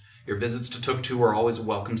heart. Your visits to Tuktu are always a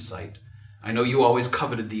welcome sight. I know you always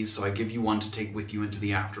coveted these, so I give you one to take with you into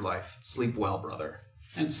the afterlife. Sleep well, brother.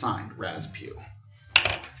 And signed, Raz Pugh.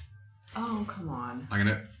 Oh, come on. I'm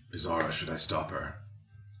gonna... Bizarra, should I stop her?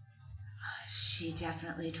 She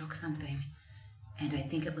definitely took something. And I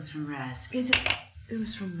think it was from Raz. Is it... It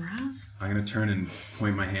was from Raz? I'm gonna turn and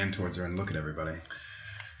point my hand towards her and look at everybody.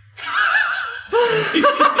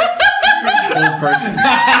 Old person.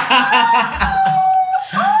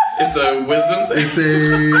 It's a wisdom saving. It's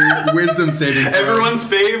a wisdom saving throw. Everyone's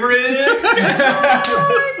favorite.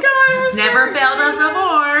 Never failed us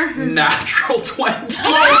before. Natural 20.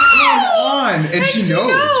 Oh, come on! And she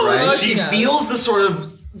knows, right? She feels the sort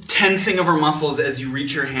of tensing of her muscles as you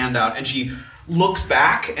reach your hand out, and she looks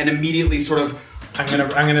back and immediately sort of... I'm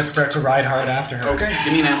gonna start to ride hard after her. Okay,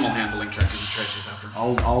 give me an animal handling check as you try to chase after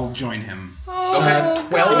her. I'll join him. Okay,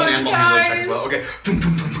 12 God, an animal handling check guys. as well. Okay.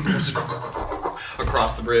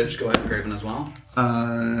 Across the bridge. Go ahead, Graven as well.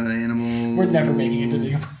 Animal... We're never making it to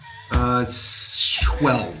the...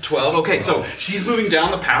 12. 12. Okay, so she's moving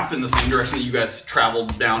down the path in the same direction that you guys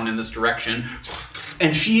traveled down in this direction.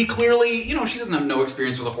 And she clearly, she doesn't have no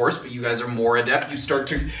experience with a horse, but you guys are more adept. You start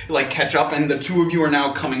to, catch up, and the 2 of you are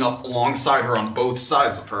now coming up alongside her on both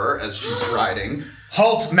sides of her as she's riding.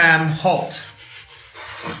 Halt, ma'am, halt.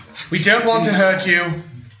 We don't want to hurt you.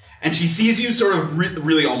 And she sees you sort of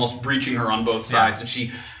really almost breaching her on both sides, and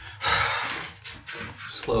she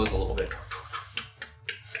slows a little bit.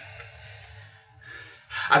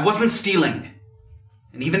 I wasn't stealing.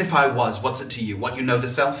 And even if I was, what's it to you? What, you know the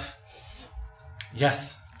self?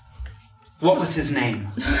 Yes. What was his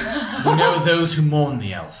name? We know those who mourn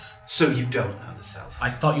the elf. So you don't know the self.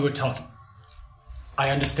 I thought you were talking... I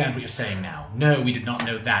understand what you're saying now. No, we did not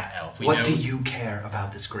know that elf. We know What do you care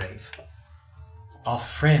about this grave? our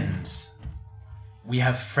friends. We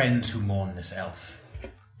have friends who mourn this elf.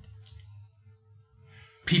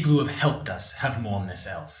 People who have helped us have mourned this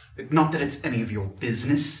elf. Not that it's any of your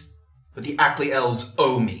business, but the Ackley elves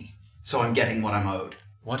owe me, so I'm getting what I'm owed.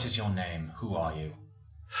 What is your name? Who are you?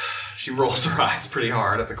 She rolls her eyes pretty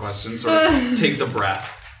hard at the question, sort of takes a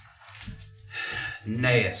breath.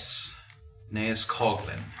 Naeus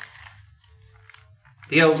Coglin.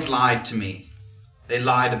 The elves lied to me. They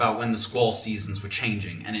lied about when the squall seasons were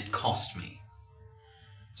changing, and it cost me.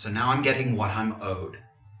 So now I'm getting what I'm owed.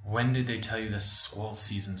 When did they tell you the squall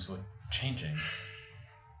seasons were changing?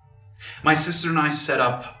 My sister and I set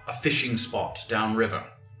up a fishing spot downriver,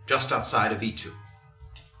 just outside of Itu.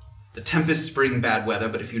 The tempests bring bad weather,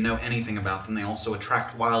 but if you know anything about them, they also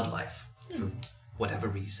attract wildlife, for whatever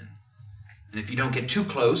reason. And if you don't get too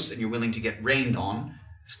close and you're willing to get rained on,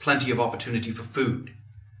 there's plenty of opportunity for food.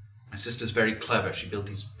 My sister's very clever. She built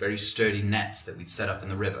these very sturdy nets that we'd set up in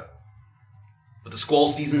the river. But the squall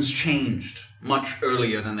seasons changed much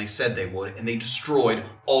earlier than they said they would, and they destroyed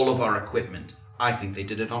all of our equipment. I think they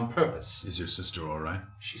did it on purpose. Is your sister all right?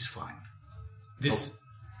 She's fine.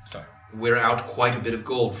 Sorry. We're out quite a bit of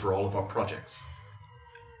gold for all of our projects.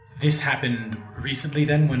 This happened recently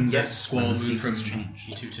then when the Yes, squall when the moved from seasons changed.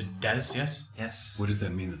 E2 to Des, yes? Yes. What does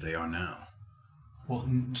that mean that they are now? Well,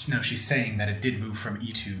 no, she's saying that it did move from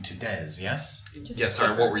E2 to Des, yes? Yeah,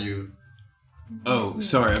 sorry, what were you... Oh,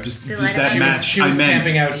 sorry. I'm just. The Does light that of- match? She was I meant-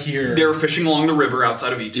 camping out here, They were fishing along the river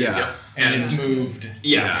outside of E2, Yeah. and it's moved.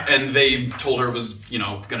 Yes, and they told her it was,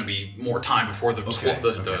 going to be more time before the... Okay,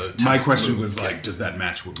 the My tempest question moved. was like, does that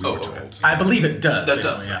match what we Oh, were okay. told? I believe it does. That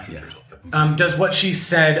basically, does. Yeah. Does what she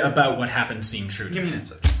said about what happened seem true to Give you? me an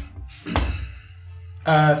insight.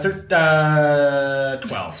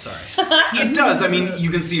 12, sorry. It does. I mean, you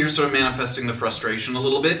can see her sort of manifesting the frustration a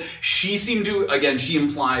little bit. She seemed to, again, she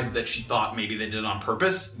implied that she thought maybe they did it on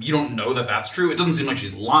purpose. You don't know that that's true. It doesn't seem like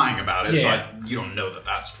she's lying about it, Yeah. but you don't know that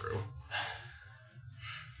that's true.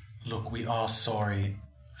 Look, we are sorry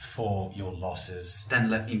for your losses. Then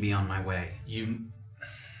let me be on my way.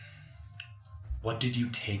 What did you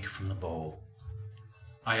take from the bowl?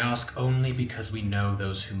 I ask only because we know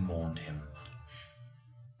those who mourned him.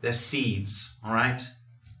 They're seeds, all right?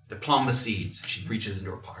 They're plumba seeds. She reaches into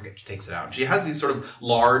her pocket, she takes it out. She has these sort of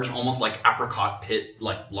large, almost like apricot pit,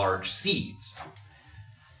 like large seeds.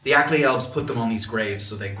 The Ackley elves put them on these graves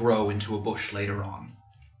so they grow into a bush later on.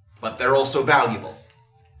 But they're also valuable.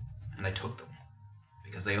 And I took them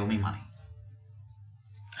because they owe me money.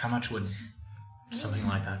 How much would something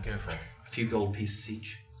like that go for? A few gold pieces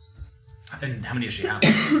each. And how many does she have?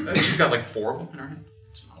 She's got like 4 of them in her hand.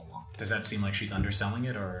 It's not a lot. Does that seem like she's underselling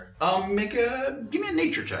it, or? Give me a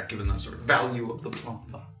nature check, given the sort of value of the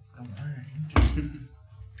plamba.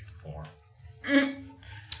 4.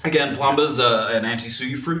 Again, plumba's an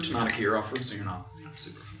anti-suyu fruit, not a Kira fruit, so you're not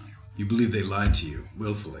super familiar. You believe they lied to you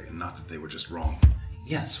willfully, and not that they were just wrong.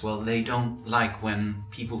 Yes, well, they don't like when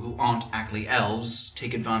people who aren't Ackley elves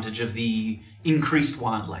take advantage of the increased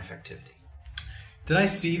wildlife activity. Did I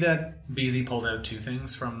see that BZ pulled out 2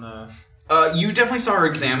 things from the... You definitely saw her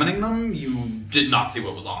examining them. You did not see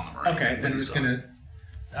what was on them. Or Okay, anything, then I'm just so- gonna...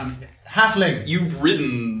 Halfling! You've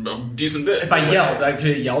ridden a decent bit. If I yelled, I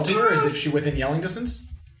could yell to her? Is she within yelling distance?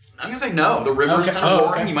 I'm gonna say no. The river's Okay. kind of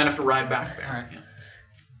boring. Okay. You might have to ride back there. All right. Yeah.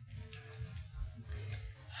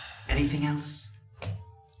 Anything else?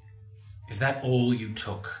 Is that all you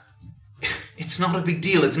took? It's not a big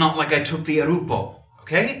deal. It's not like I took the Erupo,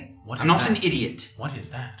 okay? What I'm is not that? an idiot. What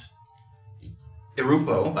is that?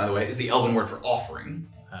 Erupo, by the way, is the elven word for offering.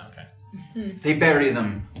 Oh, okay. They bury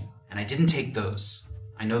them, and I didn't take those.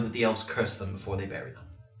 I know that the elves curse them before they bury them.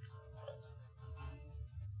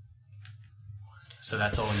 So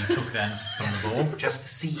that's all you took then from the bowl? Just the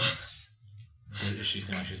seeds. Does she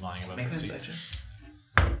seem like she's lying about Make the an seeds? insight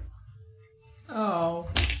check. Oh.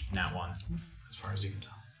 Nat 1. As far as you can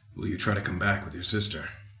tell. Will you try to come back with your sister?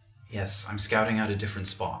 Yes, I'm scouting out a different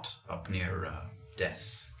spot up near Des.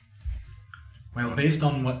 Well, based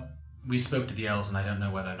on what we spoke to the elves, and I don't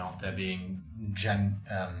know whether or not they're being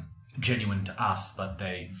genuine to us, but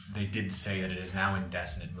they did say that it is now in Des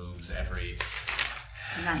and it moves every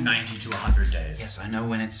 90 to 100 days. Yes, I know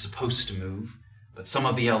when it's supposed to move, but some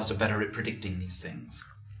of the elves are better at predicting these things.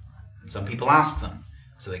 And some people ask them,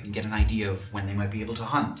 so they can get an idea of when they might be able to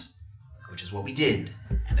hunt, which is what we did,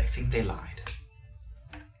 and I think they lied.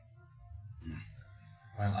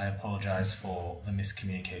 Well, I apologize for the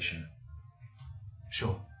miscommunication.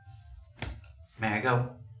 Sure. May I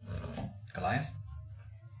go? Goliath?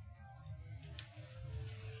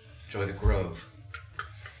 Enjoy the grove.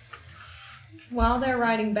 While they're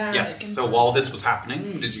riding back. Yes, so while this was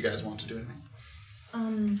happening, did you guys want to do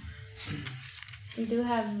anything? We do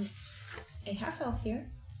have a half elf here.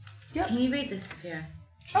 Can you read this here?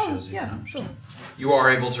 She shows you the Yeah, note. sure. You are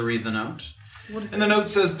able to read the note. What is And the note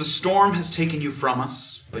says, "The storm has taken you from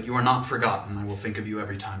us, but you are not forgotten. I will think of you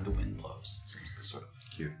every time the wind blows." It's sort of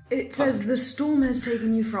Cute. It says, "The storm has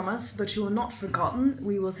taken you from us, but you are not forgotten.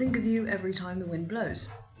 We will think of you every time the wind blows."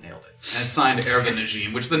 nailed it. And it's signed Ervin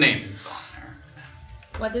Najim, which the name is on there.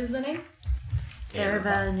 What is the name?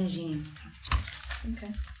 Erevel Najim.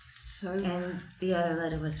 Okay. So And the other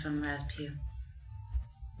letter was from Raspu.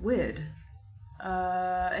 weird.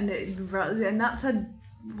 And that said,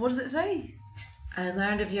 what does it say? I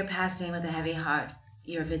learned of your passing with a heavy heart.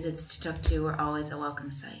 Your visits to Tuktu were always a welcome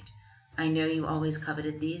sight. I know you always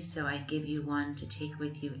coveted these, so I give you one to take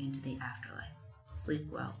with you into the afterlife. Sleep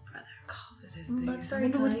well, brother. Coveted That's these. very I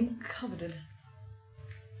wonder what he kind. coveted.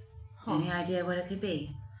 Any idea what it could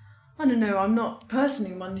be? I don't know, I'm not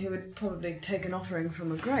personally one who would probably take an offering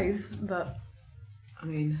from a grave, but, I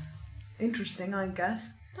mean, interesting, I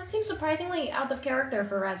guess. That seems surprisingly out of character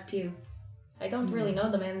for Razpue. I don't really know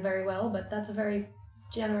the man very well, but that's a very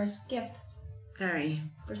generous gift. Very.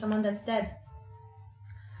 For someone that's dead.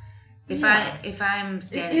 If I'm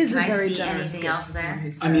standing, can I see anything else there?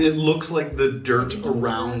 I mean, it looks like the dirt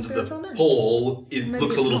around the pole, it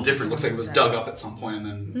looks a little different. It looks like it was dug up at some point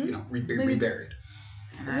and then, reburied.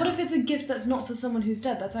 What if it's a gift that's not for someone who's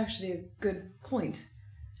dead? That's actually a good point.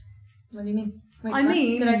 What do you mean? Wait, I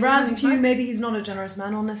mean, did I say Razpue, maybe he's not a generous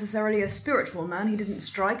man or necessarily a spiritual man. He didn't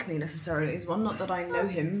strike me necessarily as one. Not that I know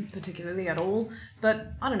him particularly at all.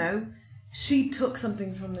 But, I don't know. She took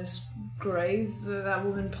something from this grave, that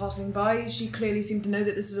woman passing by. She clearly seemed to know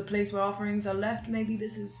that this is a place where offerings are left. Maybe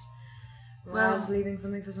this is Raz leaving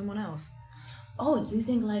something for someone else. Oh, you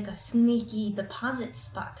think like a sneaky deposit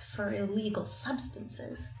spot for illegal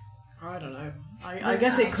substances? I don't know. I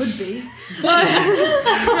guess it could be.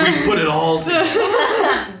 We put it all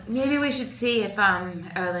together. Maybe we should see if Erlen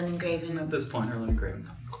and Graven... At this point, Erlen and Graven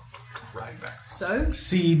come riding back. So?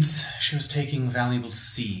 Seeds. She was taking valuable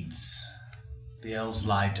seeds. The elves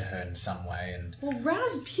lied to her in some way, and... Well,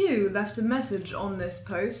 Razpue left a message on this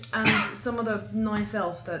post, and some other nice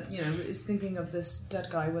elf that, is thinking of this dead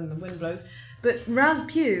guy when the wind blows. But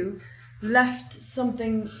Razpue left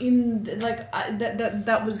something in,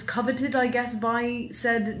 that was coveted, I guess, by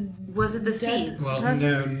said... Was it the seeds? Well,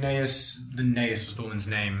 no, Naeus was the woman's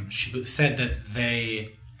name. She said that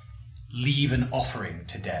they leave an offering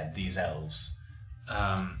to dead, these elves.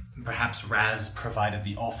 Perhaps Raz provided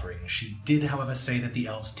the offering. She did, however, say that the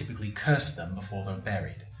elves typically curse them before they're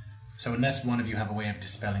buried. So unless one of you have a way of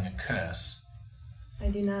dispelling a curse... I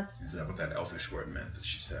do not. Is that what that elfish word meant that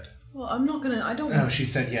she said? Well, I'm not gonna... I don't... Oh, she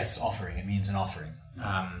said yes, offering. It means an offering.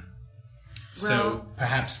 So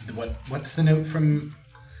perhaps... What's the note from...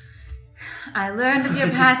 I learned of your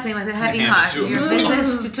passing with a heavy heart. Your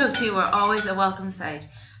visits to Tuktu were always a welcome sight.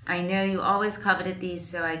 I know you always coveted these,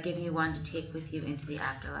 so I give you one to take with you into the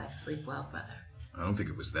afterlife. Sleep well, brother. I don't think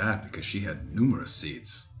it was that, because she had numerous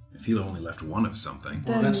seeds. If he'd only left one of something.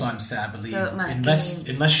 Well, that's what I'm saying. I believe, So it must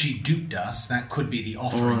unless she duped us, that could be the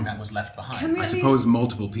offering that was left behind. I suppose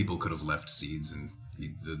multiple people could have left seeds, and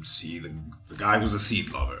the guy was a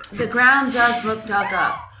seed lover. The ground does look dug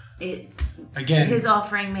up. Again, his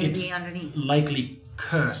offering may it's be underneath. likely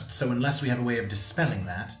cursed, so unless we have a way of dispelling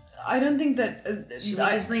that... I don't think that... Should we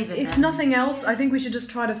just leave it If then? nothing else, I think we should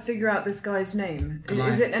just try to figure out this guy's name.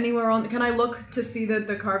 Goliath. Is it anywhere on... Can I look to see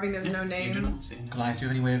the carving? There's no You do name. not see it. Goliath, do you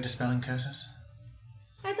have any way of dispelling curses?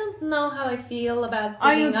 I don't know how I feel about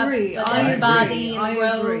I digging agree, up a I dead agree, body in I a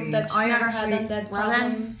grove agree. that's I never actually- had undead Well then-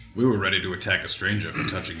 problems. We were ready to attack a stranger for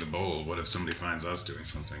touching the bowl. What if somebody finds us doing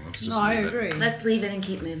something? Let's just No, I leave it. agree. Let's leave it and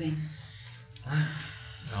keep moving.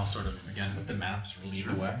 I'll sort of, again, with the maps, lead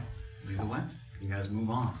the way. Lead the way. You guys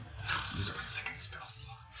move on. There's a second spell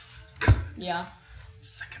slot. Yeah.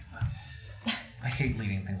 Second level. I hate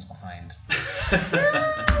leaving things behind.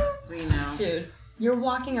 We know. Dude, you're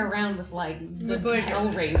walking around with like the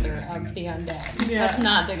Hellraiser of the undead. Let's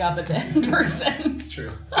not dig up a dead person. It's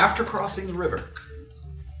true. After crossing the river,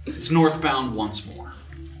 it's northbound once more.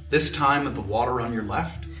 This time with the water on your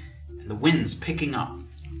left and the winds picking up,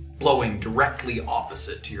 blowing directly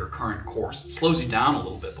opposite to your current course. It slows you down a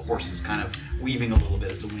little bit. The horse is kind of weaving a little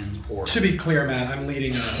bit as the winds pour. To be clear, Matt, I'm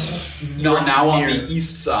leading us. You're now on near- the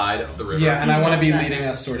east side of the river. Yeah, and I want to be leading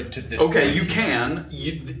us sort of to this. Okay, point. you can.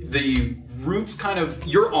 The routes kind of...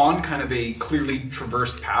 You're on kind of a clearly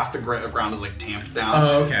traversed path. The ground is like tamped down.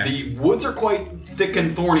 Oh, okay. The woods are quite thick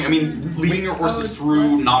and thorny. I mean, leading your horses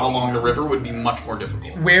through, not along the river, would be much more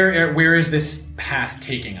difficult. Where is this path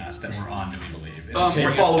taking us that we're on, do we believe? Is it taking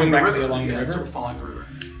We're us following the directly river. along the Yeah, river? so we're following the river.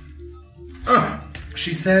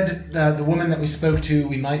 She said, the woman that we spoke to,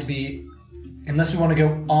 we might be, unless we want to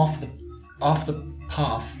go off the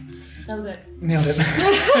path. That was it. Nailed it.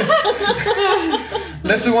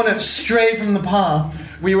 Unless we want to stray from the path,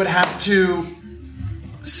 we would have to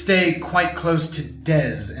stay quite close to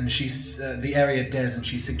Des, and the area Des, and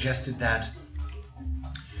she suggested that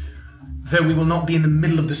though we will not be in the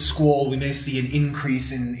middle of the squall, we may see an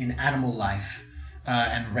increase in animal life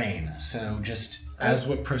and rain. So just as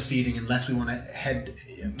we're proceeding, unless we want to head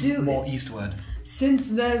more eastward.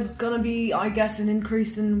 Since there's gonna be, I guess, an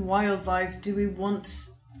increase in wildlife, do we want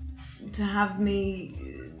to have me...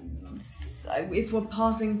 If we're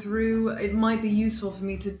passing through, it might be useful for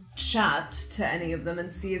me to chat to any of them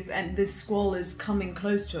and see if this squall is coming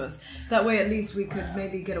close to us. That way, at least, we could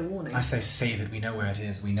maybe get a warning. I say that we know where it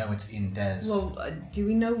is. We know it's in Des. Well, do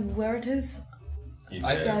we know where it is?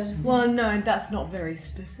 Well, no, that's not very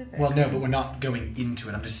specific. Well, no, but we're not going into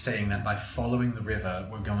it. I'm just saying that by following the river,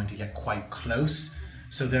 we're going to get quite close.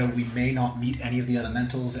 So though we may not meet any of the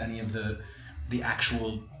elementals, any of the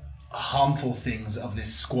actual harmful things of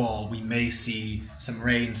this squall, we may see some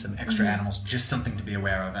rain, some extra animals, just something to be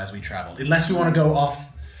aware of as we travel. Unless we want to go off,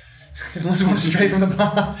 unless we want to stray from the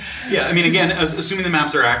path. Yeah, I mean, again, assuming the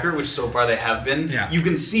maps are accurate, which so far they have been, you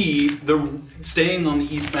can see staying on the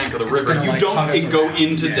east bank of the river. You don't go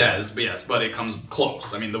into Des, but it comes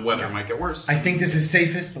close. I mean, the weather might get worse. I think this is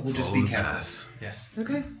safest, but we'll just be careful. Yes.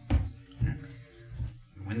 Okay.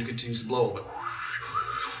 The wind continues to blow a little bit,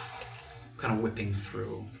 kind of whipping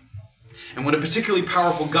through. And when a particularly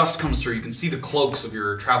powerful gust comes through, you can see the cloaks of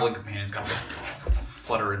your traveling companions kind of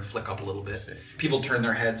flutter and flick up a little bit. People turn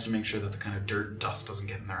their heads to make sure that the kind of dirt and dust doesn't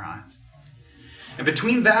get in their eyes. And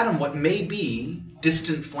between that and what may be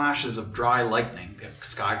distant flashes of dry lightning, the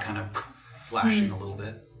sky kind of flashing a little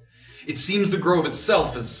bit, it seems the grove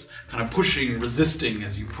itself is kind of pushing, resisting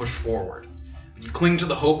as you push forward. But you cling to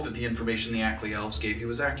the hope that the information the Ackley Elves gave you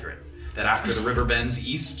is accurate. That after the river bends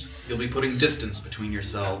east, you'll be putting distance between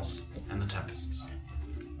yourselves and the Tempests.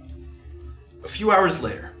 A few hours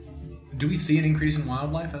later. Do we see an increase in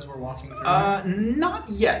wildlife as we're walking through? Not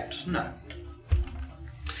yet, no.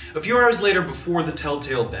 A few hours later, before the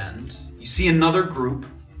Telltale Bend, you see another group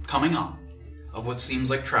coming up of what seems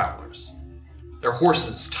like travelers. Their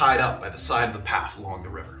horses tied up by the side of the path along the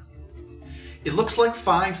river. It looks like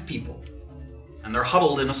 5 people, and they're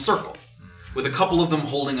huddled in a circle, with a couple of them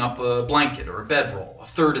holding up a blanket or a bedroll. A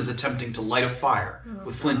third is attempting to light a fire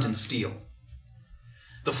with flint and steel.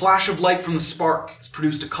 The flash of light from the spark is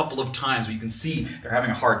produced a couple of times, but you can see they're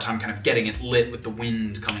having a hard time kind of getting it lit with the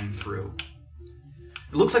wind coming through.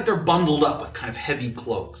 It looks like they're bundled up with kind of heavy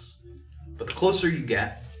cloaks. But the closer you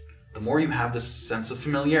get, the more you have this sense of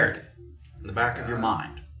familiarity in the back of your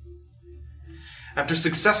mind. After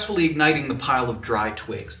successfully igniting the pile of dry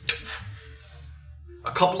twigs,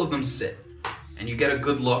 a couple of them sit, and you get a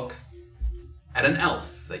good look at an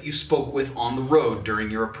elf that you spoke with on the road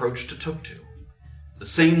during your approach to Tuktu. The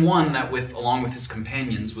same one that, along with his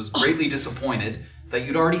companions, was greatly disappointed that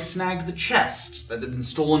you'd already snagged the chest that had been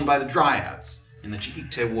stolen by the Dryads in the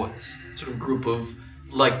Chiquite Woods, sort of group of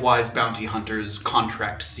likewise bounty hunters,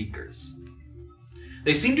 contract seekers.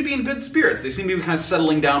 They seem to be in good spirits. They seem to be kind of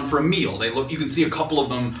settling down for a meal. You can see a couple of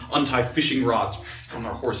them untie fishing rods from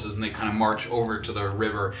their horses, and they kind of march over to the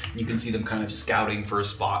river, and you can see them kind of scouting for a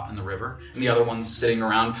spot in the river. And the other one's sitting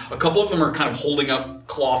around. A couple of them are kind of holding up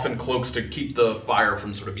cloth and cloaks to keep the fire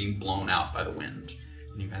from sort of being blown out by the wind.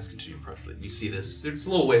 And you guys continue to approach it. You see this. It's a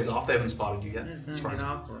little ways off. They haven't spotted you yet. It's going to get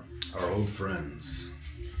awkward. Our old friends.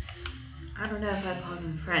 I don't know if I'd call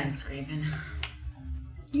them friends, Graven.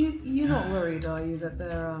 You're not worried, are you, that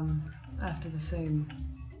they're after the same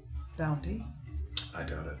bounty? I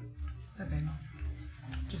doubt it. Okay.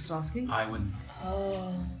 Just asking. I would...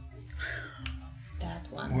 Oh. That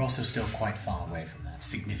one. We're also still quite far away from that.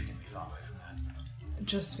 Significantly far away from that.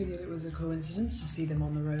 Just figured it was a coincidence to see them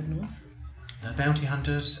on the road north. They're bounty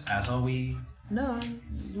hunters, as are we. No,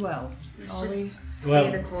 well, Let's are we? just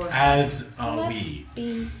stay the course. As are Let's we.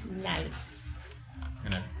 be nice.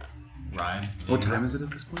 Gonna ride. What time is it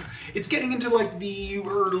at this point? It's getting into like the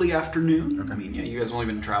early afternoon. Okay. I mean, yeah, you guys have only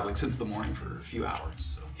been traveling since the morning for a few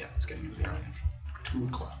hours. So yeah, it's getting into the early afternoon. 2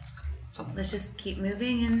 o'clock. Something. Let's just keep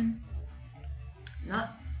moving and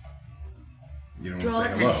not You don't draw want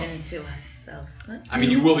to say hello. attention to ourselves. I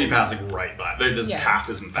mean, you will be passing right by. This path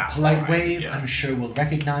isn't that Polite far, right? wave, Yeah. I'm sure we'll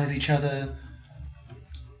recognize each other.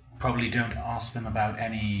 Probably don't ask them about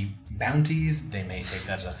any bounties. They may take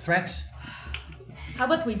that as a threat. How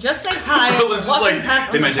about we just say hi Well, and it's just walking like,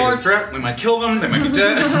 past they on might the take a horse. threat, we might kill them, they might be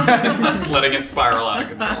dead. Letting it spiral out of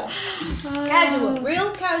control. Casual,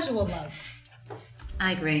 real casual love.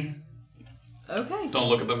 I agree. Okay. Don't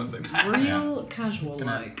look at them as they pass. Real casual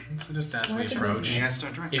like. So just as we Smarter approach, than You guys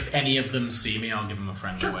start directing. if any of them see me, I'll give them a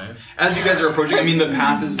friendly wave. As you guys are approaching, I mean, the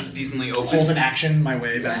path is decently open. Hold an action, my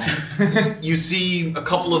wave action. You see a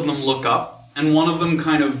couple of them look up, and one of them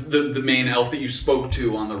kind of, the main elf that you spoke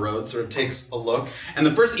to on the road, sort of takes a look. And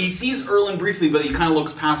the first, he sees Erlen briefly, but he kind of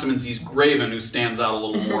looks past him and sees Graven, who stands out a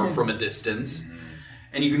little more from a distance.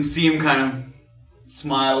 And you can see him kind of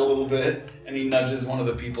smile a little bit, and he nudges one of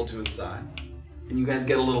the people to his side. And you guys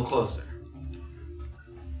get a little closer.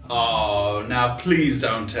 Oh, now please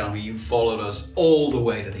don't tell me you followed us all the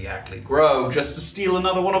way to the Ackley Grove just to steal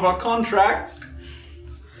another one of our contracts.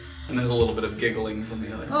 And there's a little bit of giggling from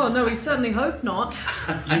the other. Oh no, we certainly hope not.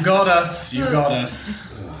 You got us. You got us.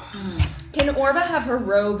 Can Orba have her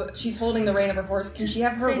robe? She's holding the rein of her horse. Can she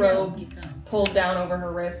have her Say no, robe keep going. pulled down over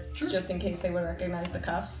her wrists just in case they would recognize the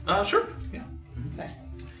cuffs. Sure. Yeah. Okay.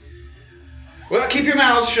 Well, keep your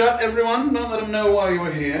mouths shut, everyone. Don't let them know why you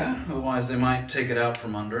were here. Otherwise, they might take it out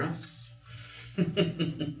from under us.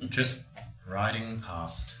 Just riding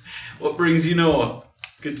past. What brings you north?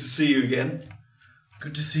 Good to see you again.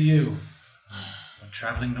 Good to see you. We're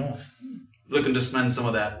traveling north. Looking to spend some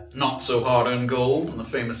of that not-so-hard-earned gold on the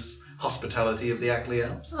famous hospitality of the Ackley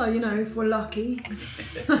Elves. Oh, if we're lucky.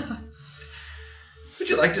 Would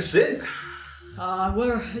you like to sit? We're,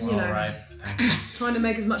 All right. Thank you. trying to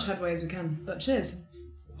make as much headway as we can. But cheers.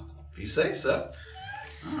 If you say so.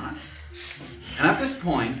 All right. And at this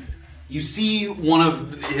point, you see one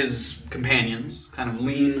of his companions kind of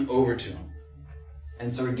lean over to him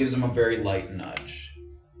and sort of gives him a very light nudge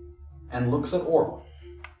and looks at Orwell.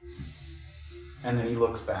 And then he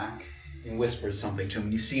looks back and whispers something to him.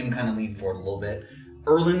 And you see him kind of lean forward a little bit.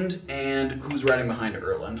 Erland and who's riding behind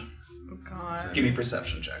Erland? Oh, God. Give me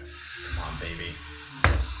perception checks. Come on, baby.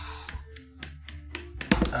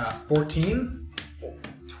 14?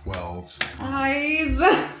 12. Eyes.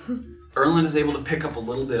 Erland is able to pick up a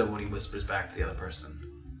little bit of what he whispers back to the other person.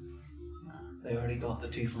 They already got the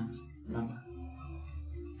tieflings, remember?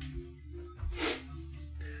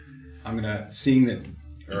 I'm gonna, seeing that,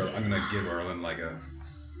 I'm gonna give Erland like a...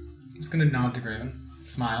 I'm just gonna nod to Graven.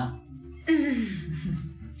 Smile.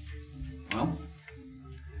 Well,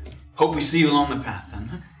 hope we see you along the path then,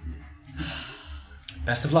 huh?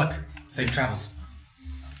 Best of luck. Safe travels.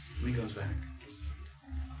 And he goes back.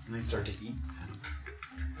 And they start to eat.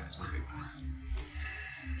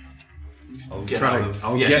 I'll Get try out to. of-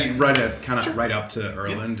 I'll yeah, get you- right up to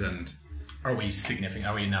Erland and. Are we significant?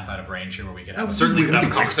 Are we enough out of range here where we can have Certainly could have a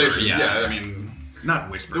can whisper, conversation. yeah. I mean, Not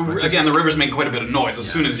whisper, but just, again, the rivers make quite a bit of noise. As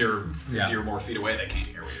Yeah. soon as you're Yeah. 50 or more feet away, they can't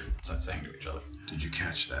hear what you're saying to each other. Did you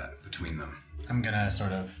catch that between them? I'm gonna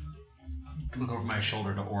sort of look over my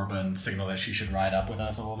shoulder to Orba and signal that she should ride up with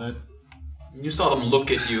us a little bit. You saw them look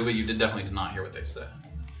at you, but you definitely did not hear what they said.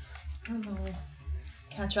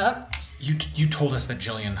 Catch up? You told us that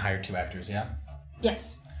Jillian hired 2 actors, yeah?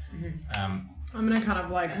 Yes. I'm gonna kind of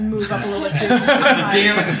move up a little bit too.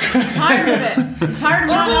 Damn it. Tired of it. I'm tired of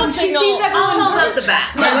Well, it. She signal- sees I'll everyone. hold up the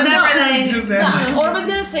back. Whatever they... Orba's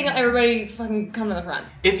gonna sing everybody fucking come to the front.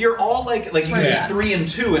 If you're all like you Swear do to God. 3 and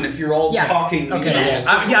 2, and if you're all Yeah. talking, Okay,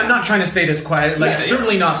 I'm not trying to say this quiet, Yeah,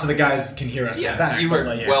 certainly not so the guys can hear us in the back. you but,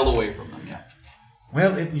 were yeah. well away from them. Yeah.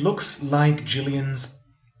 Well, it looks like Jillian's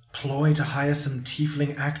ploy to hire some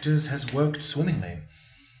tiefling actors has worked swimmingly.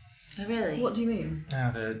 Really? What do you mean?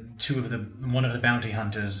 One of the bounty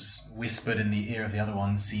hunters whispered in the ear of the other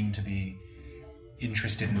one seemed to be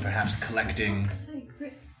interested in perhaps collecting.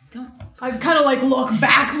 Don't. I kind of look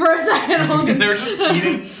back for a second. They're just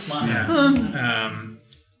eating, smiling.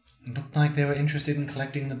 Looked like they were interested in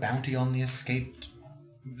collecting the bounty on the escaped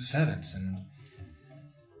servants,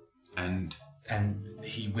 and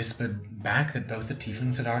he whispered back that both the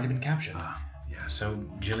tieflings had already been captured. Yeah. So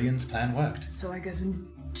Jillian's plan worked. So I guess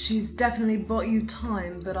she's definitely bought you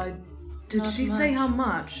time, but did Not she say much. how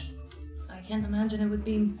much? I can't imagine it would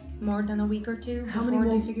be more than a week or two How before many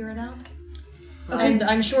they more- figure it out. Okay. And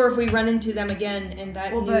I'm sure if we run into them again and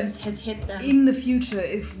that Well, but news has hit them. In the future,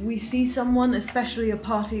 if we see someone, especially a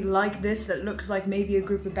party like this that looks like maybe a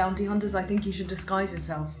group of bounty hunters, I think you should disguise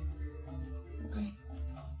yourself. Okay.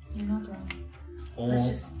 You're not wrong. Or Let's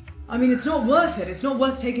just... I mean, it's not worth it. It's not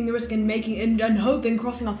worth taking the risk and and hoping,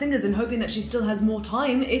 crossing our fingers, and hoping that she still has more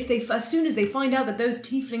time. As soon as they find out that those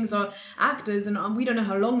tieflings are actors, and we don't know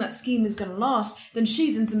how long that scheme is going to last, then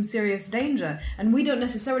she's in some serious danger. And we don't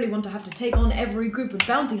necessarily want to have to take on every group of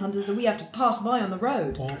bounty hunters that we have to pass by on the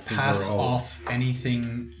road. or think pass we're all- off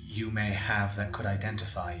anything you may have that could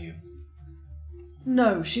identify you.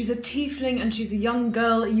 No, she's a tiefling and she's a young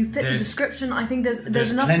girl. You fit the There's- description. I think there's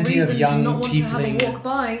there's enough plenty of reason to young not want to have tiefling- a walk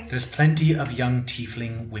by. There's plenty of young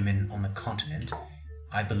tiefling women on the continent.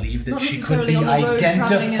 I believe that Not she could necessarily be on the road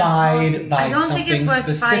traveling in a identified party. by I don't something think it's worth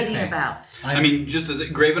specific. fighting about. I mean, just as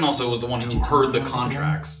Graven also was the one who heard the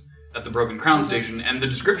contracts at the Broken Crown Station, and the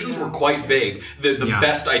descriptions were quite vague. The Yeah.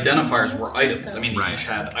 best identifiers were items. I mean, they Right. each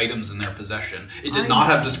had items in their possession. It did not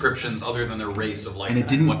have descriptions other than their race of And it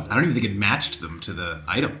didn't. What, I don't even think it matched them to the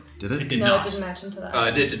item, did it? It did No, not. it didn't match them to that.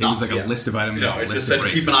 it did It not. was like a yes. list of items. No, and a it list just of said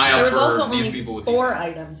races. keep an eye out there was for also these only people with 4 these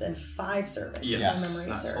items and 5 servants, Yes, if my memory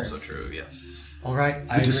that's serves. also true. Yes. All right,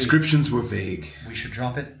 The descriptions were vague. We should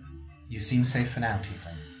drop it. You seem safe for now,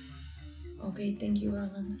 tiefling. Okay, thank you,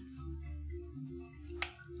 Erland.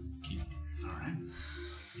 All right.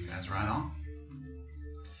 You guys ride on.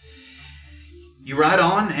 You ride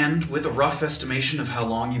on, and with a rough estimation of how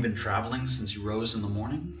long you've been traveling since you rose in the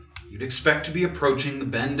morning, you'd expect to be approaching the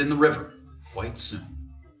bend in the river quite soon.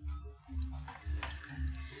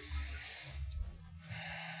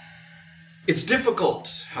 It's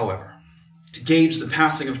difficult, however, to gauge the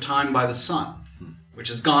passing of time by the sun, which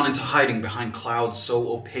has gone into hiding behind clouds so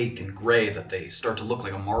opaque and gray that they start to look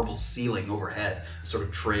like a marble ceiling overhead, sort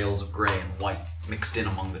of trails of gray and white mixed in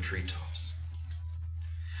among the treetops.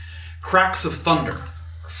 Cracks of thunder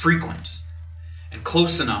are frequent and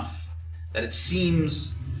close enough that it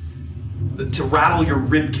seems to rattle your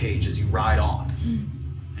rib cage as you ride on.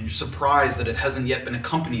 And you're surprised that it hasn't yet been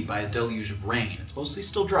accompanied by a deluge of rain. It's mostly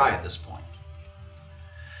still dry at this point.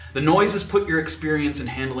 The noises put your experience in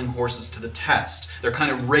handling horses to the test. They're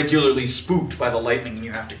kind of regularly spooked by the lightning, and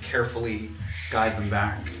you have to carefully guide them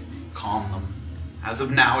back, calm them. As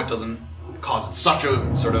of now, it doesn't cause such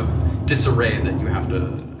a sort of disarray that you have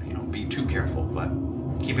to, be too careful, but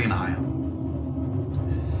keeping an eye on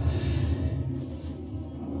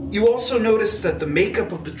them. You also notice that the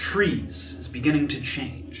makeup of the trees is beginning to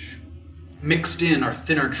change. Mixed in are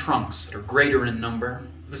thinner trunks that are greater in number,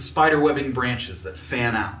 with spiderwebbing branches that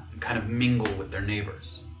fan out and kind of mingle with their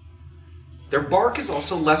neighbors. Their bark is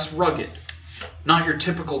also less rugged, not your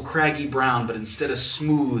typical craggy brown, but instead a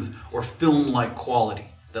smooth or film-like quality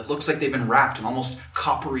that looks like they've been wrapped in almost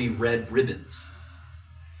coppery red ribbons.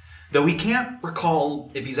 Though he can't recall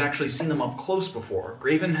if he's actually seen them up close before,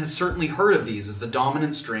 Graven has certainly heard of these as the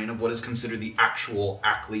dominant strain of what is considered the actual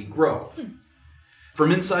Ackley Grove.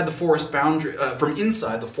 From inside the forest boundary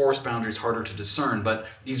is harder to discern, but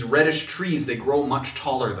these reddish trees, they grow much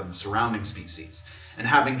taller than the surrounding species, and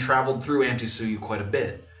having traveled through Antisuyu quite a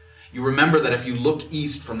bit, you remember that if you look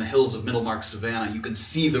east from the hills of Middlemark Savannah, you can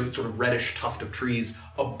see the sort of reddish tuft of trees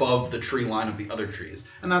above the tree line of the other trees,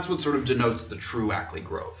 and that's what sort of denotes the true Ackley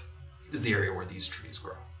Grove, is the area where these trees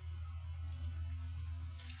grow.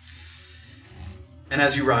 And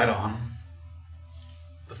as you ride on,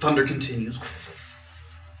 the thunder continues.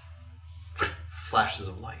 Flashes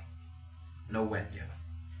of light. No wind yet.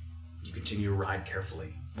 You continue to ride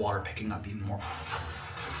carefully, water picking up even more.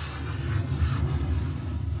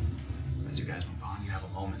 As you guys move on, you have a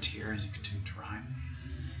moment here as you continue to ride.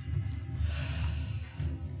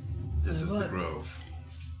 This is the grove.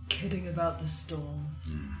 Kidding about the storm.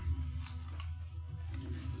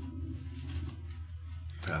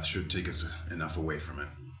 The path should take us enough away from it.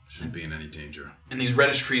 Shouldn't be in any danger. And these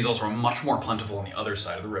reddish trees also are much more plentiful on the other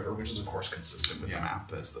side of the river, which is of course consistent with the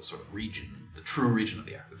map as the sort of region, the true region of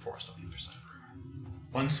the Ackley Forest on the other side of the river.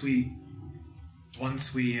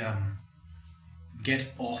 Once we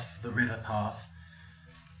get off the river path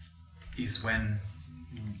is when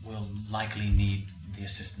we'll likely need the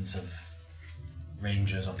assistance of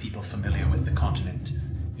rangers or people familiar with the continent.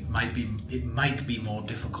 It might be more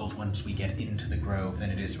difficult once we get into the grove than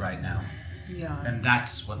it is right now. Yeah. And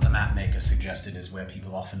that's what the map maker suggested is where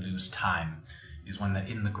people often lose time, is when they're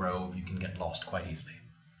in the grove, you can get lost quite easily.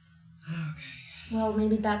 Okay. Well,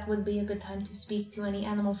 maybe that would be a good time to speak to any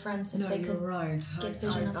animal friends if they could right. get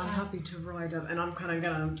vision of I'm that. happy to ride up, and I'm kind of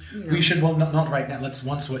gonna. We should, well, not right now.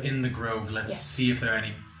 Once we're in the grove, let's see if there are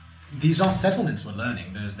any. These are settlements we're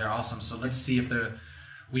learning. There are some. So let's see if there.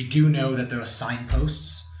 We do know that there are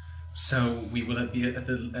signposts. So we will at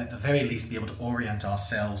the very least be able to orient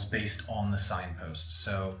ourselves based on the signposts.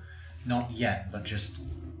 So not yet, but just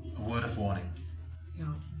a word of warning.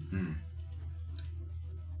 Yeah.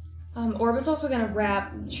 Orba's also gonna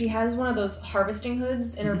wrap. She has one of those harvesting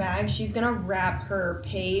hoods in her bag. She's gonna wrap her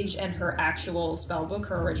page and her actual spell book,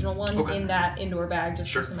 her original one, in that indoor bag,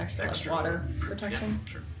 just for some extra water protection. Yeah,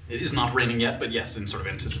 sure. It is not raining yet, but yes, in sort of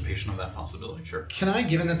anticipation of that possibility, sure. Can I,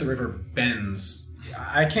 given that the river bends,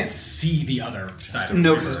 I can't see the other side of the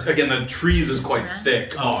No, river. because again, the trees is quite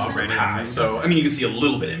thick off the path, okay. so I mean, you can see a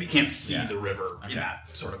little bit, and you can't see the river in that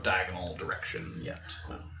sort of diagonal direction yet.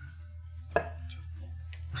 Cool.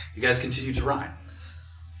 You guys continue to ride.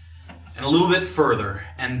 And a little bit further,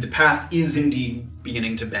 and the path is indeed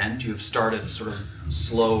beginning to bend. You have started a sort of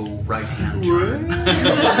slow right-hand turn.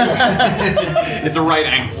 It's a right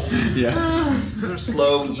angle. Yeah. Sort of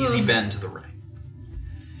slow, easy bend to the right.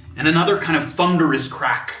 And another kind of thunderous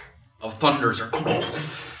crack of thunders are...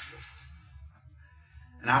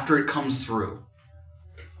 And after it comes through,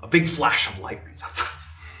 a big flash of light rings up.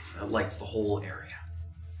 That lights the whole area.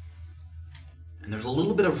 And there's a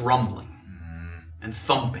little bit of rumbling and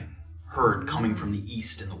thumping heard coming from the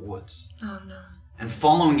east in the woods. Oh no. And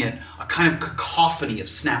following it, a kind of cacophony of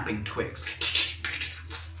snapping twigs.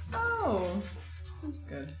 Oh, that's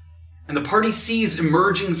good. And the party sees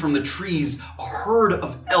emerging from the trees a herd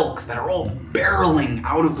of elk that are all barreling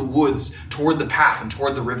out of the woods toward the path and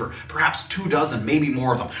toward the river. Perhaps 24, maybe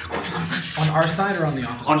more of them. On our side or on the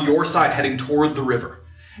opposite? On your side, heading toward the river.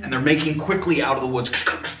 and they're making quickly out of the woods.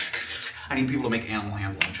 I need people to make animal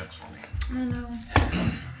handling checks for me. Oh no.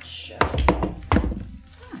 Shit.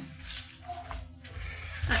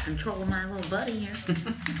 Got control of my little buddy here.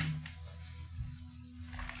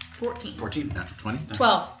 14. 14. Natural 20?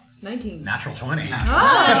 12. 19. Natural 20.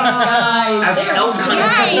 As the elk kind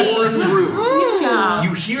of pour through, Good job.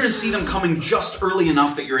 you hear and see them coming just early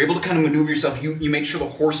enough that you're able to kind of maneuver yourself. You make sure the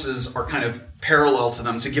horses are kind of parallel to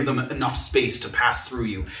them to give them enough space to pass through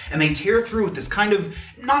you. And they tear through with this kind of,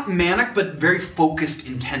 not manic, but very focused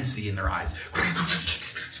intensity in their eyes.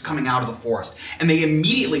 It's coming out of the forest. And they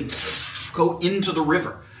immediately go into the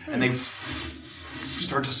river. And they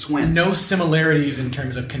start to swim. No similarities in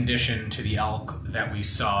terms of condition to the elk that we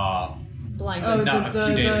saw Blind. Oh, a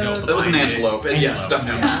few days ago. That was an antelope. And yes,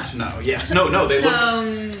 definitely. No, they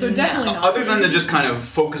look... So definitely not. Other than to just kind of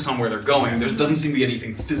focus on where they're going, there doesn't seem to be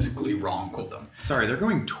anything physically wrong with them. Sorry, they're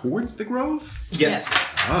going towards the grove? Yes.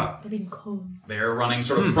 Ah. They're being cold. They're running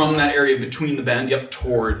sort of from that area between the bend,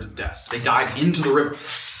 toward Des. They dive into the river,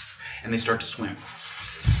 and they start to swim.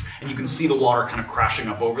 And you can see the water kind of crashing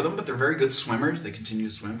up over them, but they're very good swimmers. They continue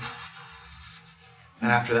to swim.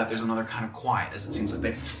 And after that, there's another kind of quiet, as it seems like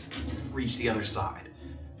they've reached the other side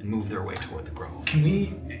and moved their way toward the grove. Can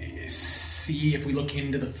we see, if we look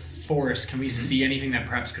into the forest, can we see anything that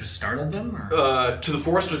perhaps could have startled them? Or? To the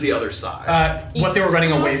forest or the other side? What they were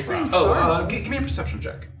running away That from. seems- Give me a perception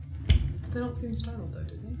check. They don't seem startled though,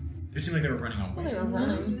 do they? It seemed like they were running away. Well, they were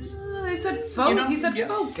running. They said he said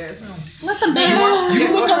focus. Let them be.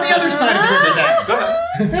 You look on the other side of the river then. Go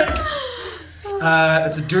ahead.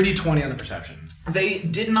 It's a dirty 20 on the perception. They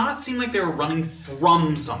did not seem like they were running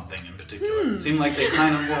from something in particular. It seemed like they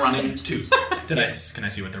kind of were running to something. Can I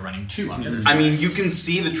see what they're running to on the other side? I mean, you can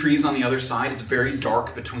see the trees on the other side. It's very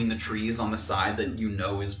dark between the trees on the side that you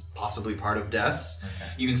know is possibly part of Des.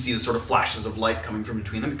 Okay. You can see the sort of flashes of light coming from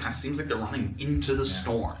between them. It kind of seems like they're running into the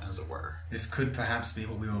storm, as it were. This could perhaps be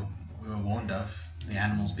what we were warned of. The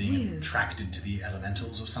animals being attracted to the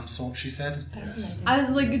elementals of some sort, she said. As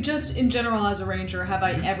just in general as a ranger, have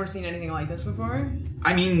I ever seen anything like this before?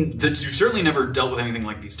 I mean, you've certainly never dealt with anything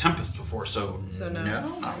like these tempests before, so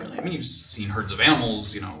no. Not really. I mean, you've seen herds of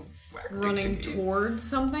animals, Running towards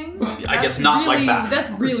something? I guess not really, like that.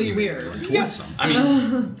 That's really weird. Yes, I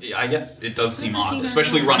mean, I guess it does seem odd,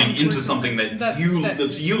 especially running into something that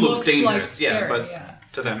looks dangerous. Like scary, but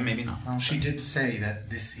to them, maybe not. Well, she did say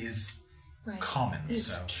that this is common, It's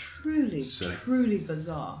so... truly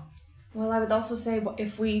bizarre. Well, I would also say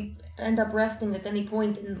if we end up resting at any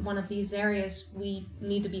point in one of these areas, we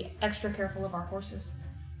need to be extra careful of our horses.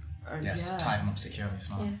 Yes, tie them up securely as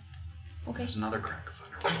well. Yeah. Okay. There's another crack of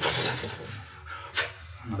thunder.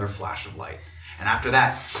 Another flash of light. And after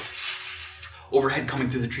that, overhead coming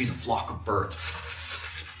through the trees, a flock of birds.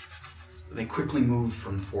 They quickly move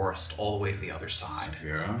from the forest all the way to the other side.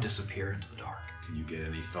 Saphira? Disappear into the dark. Can you get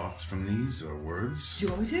any thoughts from these or words? Do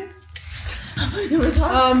you want me to?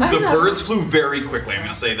 The birds flew very quickly. I'm going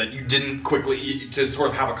to say that you didn't quickly, to sort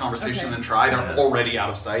of have a conversation and then try. They're already out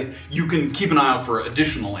of sight. You can keep an eye out for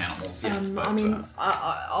additional animals, yes. But, I mean,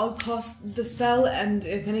 I'll cast the spell, and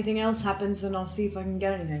if anything else happens, then I'll see if I can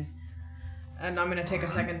get anything. And I'm gonna take a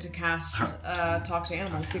second to cast Talk to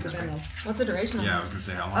Animals, Speak with Animals. What's the duration of Yeah, I it? was gonna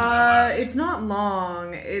say how long does that last? It's not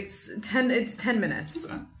long. It's 10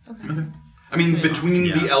 minutes. Okay. I mean,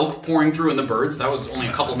 between the elk pouring through and the birds, that was only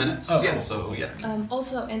a couple minutes. So.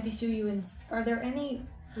 Also, Anti-Suyuans, are there any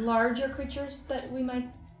larger creatures that we might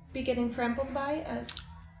be getting trampled by as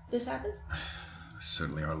this happens?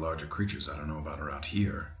 Certainly are larger creatures. I don't know about around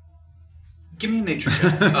here. Give me a nature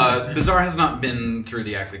check. Bizarre has not been through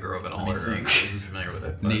the Ackley Grove at all, or isn't familiar with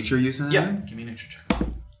it. But Nature, you said? Yeah, give me a nature check.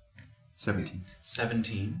 17.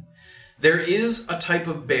 17. There is a type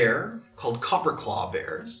of bear called copperclaw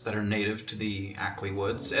bears that are native to the Ackley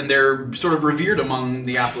Woods, and they're sort of revered among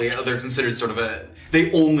the Ackley. They're considered sort of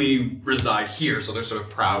they only reside here, so they're sort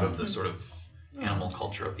of proud of the sort of animal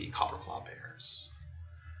culture of the copperclaw bears.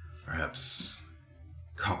 Perhaps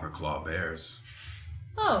copperclaw bears.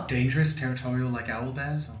 Oh. Dangerous, territorial like owl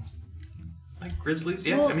bears? Or? Like grizzlies,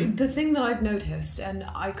 yeah. Well, I mean, the thing that I've noticed, and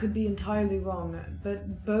I could be entirely wrong,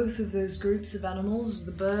 but both of those groups of animals,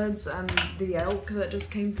 the birds and the elk that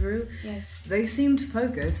just came through, they seemed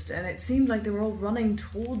focused, and it seemed like they were all running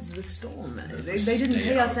towards the storm. They didn't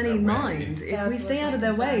pay us any mind. If we stay out of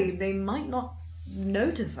their way, they might not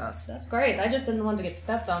notice us. That's great. I just didn't want to get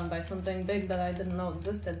stepped on by something big that I didn't know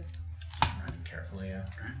existed. Running carefully, yeah.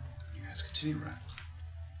 you guys continue running.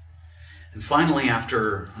 And finally,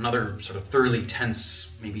 after another sort of thoroughly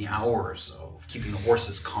tense, maybe hour or so of keeping the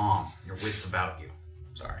horses calm, your wits about you.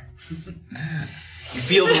 Sorry. You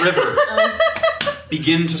feel the river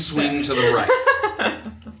begin to swing to the right,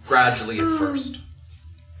 gradually at first.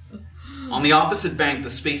 On the opposite bank, the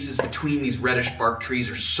spaces between these reddish bark trees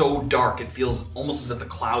are so dark it feels almost as if the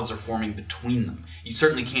clouds are forming between them. You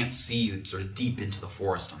certainly can't see sort of deep into the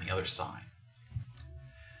forest on the other side.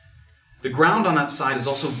 The ground on that side is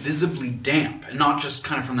also visibly damp, and not just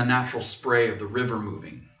kind of from the natural spray of the river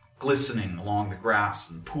moving, glistening along the grass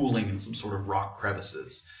and pooling in some sort of rock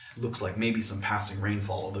crevices. It looks like maybe some passing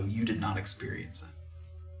rainfall, although you did not experience it.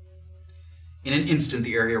 In an instant,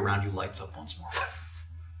 the area around you lights up once more,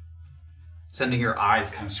 sending your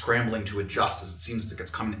eyes kind of scrambling to adjust as it seems like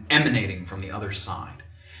it's coming emanating from the other side.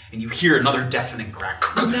 And you hear another deafening crack.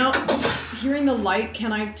 Now, hearing the light,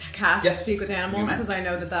 can I cast Yes. Speak with Animals? Because I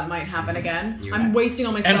know that might happen again. You I'm may. wasting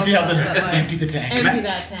all my spells. Empty out on the that light. empty the tank. Empty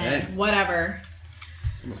that tank. Whatever.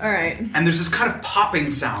 Alright. And there's this kind of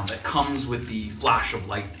popping sound that comes with the flash of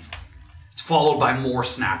lightning. It's followed by more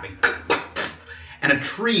snapping. And a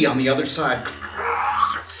tree on the other side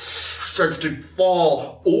starts to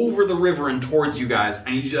fall over the river and towards you guys.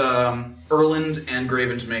 I need Erland and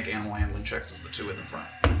Graven to make animal handling checks as the two in the front.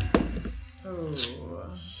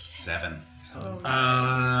 7.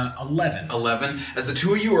 11. 11. As the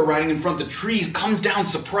two of you are riding in front, the tree comes down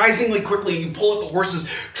surprisingly quickly. You pull at the horses,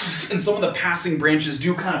 and some of the passing branches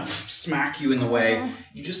do kind of smack you in the way.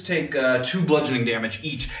 You just take 2 bludgeoning damage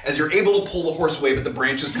each as you're able to pull the horse away, but the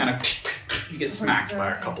branches kind of you get smacked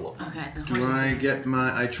by a couple of them. Okay, the Do horses. I get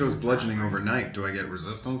I chose bludgeoning overnight. Do I get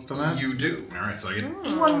resistance to that? You do. Alright, so I get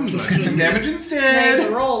 1 bludgeoning damage instead. Make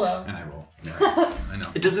the roll though. And I roll. Yeah, I know.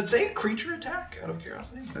 Does it say creature attack, out of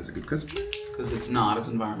curiosity? That's a good question. Because it's not, it's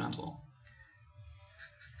environmental.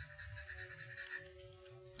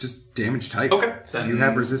 Just damage type. Okay. You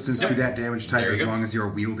have resistance to that damage type There you as go. long as you're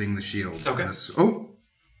wielding the shield. Okay. And the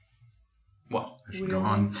What? I should go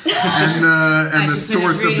on. And the should finish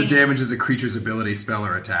source of the reading. damage is a creature's ability, spell,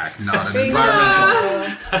 or attack, not an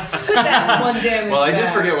environmental. That one damage. Well, I did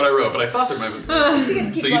back. forget what I wrote, but I thought there might be something. She gets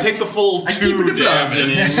to keep So you take the full keep 2 it to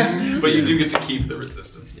damage, but you do get to keep the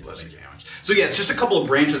resistance to bludgeoning damage. So yeah, it's just a couple of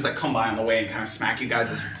branches that come by on the way and kind of smack you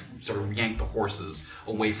guys as you sort of yank the horses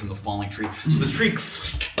away from the falling tree. So this tree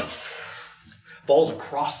falls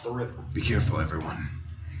across the river. Be careful, everyone.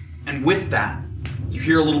 And with that, you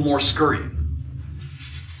hear a little more scurrying.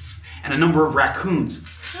 And a number of raccoons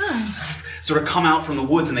sort of come out from the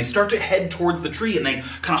woods and they start to head towards the tree and they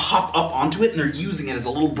kind of hop up onto it and they're using it as a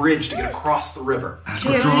little bridge to get across the river. Ask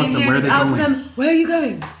what draws them. Where are they Out to going? them. Where are you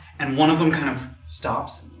going? And one of them kind of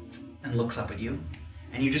stops and looks up at you.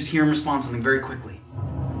 And you just hear him respond something very quickly.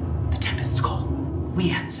 The Tempest's call. We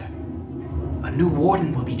answer. A new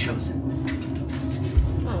warden will be chosen.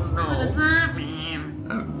 What does that mean?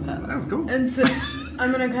 That was cool. And so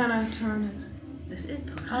I'm gonna kind of turn it. This is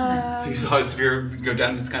Pocahontas. So you saw his sphere go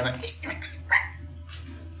down, it's kind of like...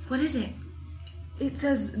 What is it? It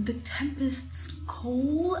says the Tempest's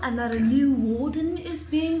call and that a new warden is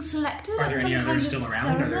being selected. Are there at any some others kind of still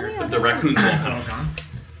around? Are there- ceremony? I The don't raccoons know. all kind Oh, of... gone.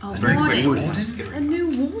 Oh, Very quick. warden. A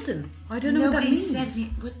new warden. I don't know Nobody what that said means.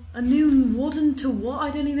 me. What? A new warden to what? I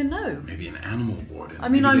don't even know. Maybe an animal warden. I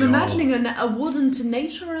mean, Maybe I'm they imagining a warden to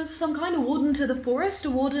nature of some kind, a warden to the forest, a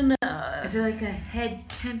warden. Is it like a head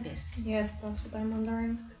tempest? Yes, that's what I'm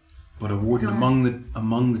wondering. But a warden So-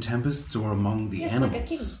 among the tempests or among the Yes, animals? like a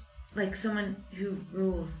king. Like someone who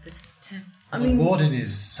rules the tempest. I The mean, warden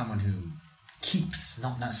is someone who keeps,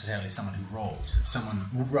 not necessarily someone who rolls. It's someone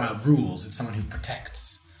who rules. It's someone who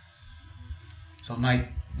protects. So it might,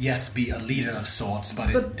 yes, be a leader of sorts, but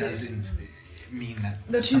it But does mean that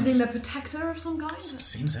they're some- choosing the protector of some kind.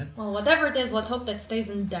 Seems it. Well, whatever it is, let's hope that stays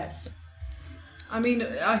in death. I mean,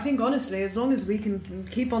 I think honestly, as long as we can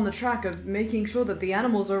keep on the track of making sure that the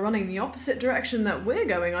animals are running the opposite direction that we're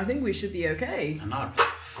going, I think we should be okay. Another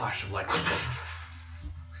flash of light.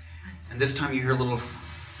 And this time you hear a little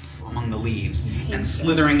among the leaves, and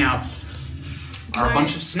slithering out are a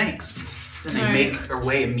bunch of snakes. And they make their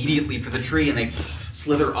way immediately for the tree, and they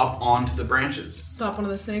slither up onto the branches. Stop one of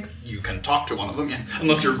the snakes. You can talk to one of them, yeah.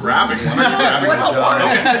 Unless you're grabbing one. Or you're grabbing What's one. a warden?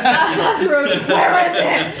 Okay. That's rude. Where is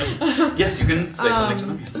it? Yes, you can say something to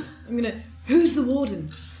them. Yes. I'm gonna. Who's the warden?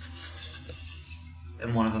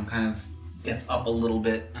 And one of them kind of gets up a little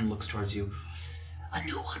bit and looks towards you. A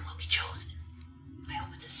new one will be chosen. I hope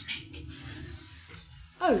it's a snake.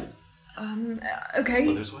 Oh, okay.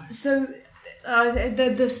 Slithers away. So,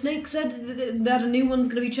 the snake said that a new one's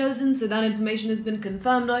going to be chosen, so that information has been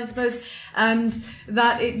confirmed, I suppose, and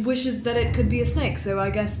that it wishes that it could be a snake, so I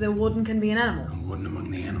guess the warden can be an animal. A warden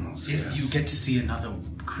among the animals, If yes. you get to see another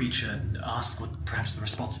creature, ask what perhaps the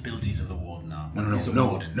responsibilities of the warden are. No. Is a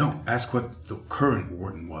warden. Ask what the current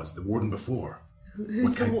warden was, the warden before.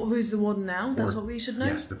 Who's the warden now? That's what we should know?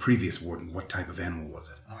 Yes, the previous warden. What type of animal was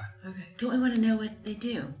it? Okay. Don't we want to know what they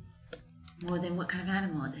do? More than what kind of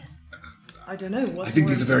animal it is? I don't know. I think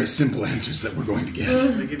these are very simple answers that we're going to get.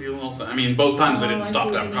 They give you a little. I mean, both times they didn't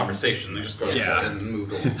stop to have a conversation. They just go and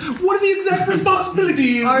moved along. What are the exact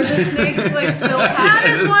responsibilities? Are the snakes like still How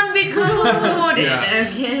does one become a warden?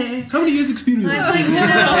 Okay. How many years experience? I'd like to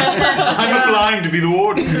know. I'm applying to be the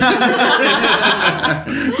warden.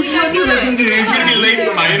 Usually be late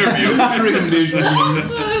for my interview.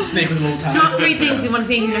 Snake with a little tie. Top 3 things you want to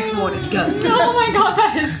see in your next warden. Go. Oh my god,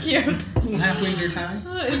 that is cute. Half wings or tie.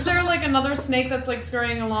 Is there like another snake that's like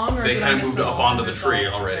scurrying along? Or They did I kind of miss moved them up all? onto the tree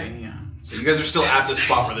already. Yeah. So you guys are still at the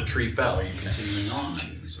spot where the tree fell. Are you continuing on? Do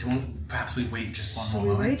you want, perhaps we wait just one Should more we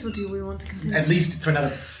moment? wait, or do we want to continue? At least for another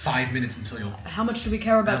 5 minutes until you'll... How much do we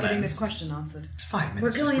care about spell getting ends. this question answered? It's 5 We're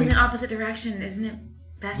minutes. going just in wait. the opposite direction. Isn't it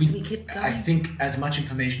best we keep going? I think as much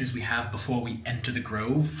information as we have before we enter the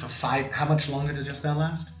grove for 5... How much longer does your spell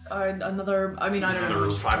last? Another. I mean, I don't know. Another how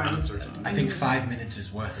much 5 time minutes is- or I think 5 minutes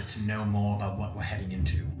is worth it to know more about what we're heading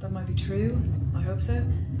into. That might be true. I hope so.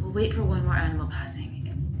 We'll wait for one more animal passing.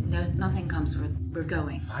 If nothing comes, we're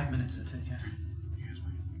going. 5 minutes, that's it, yes.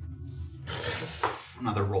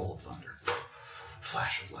 Another roll of thunder.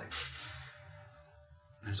 Flash of light.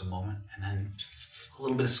 There's a moment, and then a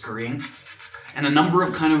little bit of scurrying. And a number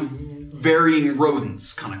of kind of varying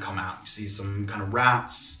rodents kind of come out. You see some kind of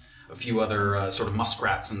rats, a few other sort of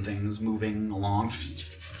muskrats and things moving along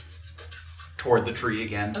toward the tree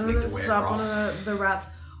again to I'm make gonna their way stop one across. of the rats.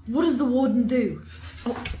 What does the warden do?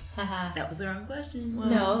 That was the wrong question.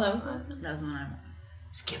 No, that was not. That was the one I...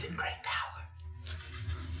 He's given great power.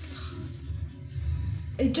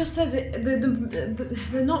 It just says it.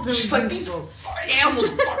 They're not very She's like, these useful. animals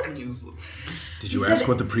are fucking useless. Did you He ask said-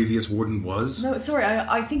 what the previous warden was? No, sorry.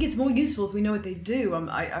 I think it's more useful if we know what they do.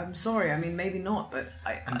 I'm sorry. I mean, maybe not, but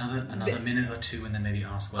Another minute or two and then maybe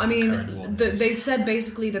ask what I the mean, current warden is. they said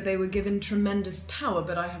basically that they were given tremendous power,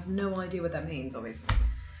 but I have no idea what that means. Obviously,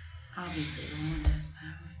 Obviously, the one has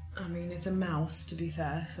power. I mean, it's a mouse, to be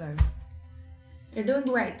fair. So You're doing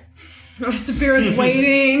great. Sapphira's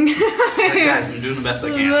waiting. Like, guys, I'm doing the best I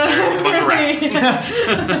can. It's a bunch of rats.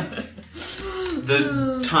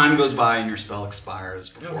 The time goes by and your spell expires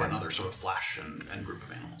before another sort of flash and group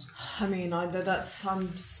of animals come. I mean, I'm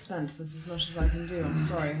spent. That's as much as I can do. I'm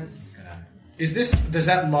sorry. Is this... Does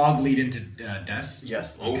that log lead into Des?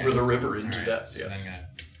 Yes, over the river into Alright, Death, So yes. then I'm gonna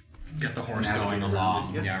get the horse Navigate going around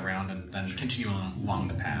along, it, yeah. around, and then continue along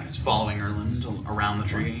the path. It's following Erland around the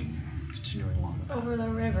tree, continuing along the path. Over the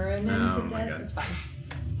river and then Oh to my Des. God. It's fine.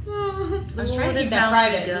 I Well, was trying to keep it's that house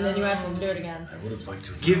private, to and then you go. asked me to do it again. I would have liked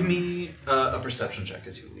to. Give me a perception check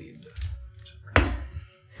as you lead.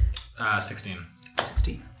 16.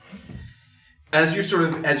 16. As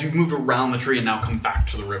you've moved around the tree and now come back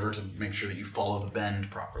to the river to make sure that you follow the bend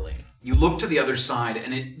properly, you look to the other side,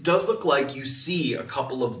 and it does look like you see a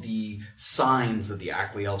couple of the signs that the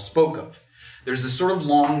Ackley Elf spoke of. There's this sort of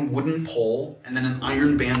long wooden pole, and then an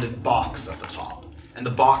iron-banded box at the top. And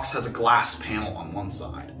the box has a glass panel on one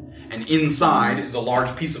side. And inside is a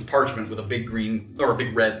large piece of parchment with a big green, or a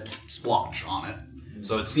big red splotch on it.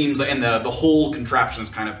 So it seems like, and the whole contraption is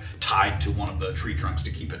kind of tied to one of the tree trunks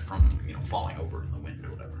to keep it from, falling over in the wind or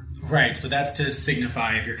whatever. Right, so that's to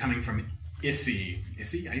signify if you're coming from Issy,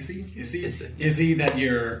 that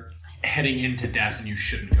you're heading into Des and you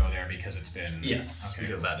shouldn't go there because it's been... Yes, Okay.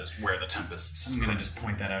 because that is where the Tempest... I'm going to just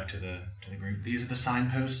point that out to the group. These are the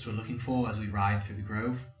signposts we're looking for as we ride through the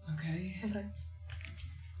grove. Okay.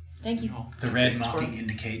 Thank you. The red marking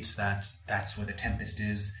indicates that that's where the Tempest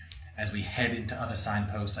is. As we head into other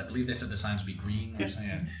signposts, I believe they said the signs would be green or something.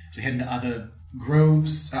 Yeah. So we head into other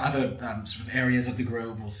groves, other sort of areas of the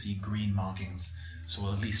grove, we'll see green markings. So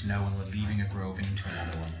we'll at least know when we're leaving a grove and into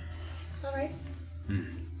another one. All right.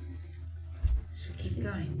 Should we keep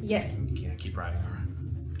going? Yes. Yeah, keep riding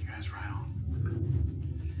around. You guys ride on.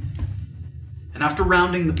 And after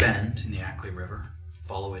rounding the bend in the Ackley River,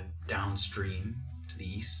 follow it downstream to the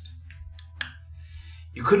east.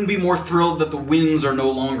 You couldn't be more thrilled that the winds are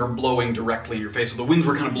no longer blowing directly in your face. So the winds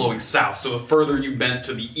were kind of blowing south, so the further you bent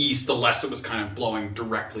to the east, the less it was kind of blowing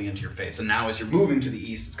directly into your face. And now as you're moving to the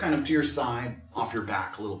east, it's kind of to your side, off your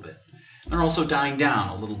back a little bit. And they're also dying down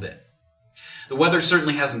a little bit. The weather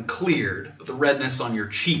certainly hasn't cleared, but the redness on your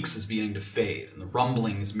cheeks is beginning to fade, and the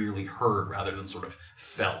rumbling is merely heard rather than sort of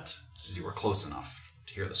felt as you were close enough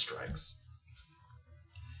to hear the strikes.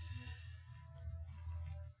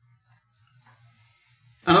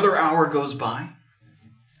 Another hour goes by,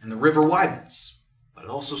 and the river widens, but it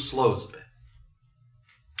also slows a bit.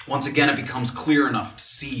 Once again, it becomes clear enough to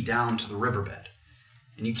see down to the riverbed.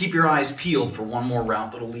 and you keep your eyes peeled for one more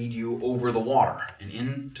route that'll lead you over the water and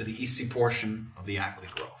into the easty portion of the Ackley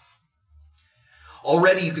Grove.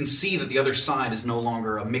 Already you can see that the other side is no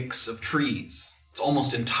longer a mix of trees. It's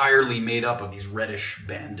almost entirely made up of these reddish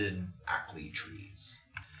banded Ackley trees.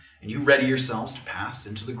 And you ready yourselves to pass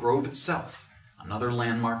into the grove itself, another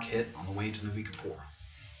landmark hit on the way to Navikapur.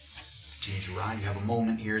 Continue to ride. You have a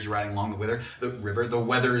moment here as you're riding along the river. The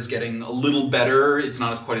weather is getting a little better. It's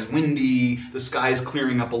not as quite as windy. The sky is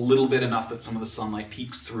clearing up a little bit, enough that some of the sunlight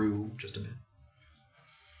peeks through just a bit.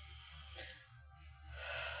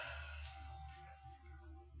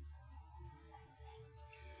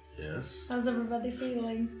 Yes. How's everybody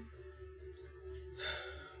feeling?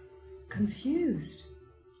 Confused.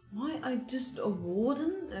 Why? I just a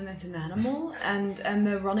warden and it's an animal and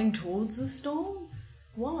they're running towards the storm?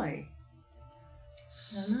 Why?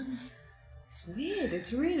 It's weird.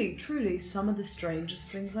 It's really, truly some of the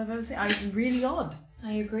strangest things I've ever seen. It's really odd.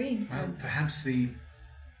 I agree. Well, perhaps there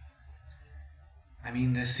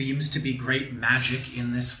seems to be great magic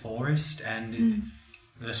in this forest, and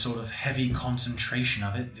the sort of heavy concentration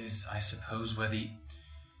of it is, I suppose, where the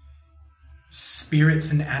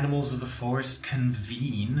spirits and animals of the forest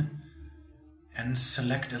convene and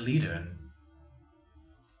select a leader. And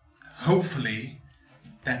hopefully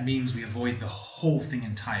that means we avoid the whole thing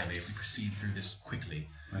entirely if we proceed through this quickly.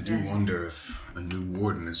 I do wonder if a new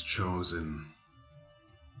warden is chosen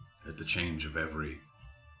at the change of every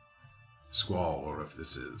squall, or if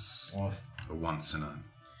this is a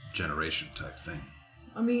once-in-a-generation type thing.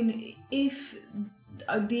 I mean, if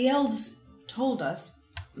the elves told us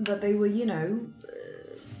that they were,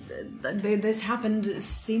 this happened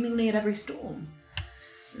seemingly at every storm.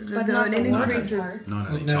 But not the increase of Not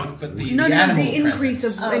any No, talk. but the the animal increase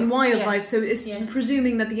presence. in wildlife. yes. So it's Yes.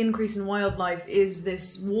 presuming that the increase in wildlife is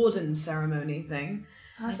this warden ceremony thing.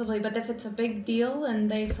 Possibly, but if it's a big deal and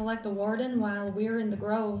they select a warden while we're in the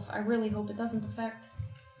grove, I really hope it doesn't affect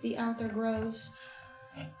the outer groves.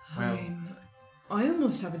 Well, I mean, I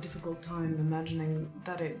almost have a difficult time imagining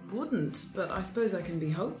that it wouldn't, but I suppose I can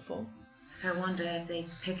be hopeful. I wonder if they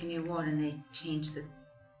pick a new warden, they change the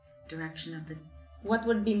direction of the... What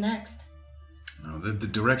would be next? No, the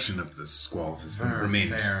direction of the squalls has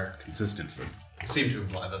remained consistent for It seemed to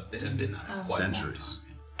imply that it had been that for quite a long centuries.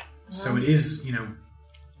 time. So it is,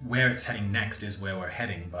 where it's heading next is where we're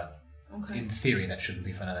heading, but Okay. in theory that shouldn't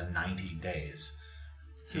be for another 90 days.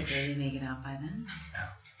 Hopefully they make it out by then.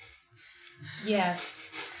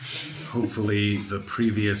 Yes. Hopefully the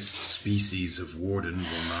previous species of warden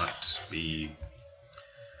will not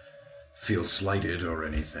feel slighted or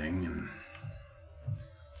anything, and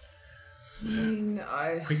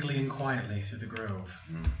Quickly and quietly through the grove.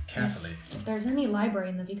 Carefully. Yes. If there's any library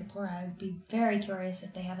in the Vikapura, I would be very curious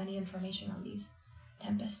if they have any information on these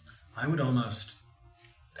tempests. I would almost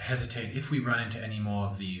hesitate if we run into any more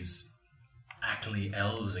of these Ackley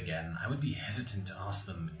elves again. I would be hesitant to ask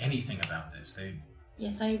them anything about this.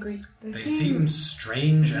 Yes, I agree. They seem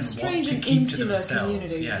strange and want to keep to themselves.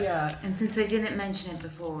 Community, Yes, yeah. And since they didn't mention it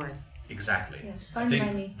before, exactly. Yes, I fine think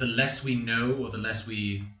by me. the less we know, or the less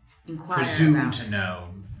we inquire presume about. to know,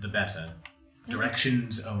 the better.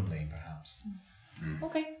 Directions only, perhaps.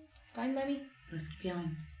 Okay, fine by me. Let's keep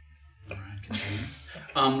going. Alright, continues.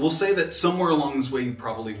 We'll say that somewhere along this way you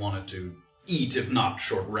probably wanted to eat, if not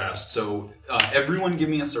short rest. So everyone give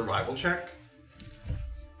me a survival check.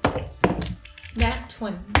 Nat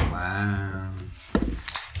 20. wow.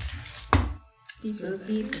 Beep, boop,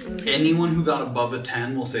 beep, boop. Anyone who got above a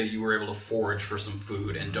 10 will say you were able to forage for some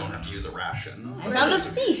food and don't have to use a ration. I found a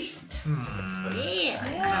feast.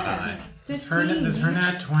 Yeah. Does her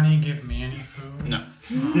nat 20 give me any food? No.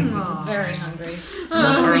 Very hungry.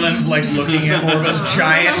 Merlin's like looking at Orba's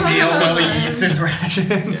giant meal while he eats his ration.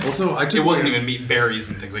 Also, I took It wasn't away- even meat, berries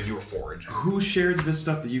and things like you were foraging. Who shared the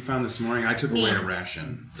stuff that you found this morning? I took away a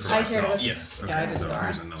ration. for I shared myself. with- Yes. Yeah, I did so as well.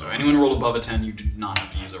 here's another So one. anyone who rolled above a 10, you did not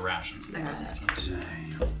have to use a ration. I got that.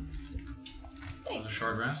 Damn. It was a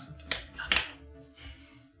short rest.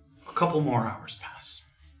 A couple more hours pass.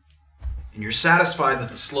 And you're satisfied that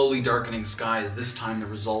the slowly darkening sky is this time the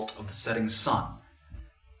result of the setting sun.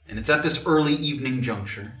 And it's at this early evening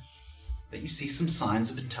juncture that you see some signs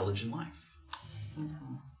of intelligent life.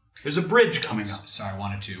 There's a bridge coming up. So I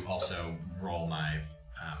wanted to also roll my.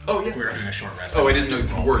 Oh, yeah. If we were doing a short rest. Oh, I wanted didn't know to if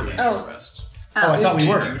you roll were for doing this. short rest. Oh, I thought we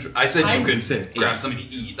were. I said you could said grab eight. something to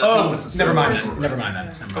eat. That's not Oh, necessarily never short mind. Never rest. mind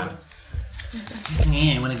then. Never mind.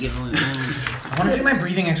 Yeah, I want to give him. I want to do my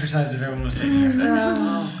breathing exercises if everyone was taking a second.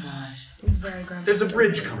 Oh gosh. It's very grumpy. There's a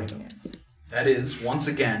bridge coming up. That is, once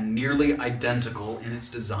again, nearly identical in its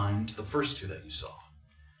design to the first two that you saw.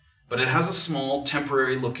 but it has a small,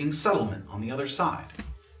 temporary-looking settlement on the other side.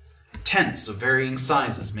 Tents of varying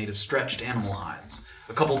sizes made of stretched animal hides,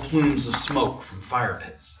 a couple plumes of smoke from fire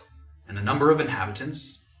pits, and a number of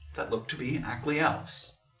inhabitants that look to be Ackley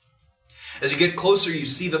elves. As you get closer, you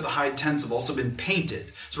see that the hide tents have also been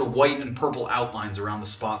painted, sort of white and purple outlines around the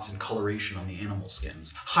spots and coloration on the animal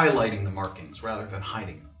skins, highlighting the markings rather than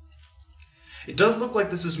hiding them. It does look like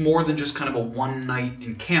this is more than just kind of a one-night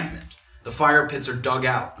encampment. The fire pits are dug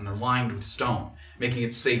out and they're lined with stone, making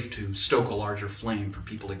it safe to stoke a larger flame for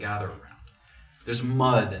people to gather around. There's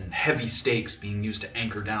mud and heavy stakes being used to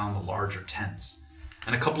anchor down the larger tents,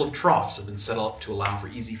 and a couple of troughs have been set up to allow for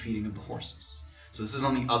easy feeding of the horses. So this is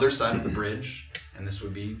on the other side of the bridge, and this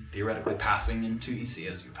would be theoretically passing into EC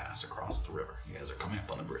as you pass across the river. You guys are coming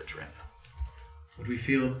up on the bridge right now. Would we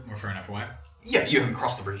feel we're far enough away? Yeah, you haven't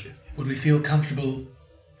crossed the bridge yet. Would we feel comfortable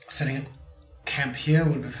setting up camp here, or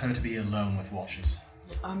would we prefer to be alone with watches?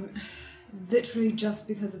 Literally just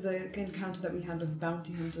because of the encounter that we had with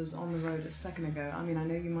bounty hunters on the road a second ago. I mean, I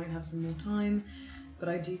know you might have some more time, but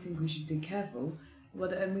I do think we should be careful.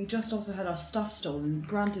 And we just also had our stuff stolen,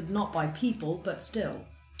 granted not by people, but still.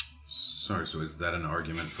 Sorry, so is that an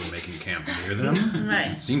argument for making camp near them?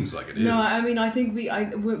 Right. It seems like it is. No, I mean, I think we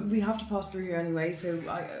have to pass through here anyway, so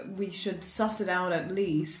we should suss it out at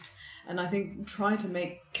least, and I think try to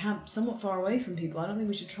make camp somewhat far away from people. I don't think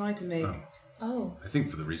we should try to make... Oh. I think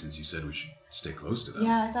for the reasons you said, we should stay close to them.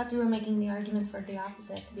 Yeah, I thought you were making the argument for the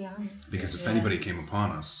opposite, to be honest. Because if anybody came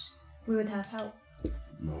upon us... We would have help.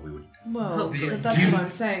 Well, we would... Well, but that's what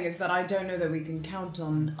I'm saying, is that I don't know that we can count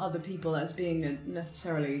on other people as being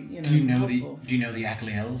necessarily, helpful. Do you know the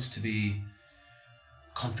Ackley elves to be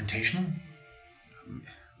confrontational?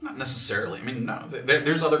 Not necessarily. I mean, no.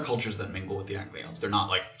 There's other cultures that mingle with the Ackley elves. They're not,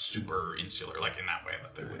 like, super insular, like, in that way.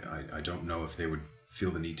 But they would. I don't know if they would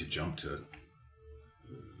feel the need to jump to...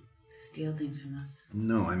 Steal things from us.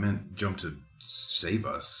 No, I meant jump to save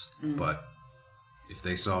us, but... If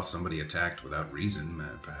they saw somebody attacked without reason,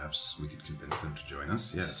 perhaps we could convince them to join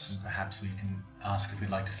us, yes. So perhaps we can ask if we'd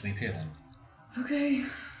like to sleep here then. Okay.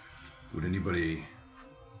 Would anybody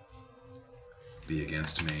be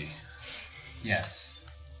against me? Yes.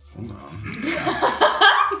 Hold on.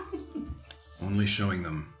 Only showing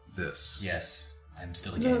them this. Yes, I'm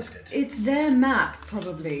still against Look, it. It's their map,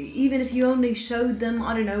 probably. Even if you only showed them,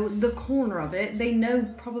 I don't know, the corner of it, they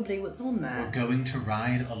know probably what's on there. We're going to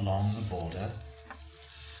ride along the border.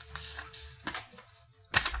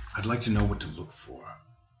 I'd like to know what to look for.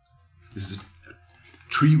 This is a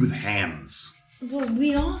tree with hands. Well,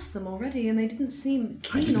 we asked them already, and they didn't seem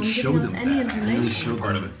keen on show giving us them any that.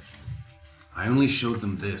 information. I only showed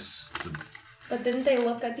them this. But didn't they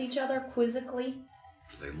look at each other quizzically?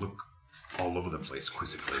 They look all over the place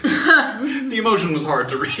quizzically. The emotion was hard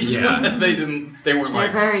to read. Yeah. They weren't They're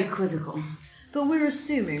like... very quizzical. But we're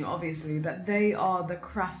assuming, obviously, that they are the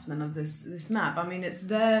craftsmen of this map. I mean, it's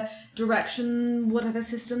their direction, whatever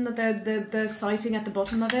system that they're citing at the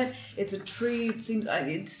bottom of it. It's a tree.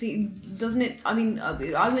 It seems, doesn't it? I mean,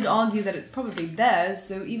 I would argue that it's probably theirs.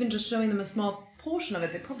 So even just showing them a small portion of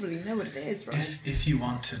it, they probably know what it is, right? If you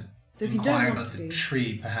want to inquire about the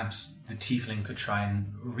tree, perhaps the tiefling could try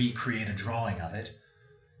and recreate a drawing of it,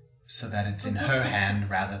 so that it's in her hand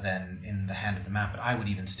rather than in the hand of the map. But I would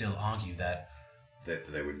even still argue that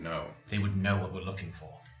they would know. They would know what we're looking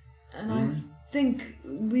for. And I think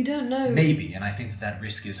we don't know. Maybe, and I think that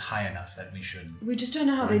risk is high enough that we should... We just don't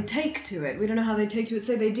know how they take to it. We don't know how they take to it.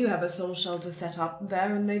 Say they do have a soul shelter set up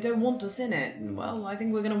there and they don't want us in it. Well, I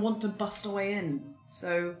think we're going to want to bust our way in.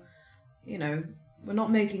 So, we're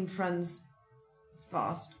not making friends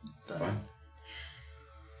fast. But... Fine.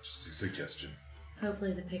 Just a suggestion.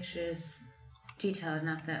 Hopefully the picture is detailed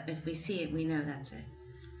enough that if we see it, we know that's it.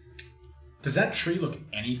 Does that tree look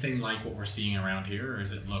anything like what we're seeing around here, or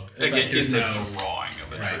does it look... Again, it's a drawing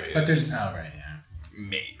of a tree. But there's... Oh, right, yeah.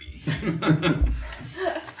 Maybe.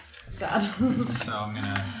 Sad. So I'm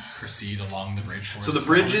going to proceed along the bridge towards So the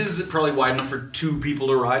bridge is probably wide enough for two people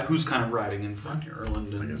to ride. Who's kind of riding in front here?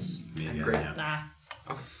 Erland and... I guess me again, Great. yeah.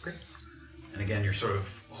 Okay, great. And again, you're sort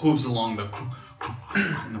of hooves along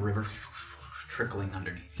the river, trickling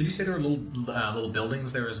underneath. Did you say there were little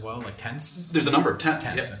buildings there as well, like tents? There's a number of tents,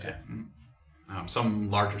 yes. Okay. Yeah. Some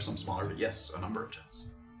larger, some smaller, but yes, a number of tents.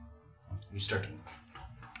 You start to...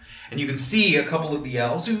 And you can see a couple of the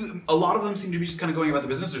elves, who, a lot of them seem to be just kind of going about the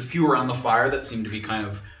business. There's a few around the fire that seem to be kind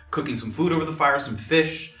of cooking some food over the fire, some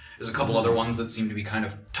fish. There's a couple other ones that seem to be kind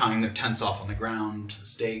of tying their tents off on the ground to the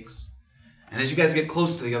stakes. And as you guys get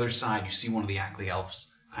close to the other side, you see one of the Ackley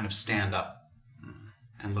elves kind of stand up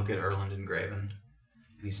and look at Erland and Graven.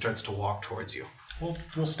 And he starts to walk towards you.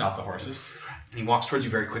 We'll stop the horses. And he walks towards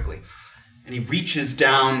you very quickly. And he reaches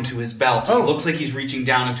down to his belt. It looks like he's reaching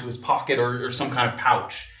down into his pocket or some kind of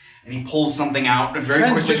pouch. And he pulls something out and very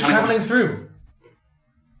Friends quickly... just traveling through.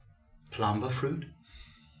 Plamba fruit?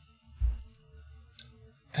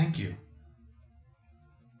 Thank you.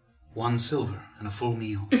 1 silver and a full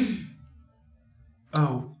meal.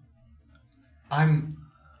 Oh. I'm...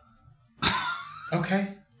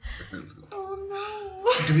 Okay. Oh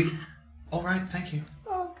no. Do we... All right, thank you.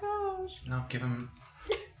 Oh gosh. And I'll give him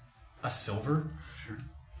a silver. Sure.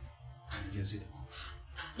 He gives you the whole.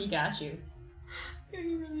 He got you. Yeah,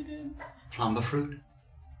 he really did. Plamba fruit?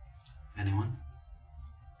 Anyone?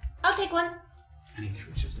 I'll take one. And he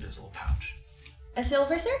reaches into his little pouch. A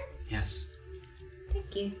silver, sir? Yes.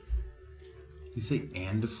 Thank you. You say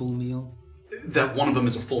and a full meal? That one of them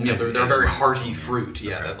is a full meal. Yes, They're a very yeah. hearty fruit.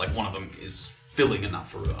 Yeah, that like one of them is filling enough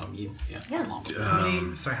for a meal. Yeah.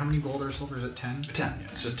 How many gold or silver? Is it 10? 10. Yeah,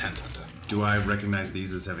 it's just 10. Do I recognize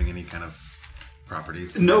these as having any kind of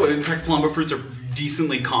properties? No, in fact, plamba fruits are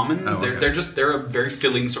decently common. Oh, okay. They're a very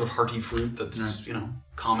filling sort of hearty fruit that's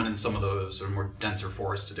common in some of those sort of more denser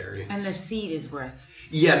forested areas. And the seed is worth.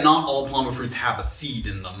 Yeah, not all plamba fruits have a seed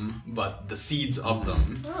in them, but the seeds of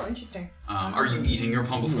them. Oh, interesting. Are you eating your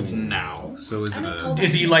plamba fruits now? So is it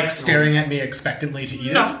Is he like staring at me expectantly to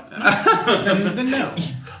eat it? then no.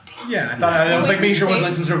 Yeah, I thought I was like making sure it wasn't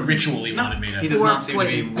like some sort of ritual he wanted me to. He does not seem to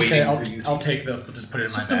be waiting Okay, for you. I'll take just put it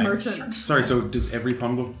in my Just bag. a merchant. Sorry, so does every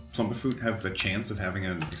plumber fruit have a chance of having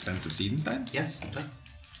an expensive seed inside? Yes, it does.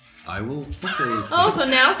 I will say Oh, so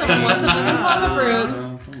now someone wants a plum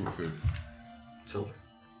fruit. plumber fruit. Silver.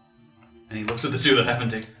 And he looks at the two that haven't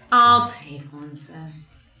taken. I'll take one, sir. And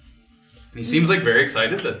he seems like very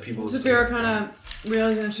excited that people. Sophia kind of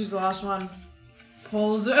realizing that she's the last one,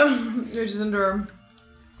 pulls, reaches into her.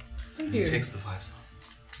 Thank He you. takes the 5 silver.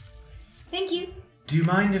 Thank you. Do you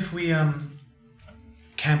mind if we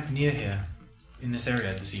camp near here, in this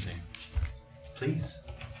area this evening? Please.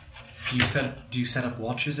 Do you set up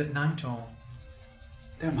watches at night or?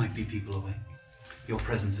 There might be people awake. Your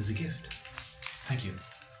presence is a gift. Thank you.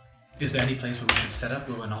 Is there any place where we should set up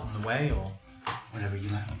where we're not in the way, or? Whatever you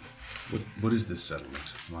like. What is this settlement?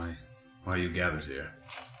 Why are you gathered here?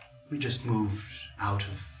 We just moved out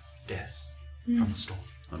of Des from the storm.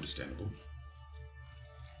 Understandable.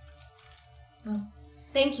 Well,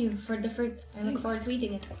 thank you for the fruit. I look forward to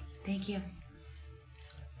eating it. Thank you.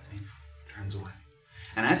 He turns away.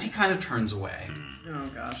 And as he kind of turns away, Oh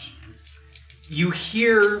gosh. you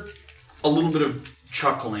hear a little bit of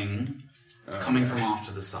chuckling coming from off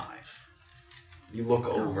to the side. You look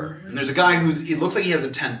over, and there's a guy it looks like he has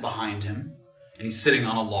a tent behind him, and he's sitting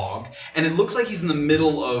on a log, and it looks like he's in the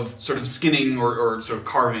middle of sort of skinning or sort of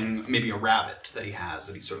carving maybe a rabbit that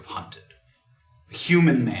he sort of hunted. A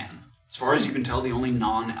human man. As far as you can tell, the only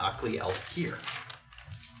non-Ackley elf here.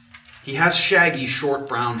 He has shaggy, short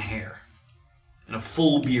brown hair, and a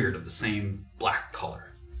full beard of the same black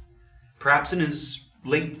color. Perhaps in his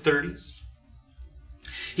late 30s.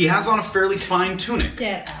 He has on a fairly fine tunic.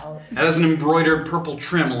 Get out. It has an embroidered purple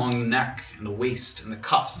trim along the neck and the waist and the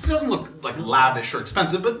cuffs. It doesn't look like lavish or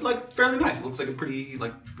expensive, but like fairly nice. It looks like a pretty,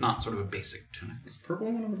 not sort of a basic tunic. Is purple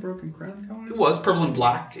one of the broken crown colors? It was purple and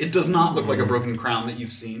black. It does not look like a broken crown that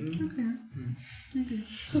you've seen.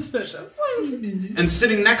 Suspicious. And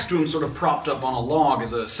sitting next to him, sort of propped up on a log,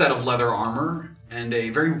 is a set of leather armor and a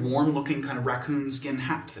very warm-looking kind of raccoon skin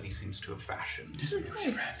hat that he seems to have fashioned.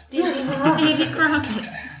 Davy Crockett.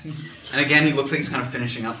 And again, he looks like he's kind of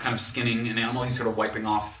finishing up, kind of skinning an animal. He's sort of wiping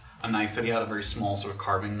off a knife that he had, a very small sort of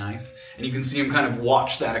carving knife. And you can see him kind of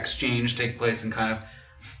watch that exchange take place and kind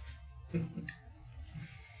of...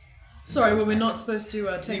 Sorry, were we not supposed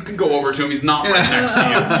to take... You can go over to him. He's not right next to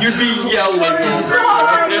you. You'd be yelling over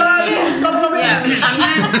Yeah,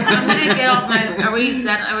 I'm gonna get off my. Are we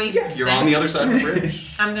set? Are we? You're on the other side of the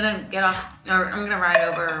bridge. I'm gonna get off, or I'm gonna ride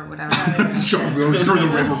over, or whatever. Sure, we'll throw the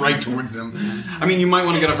river right towards him. I mean, you might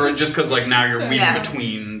want to get off just because, now you're weaving Yeah.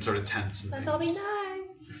 between sort of tents and Let's things. all be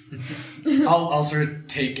nice. I'll sort of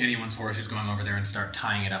take anyone's horse who's going over there and start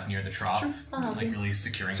tying it up near the trough, like really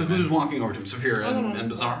securing. So them. who's walking over to him? Saphira and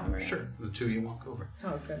Bazaar? Sure. The two of you walk over.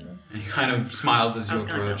 Oh, goodness. And he kind of smiles as you was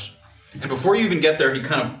gonna approach. And before you even get there, he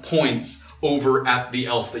kind of points over at the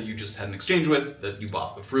elf that you just had an exchange with, that you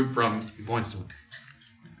bought the fruit from. He points to him.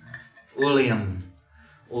 William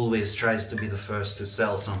always tries to be the first to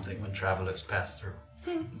sell something when travelers pass through.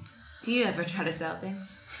 Do you ever try to sell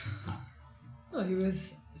things? Oh, he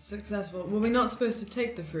was successful. Were we not supposed to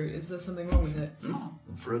take the fruit? Is there something wrong with it? No,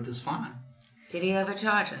 the fruit is fine. Did he ever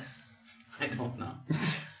charge us? I don't know.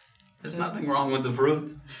 There's nothing wrong with the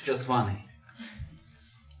fruit. It's just funny.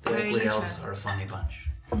 The Where are Ugly you Elves from? are a funny bunch.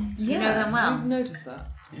 Yeah, know them well. I've noticed that.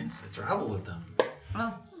 Yes, I travel with them.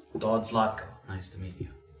 Oh, Dawdling, nice to meet you.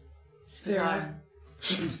 it's bizarre.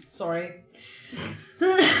 Sorry.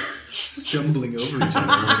 Stumbling over each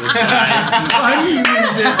other with this guy. I'm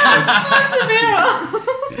business.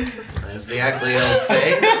 As the Ugly Elves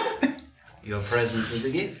say, your presence is a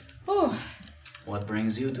gift. Oh, What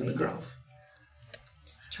brings you to the grove?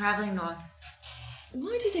 Just traveling north.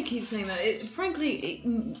 Why do they keep saying that?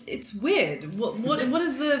 It's weird. What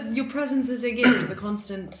is your presence as a gift? The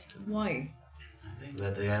constant why? I think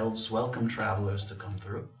that the elves welcome travelers to come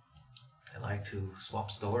through. They like to swap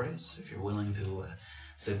stories if you're willing to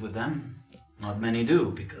sit with them. Not many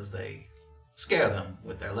do because they scare them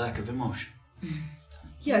with their lack of emotion.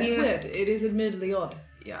 Yeah, it's Yeah. weird. It is admittedly odd.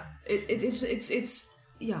 Yeah, it's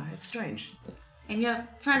strange. And you're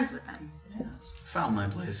friends with them. Yes, found my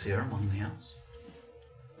place here among the elves.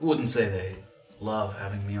 Wouldn't say they love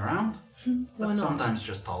having me around, Why but not? sometimes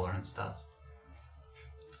just tolerance does.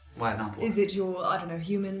 Why not? Is it your, I don't know,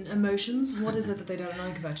 human emotions? What is it that they don't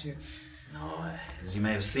like about you? No, as you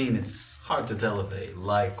may have seen, it's hard to tell if they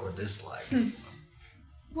like or dislike.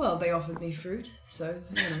 Well, they offered me fruit, so,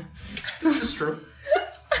 you know. This is true.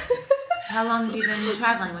 How long have you been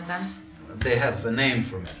traveling with them? They have a name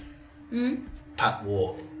for me. Pat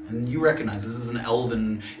Wall. And you recognize this is an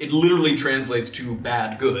elven... It literally translates to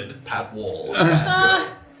bad good. Pat Wall. Bad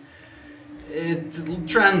good. It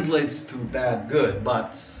translates to bad good,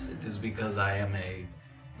 but it is because I am a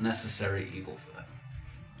necessary evil for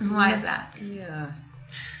them. Why is that? Yeah.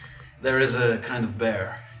 There is a kind of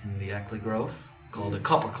bear in the Ackley Grove called a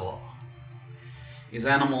copperclaw. These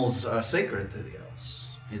animals are sacred to the elves.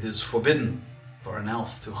 It is forbidden for an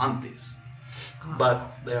elf to hunt these.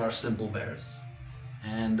 But they are simple bears,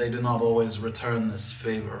 and they do not always return this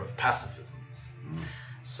favor of pacifism.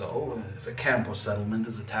 So, if a camp or settlement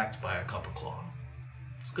is attacked by a copperclaw,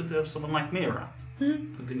 it's good to have someone like me around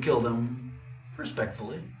who can kill them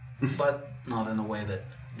respectfully, but not in a way that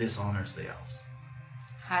dishonors the elves.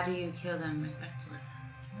 How do you kill them respectfully?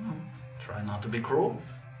 Try not to be cruel.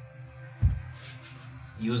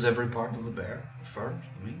 Use every part of the bear, the fur,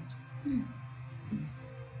 the meat.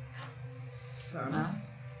 Fair enough.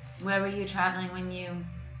 Well, where were you traveling when you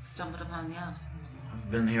stumbled upon the elves? I've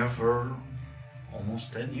been here for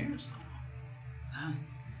almost 10 years now. Wow. Where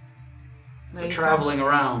But are you traveling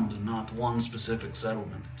around and not one specific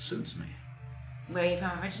settlement, it suits me. From? Where are you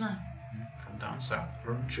from originally? From down south,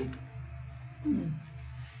 from Chup.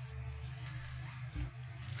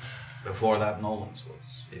 Before that, Nolan's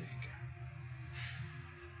was, if you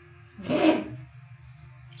can.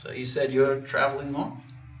 So you said you're traveling north?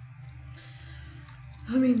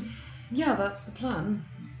 I mean, yeah, that's the plan.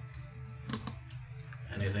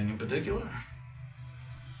 Anything in particular?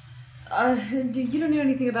 You don't know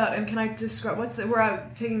anything about, and can I describe, we're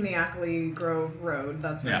out taking the Ackley Grove Road,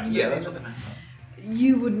 that's what Yeah, that's what I meant.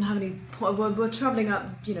 You wouldn't have any, we're travelling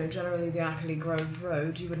up, generally the Ackley Grove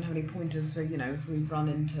Road, you wouldn't have any pointers for, if we run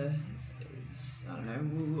into, I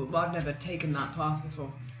don't know, I've never taken that path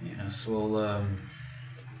before. Yes, well,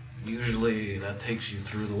 usually that takes you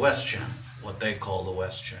through the West Channel, what they call the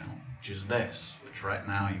West Channel, which is this, which right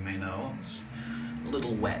now you may know is a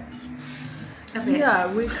little wet. A bit. Yeah,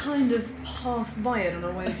 we kind of passed by it on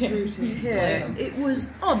our way through to here. It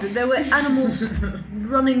was odd. There were animals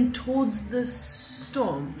running towards the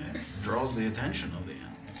storm. Yes, it draws the attention of the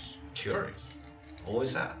animals. Curious.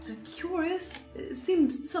 Always has. Curious? It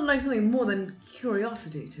seemed like something more than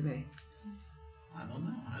curiosity to me. I don't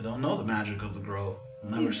know. I don't know the magic of the grove.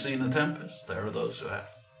 I've never seen a tempest. There are those who have.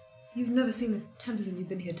 You've never seen the tempest and you've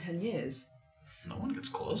been here 10 years. No one gets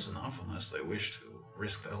close enough unless they wish to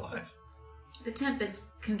risk their life. The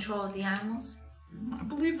Tempest control the animals? I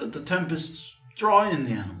believe that the tempests draw in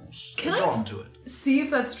the animos. They're drawn to it. See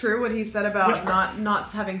if that's true, what he said about Which part?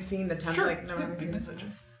 not having seen the tempest. Sure. Like, never having seen the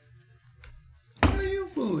Are you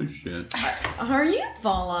full of shit? Are you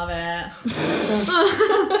full of it?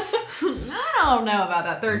 I don't know about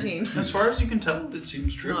that. 13. As far as you can tell, it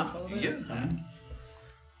seems true. Not full of it. Yeah.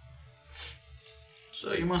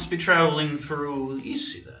 So you must be traveling through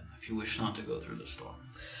Isi then, if you wish not to go through the storm.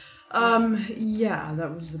 Yeah,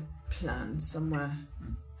 that was the plan. Somewhere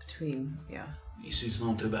between, yeah. Isi's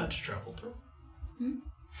not too bad to travel through.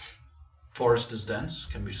 Forest is dense,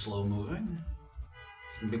 can be slow moving.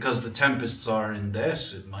 And because the tempests are in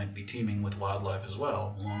this, it might be teeming with wildlife as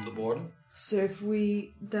well along the border. So if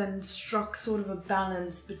we then struck sort of a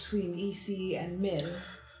balance between EC and Mill,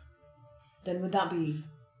 then would that be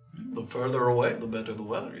The further away, the better the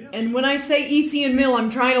weather, yeah. And when I say Easy and Mill, I'm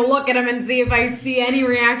trying to look at him and see if I see any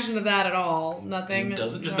reaction to that at all. Nothing. It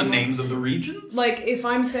doesn't? Just the names of the regions? Like, if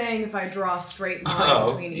I'm saying if I draw a straight line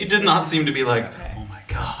between you Easy did and not seem to be like, oh my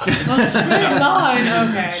god. straight line.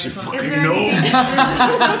 Okay. Is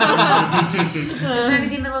there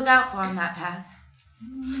anything to look out for on that path?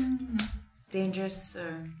 Dangerous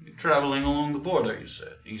or... You're traveling along the border, you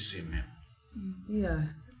said. Easy, man. Yeah.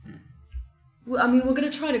 Well, I mean, we're going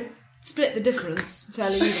to try to split the difference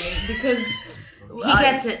fairly evenly because... He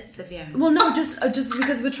gets it, Sophia. Well, no, just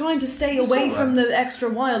because we're trying to stay away from the extra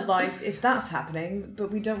wildlife if that's happening,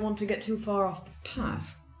 but we don't want to get too far off the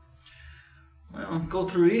path. Well, go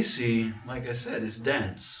through Easy, like I said, it's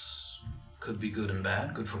dense. Could be good and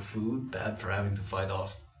bad. Good for food, bad for having to fight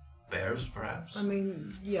off bears, perhaps. I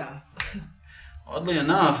mean, yeah. Oddly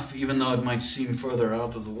enough, even though it might seem further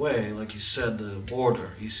out of the way, like you said, the border,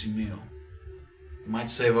 Easy Meal, you might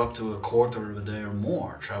save up to a quarter of a day or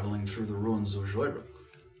more traveling through the ruins of Joyruk.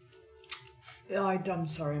 I'm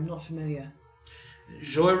sorry, I'm not familiar.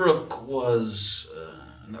 Joyruk was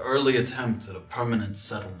an early attempt at a permanent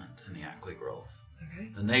settlement in the Ackley Grove. Okay.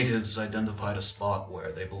 The natives identified a spot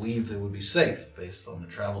where they believed they would be safe based on the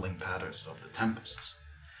traveling patterns of the Tempests.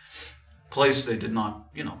 A place they did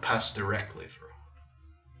not, pass directly through.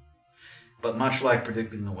 But much like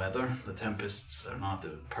predicting the weather, the Tempests are not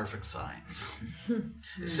a perfect science.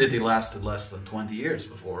 The city lasted less than 20 years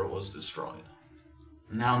before it was destroyed.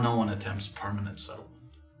 Now no one attempts permanent settlement.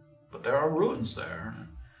 But there are ruins there.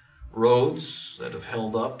 Roads that have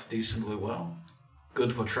held up decently well.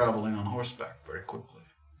 Good for traveling on horseback very quickly.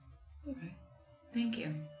 Okay. Thank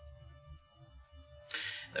you.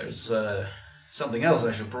 There's something else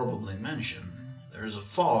I should probably mention. There is a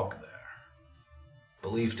fog there.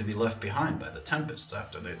 Believed to be left behind by the Tempests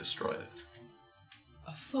after they destroyed it.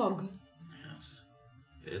 A fog? Yes.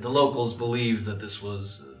 The locals believe that this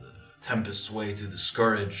was the Tempest's way to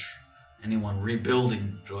discourage anyone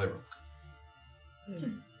rebuilding Joyruk.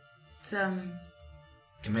 It's, Can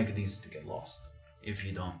make it easy to get lost if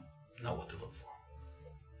you don't know what to look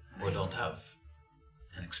for. Or don't have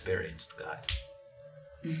an experienced guide.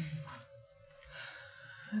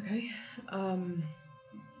 Okay.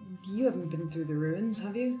 You haven't been through the ruins,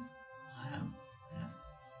 have you? I am, yeah.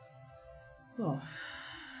 Well.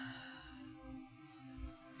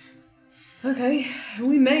 Okay,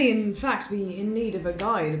 we may in fact be in need of a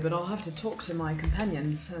guide, but I'll have to talk to my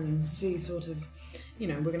companions and see sort of, we're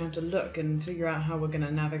going to have to look and figure out how we're going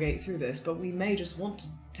to navigate through this, but we may just want to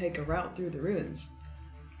take a route through the ruins.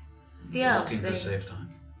 The elves, Looking to save time.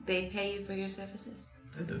 They pay you for your services?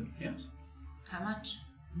 They do, yes. How much?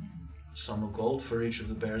 Some of gold for each of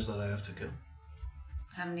the bears that I have to kill.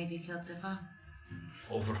 How many have you killed so far?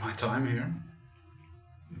 Over my time here,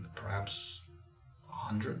 perhaps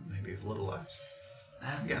 100, maybe a little less.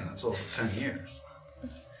 Again, that's over 10 years.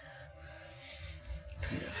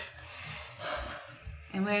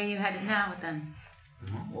 And where are you headed now with them?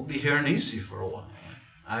 We'll be here in Easy for a while.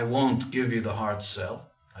 I won't give you the hard sell.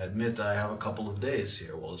 I admit I have a couple of days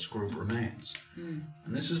here while this group remains. And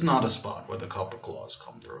this is not a spot where the copper claws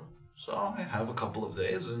come through. So I have a couple of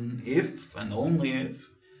days, and if, and only if,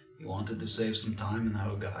 you wanted to save some time and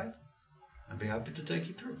have a guide, I'd be happy to take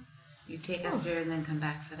you through. You take us through and then come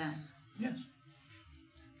back for them? Yes.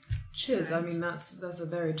 Cheers, I mean, that's a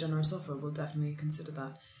very generous offer. We'll definitely consider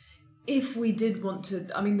that. If we did want to,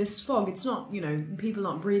 this fog, it's not, people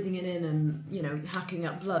aren't breathing it in and, hacking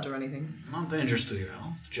up blood or anything. Not dangerous to your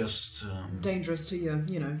health, just... dangerous to your,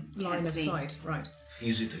 line of sight, right.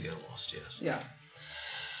 Easy to get lost, yes. Yeah.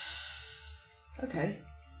 Okay.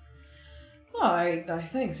 Well,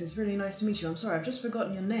 thanks. It's really nice to meet you. I'm sorry, I've just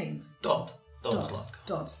forgotten your name. Dodd Zlatka.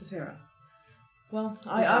 Dodd, Saphira. Well,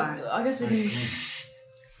 I guess we can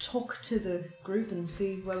talk to the group and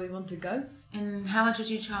see where we want to go. And how much would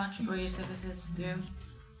you charge for your services through?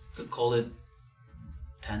 Could call it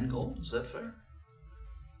 10 gold, is that fair?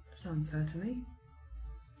 Sounds fair to me.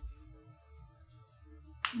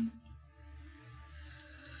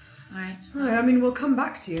 Alright. We'll come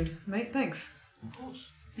back to you, mate. Thanks. Of course.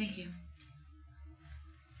 Thank you.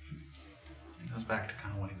 He goes back to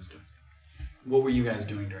kind of what he was doing. What were you guys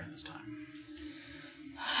doing during this time?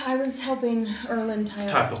 I was helping Erlen tie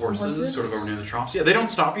Tie up up the some horses, sort of over near the troughs. Yeah, they don't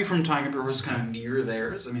stop you from tying up your horses kind of near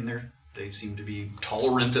theirs. They seem to be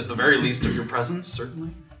tolerant at the very least of your presence,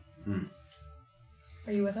 certainly.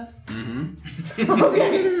 Are you with us? Mm-hmm.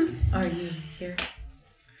 Okay. Are you here?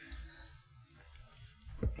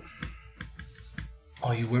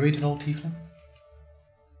 Are you worried at all, Tiefling?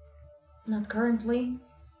 Not currently.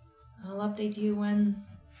 I'll update you when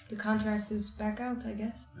the contract is back out, I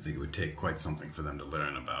guess. I think it would take quite something for them to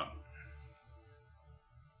learn about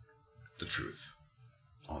the truth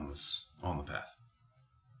on the path.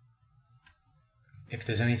 If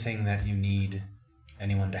there's anything that you need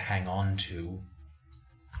anyone to hang on to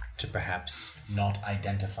perhaps not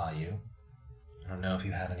identify you, I don't know if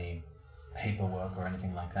you have any paperwork or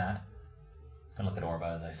anything like that. I can look at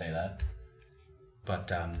Orba as I say that.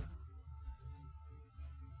 But I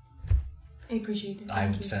appreciate it. I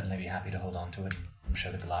would certainly be happy to hold on to it. I'm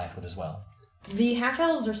sure the Goliath would as well. The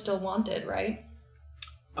half-elves are still wanted, right?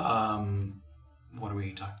 What are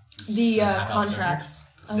we talking? The contracts.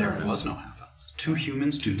 There was no half-elves. 2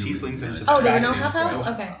 humans, 2 tieflings, and 2 Oh, there were no Taxians. half-elves?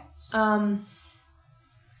 Okay.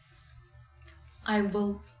 I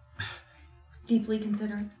will deeply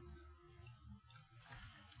consider it.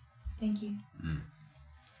 Thank you.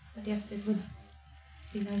 But yes, it would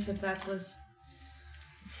be nice if that was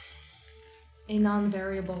a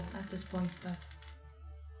non-variable at this point, but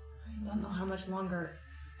I don't know how much longer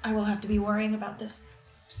I will have to be worrying about this.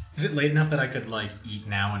 Is it late enough that I could, eat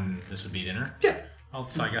now and this would be dinner? Yeah.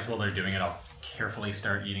 So I guess while they're doing it, I'll carefully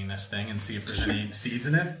start eating this thing and see if there's any seeds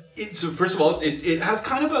in it. So first of all, it has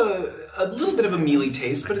kind of a little bit of a mealy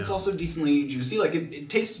taste, but it's also decently juicy. Like, it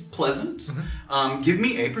tastes pleasant. Give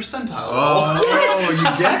me a percentile. Oh, yes! You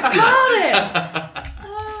guessed Got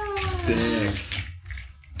it! Sick.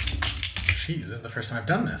 Jeez, this is the first time I've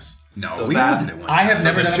done this. No, So we that- all did it one I have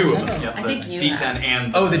never done 2 a of them. percentile. Yep, I the think you D10 have.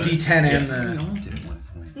 and Oh, the D10 and We the... all did it one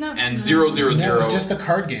point. No. and 000. No, it was just the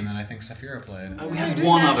card game that I think Saphira played. We had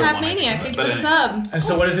one other Half one. I Maniac, think, thank you for the anyway. sub. And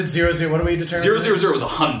so what is it, 0, what do we determine? 000 was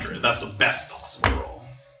 100. That's the best possible roll.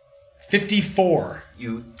 54.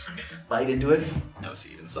 You bite into it. No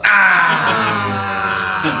seed inside.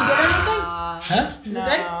 Did you get anything? Huh? Is it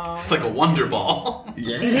good? It's like a wonder ball.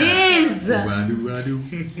 Yes. It is! I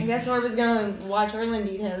guess Orba's gonna watch Orland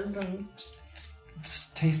eat his and... It's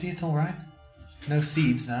tasty, it's alright. No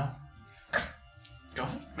seeds, though. Go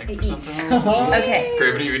ahead. Make a percentile. Okay.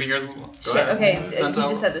 Graven, are you eating yours as well? Go Shit, ahead. okay, you Percentile.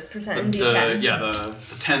 just said this percent and The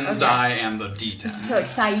D10. tens die and the D10. This is so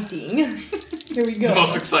exciting. Here we go. It's the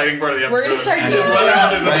most exciting part of the episode. We're gonna start Is dealing whether or not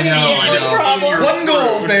there's a I know, seed I know. in your One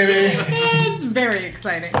goal, fruit. baby! It's very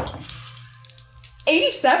exciting.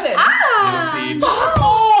 87. No seed.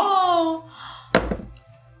 Oh!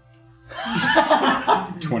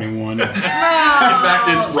 21. In fact,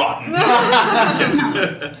 it's rotten.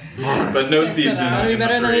 But no seeds in That'll be in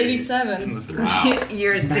better the than 3. 87.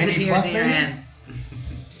 Yours 90 disappears plus, in your maybe? hands.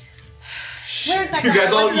 Where's that You guy?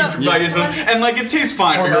 guys I all want to eat go. right into them, and like it tastes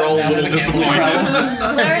fine, but you're all a now little there's a gambling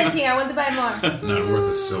disappointed. Where is he? I want to buy more. Not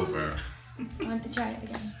worth a silver. I want to try it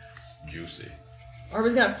again. Juicy.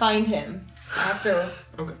 Orba's gonna find him after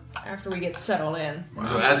Okay. we get settled in.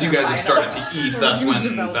 So as you guys have started to eat, that's when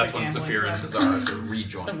develop a Saphira and gambling Bizarre sort of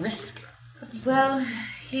rejoin. The risk. Well,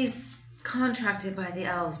 he's contracted by the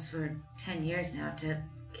elves for 10 years now to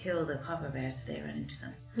kill the copper bears if they run into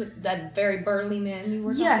them. That very burly man you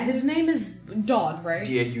were Yeah, talking his to? name is Dodd, right?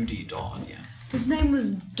 D-A-U-D, Dawn, yeah. His name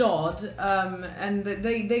was Dodd, and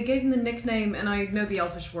they gave him the nickname, and I know the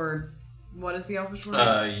Elfish word. What is the Elfish word?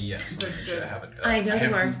 Yes. Actually, I have it. I know the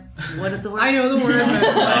word. What is the word? I know the word,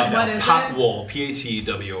 but what is it? Potwol,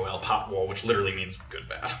 P-A-T-W-O-L, Potwol, which literally means good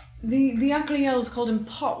bad. The Ackley elves called him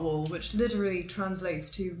Potwall, which literally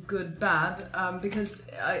translates to good bad, because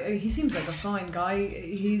he seems like a fine guy.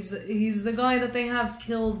 He's the guy that they have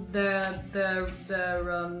killed their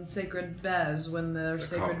sacred bears when their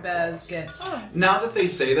sacred bears get. Now that they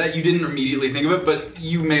say that, you didn't immediately think of it, but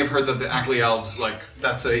you may have heard that the Ackley elves,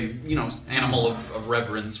 that's a, animal of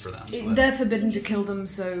reverence for them. So that- They're forbidden to kill them,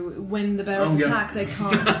 so when the bears attack, they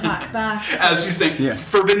can't attack back. As she's saying,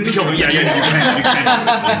 forbidden to kill them. Yeah. You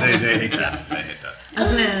can't. They hate that. They hate that. I was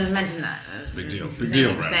going to mention that. Big deal. The Big thing deal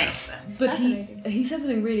you were right saying, now. But he said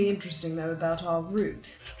something really interesting though about our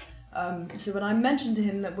route. So when I mentioned to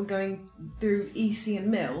him that we're going through Ecian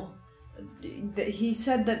Mill, he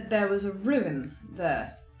said that there was a ruin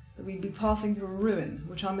there. That we'd be passing through a ruin,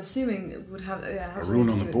 which I'm assuming would have A ruin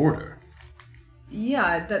on the border.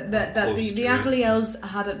 Yeah, that Close the to Ackley elves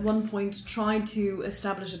had at one point tried to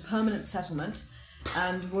establish a permanent settlement,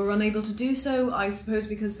 and were unable to do so. I suppose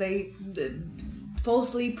because they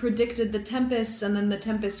falsely predicted the tempest, and then the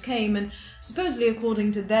tempest came, and supposedly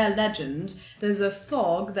according to their legend, there's a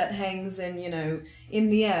fog that hangs in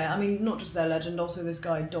the air. I mean, not just their legend, also this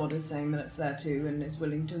guy Dodd is saying that it's there too, and is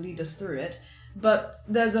willing to lead us through it. But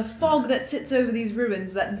there's a fog that sits over these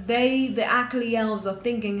ruins that the Ackley elves, are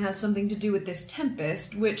thinking has something to do with this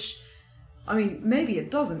tempest, which, I mean, maybe it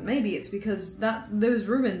doesn't. Maybe it's because those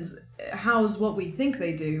ruins house what we think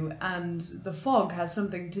they do, and the fog has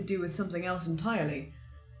something to do with something else entirely.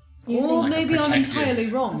 Or Like a maybe I'm protective- entirely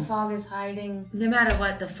The wrong. fog is hiding. No matter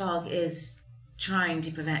what, the fog is trying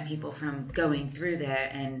to prevent people from going through there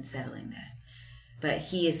and settling there. But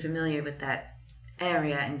he is familiar with that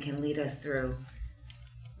area and can lead us through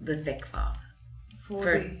the thick fog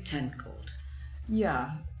for 10 gold.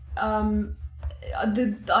 Yeah.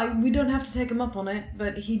 We don't have to take him up on it,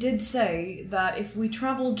 but he did say that if we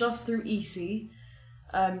travel just through EC,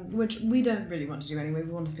 which we don't really want to do anyway,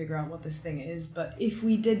 we want to figure out what this thing is, but if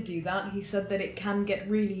we did do that, he said that it can get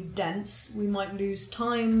really dense, we might lose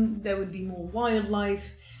time, there would be more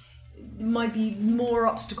wildlife, there might be more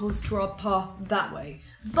obstacles to our path that way.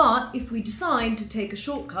 But if we decide to take a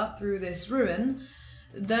shortcut through this ruin,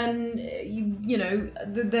 then,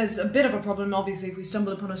 there's a bit of a problem, obviously, if we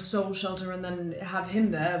stumble upon a soul shelter and then have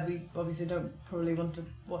him there. We obviously don't probably want to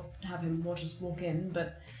have him watch us walk in,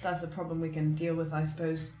 but that's a problem we can deal with, I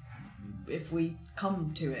suppose, if we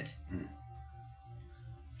come to it.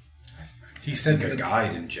 He said a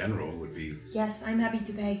guide in general would be... Yes, I'm happy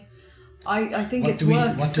to pay. I think it's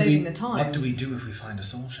worth saving the time. What do we do if we find a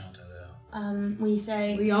soul shelter, though? We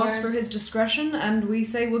say... We ask for his discretion, and we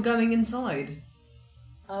say we're going inside.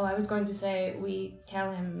 Oh, I was going to say, we tell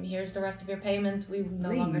him, here's the rest of your payment, we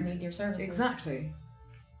no longer need your services. Exactly.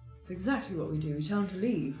 It's exactly what we do. We tell him to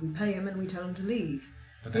leave. We pay him and we tell him to leave.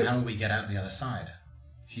 But then how will we get out the other side?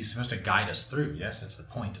 He's supposed to guide us through, yes? That's the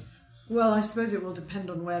point of... Well, I suppose it will depend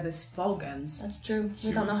on where this fog ends. That's true.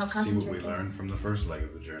 We don't know how concentrated. See what we learned from the first leg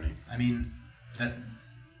of the journey. I mean,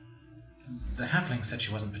 the halfling said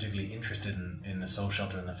she wasn't particularly interested in the soul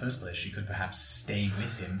shelter in the first place. She could perhaps stay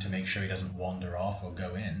with him to make sure he doesn't wander off or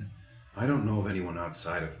go in. I don't know of anyone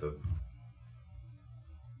outside of the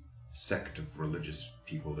sect of religious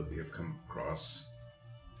people that we have come across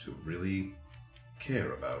to really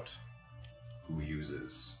care about who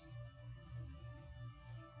uses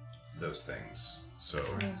those things. So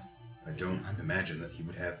I don't imagine that he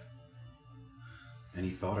would have any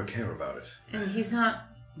thought or care about it. And he's not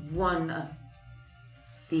one of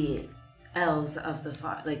the elves of the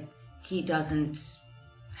fog. Like, he doesn't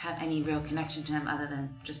have any real connection to them other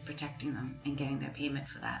than just protecting them and getting their payment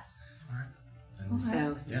for that. Alright.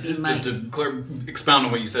 So Yes. he might... Just to expound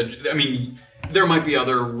on what you said, I mean, there might be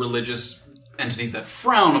other religious entities that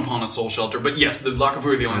frown upon a soul shelter, but yes, the Lakavu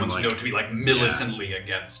are the only ones who know to be like militantly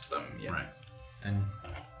against them. Yeah. Right. Then,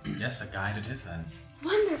 yes, a guide it is then.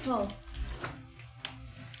 Wonderful.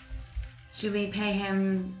 Should we pay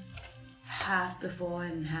him half before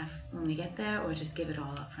and half when we get there, or just give it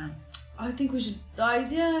all up front? I think we should...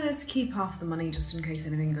 let's keep half the money just in case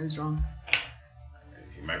anything goes wrong.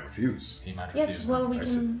 He might refuse. He might refuse. Yes, well, we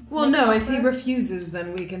can... Well, make no, an if he offer. refuses,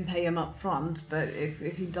 then we can pay him up front, but if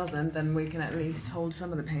he doesn't, then we can at least hold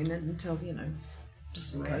some of the payment until,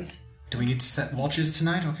 just in case. Do we need to set watches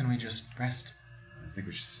tonight, or can we just rest? I think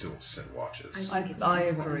we should still set watches. I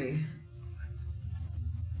agree.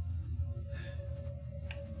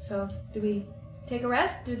 So, do we take a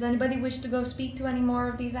rest? Does anybody wish to go speak to any more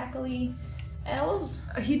of these Ackley elves?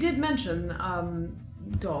 He did mention,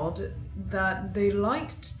 Dodd, that they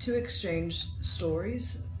liked to exchange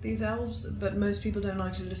stories, these elves, but most people don't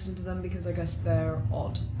like to listen to them because I guess they're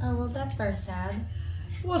odd. Oh, well, that's very sad.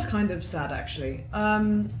 It was kind of sad, actually.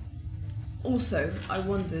 Also, I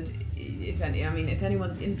wondered if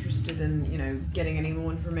anyone's interested in, getting any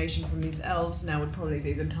more information from these elves, now would probably be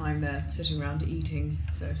a good time. They're sitting around eating,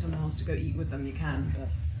 so if someone wants to go eat with them, you can, but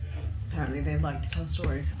apparently they like to tell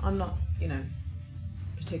stories. I'm not,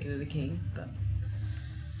 particularly keen, but...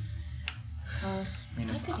 I mean,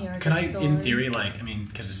 Could I, in theory,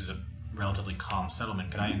 because this is a relatively calm settlement,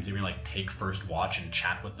 could I, in theory, take first watch and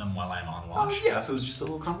chat with them while I'm on watch? Oh, yeah, if it was just a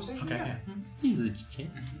little conversation. Okay, yeah.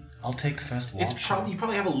 I'll take first watch. You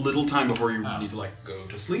probably have a little time before you need to go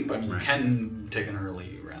to sleep. I mean, you can take an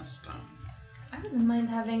early rest. I wouldn't mind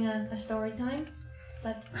having a story time,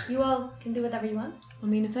 but you all can do whatever you want. I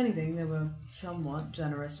mean, if anything, they were somewhat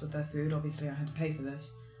generous with their food. Obviously, I had to pay for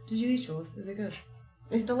this. Did you eat yours? Is it good?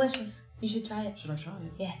 It's delicious. You should try it. Should I try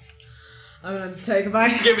it? Yeah. I'm gonna take a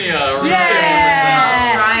bite. Give me a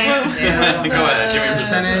Try it too. Go ahead. Give me a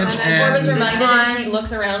percentage. Cor was And reminded and she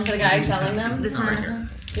looks around for the guy selling them. This one, this one.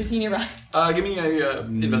 The senior right. Give me a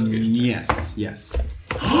investigation. Yes.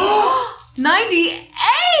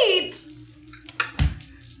 98!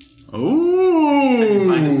 You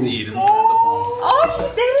find a seed inside Oh, you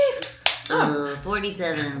did it! Oh,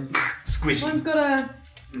 47. the ball. Squishy. One's got a...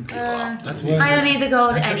 Peel off. That's I don't need the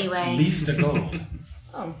gold That's anyway. At least a gold.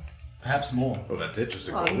 Oh. Perhaps more. Oh, that's it. Just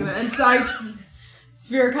a I'm gold. gonna... And so I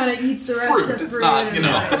Spear kind of eats the rest Fruit, of the it's fruit. not, and, you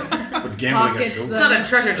know. like, But gambling pockets is so the It's not a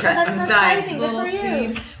treasure chest That's inside. exciting. Good little for you.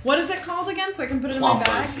 seed. What is it called again? So I can put it in my Plumpa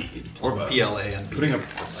bag. seed. Or PLA and putting up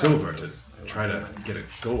a silver to try to get a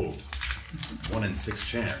gold. 1 in 6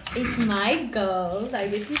 chance. It's my gold. I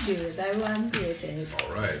get to do it. I want to do it.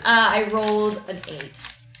 All right. I rolled an 8.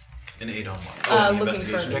 an 8 on 1. Looking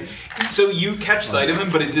investigation for me. check. So you catch sight of him,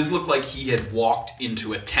 but it does look like he had walked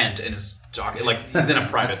into a tent and is talking. Like he's in a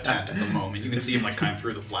private tent at the moment. You can see him like kind of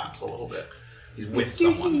through the flaps a little bit. He's with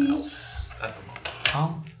someone else at the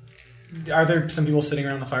moment. Are there some people sitting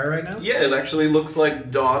around the fire right now? Yeah, it actually looks like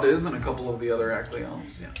Dodd is and a couple of the other Ackley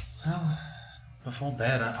elves. Yeah. Well, before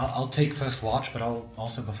bed, I'll take first watch, but I'll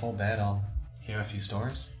also before bed I'll hear a few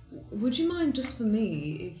stories. Would you mind just for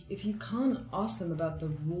me, if you can't ask them about the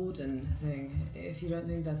warden thing, if you don't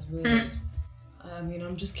think that's weird? I mean,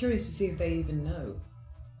 I'm just curious to see if they even know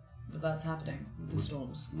that that's happening with the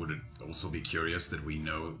storms. Would it also be curious that we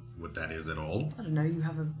know what that is at all? I don't know, you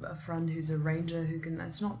have a friend who's a ranger who can...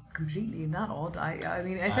 That's not completely that odd. I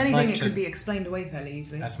mean, if I'd anything, like it to- could be explained away fairly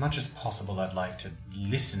easily. As much as possible, I'd like to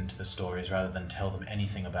listen to the stories rather than tell them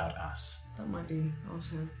anything about us. That might be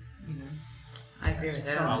also, you know... I agree with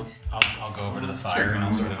that. I'll go over to the fire and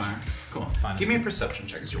I'll sort of Cool. find Give me a perception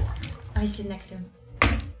check as you're walking. I sit next to him.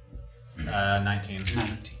 19.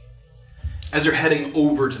 19. As you're heading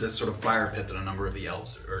over to this sort of fire pit that a number of the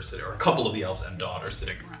elves are sitting, or a couple of the elves and Dodd are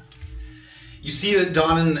sitting around. You see that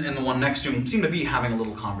Dodd and the one next to him seem to be having a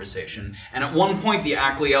little conversation, and at one point the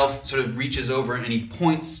Ackley elf sort of reaches over and he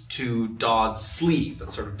points to Dodd's sleeve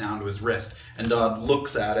that's sort of down to his wrist, and Dodd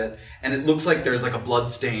looks at it, and it looks like there's like a blood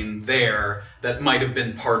stain there that might have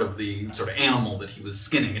been part of the sort of animal that he was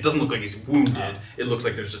skinning. It doesn't look like he's wounded, it looks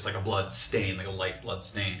like there's just like a blood stain, like a light blood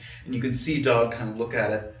stain. And you can see Dodd kind of look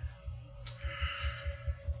at it,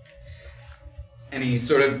 and he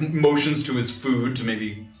sort of motions to his food to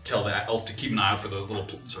maybe tell the elf to keep an eye out for the little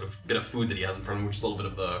sort of bit of food that he has in front of him, which is a little bit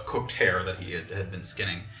of the cooked hare that he had been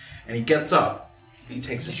skinning. And he gets up, and he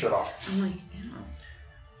takes his shirt off. I'm like,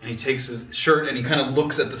 And he takes his shirt, and he kind of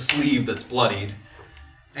looks at the sleeve that's bloodied,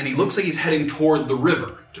 and he looks like he's heading toward the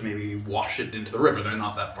river to maybe wash it into the river. They're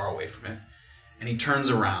not that far away from it. And he turns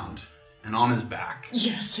around, and on his back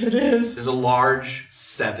Yes, it is. is a large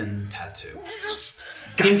 7 tattoo.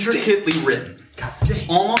 Intricately written.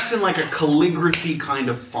 Almost in like a calligraphy kind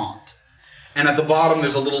of font. And at the bottom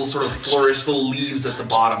there's a little sort of flourish, little leaves at the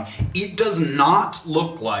bottom. It does not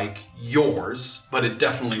look like yours, but it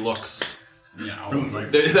definitely looks, you know,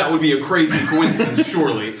 that would be a crazy coincidence,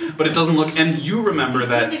 surely. But it doesn't look, and you remember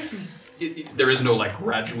that there is no like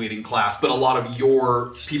graduating class, but a lot of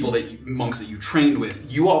your people monks that you trained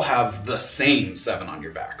with, you all have the same 7 on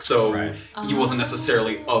your back. So he wasn't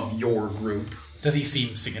necessarily of your group. Does he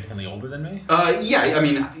seem significantly older than me? Yeah, I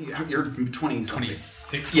mean, you're 20 something.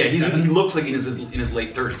 26, Yeah, 27? he looks like he's in his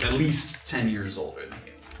late 30s, at least 10 years older than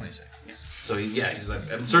you. 26. Yeah. So yeah, he's like,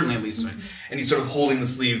 certainly at least, and he's sort of holding the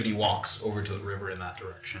sleeve and he walks over to the river in that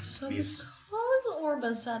direction. So He's, because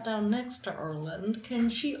Orba sat down next to Erland, can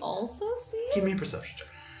she also see it? give me a perception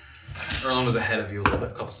check. Erland was ahead of you a little bit,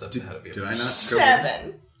 a couple steps ahead of you. Did I not go?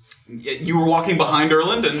 7. You were walking behind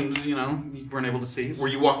Erland and, you know, you weren't able to see. Were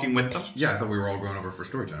you walking with them? Yeah, I thought we were all going over for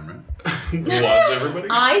story time, right? Was everybody?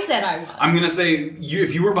 I said I was. I'm going to say,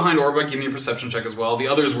 if you were behind Orba, give me a perception check as well. The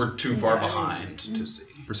others were too far behind to see.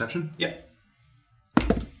 Perception? Yeah.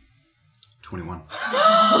 21.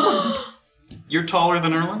 You're taller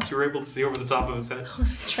than Erland. You were able to see over the top of his head. I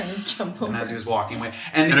was trying to jump over. And as he was walking away.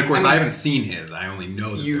 And of course, I mean, I haven't seen his. I only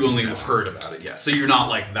know that you there's only 7. heard about it, yeah. So you're not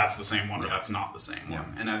like, that's the same one or that's not the same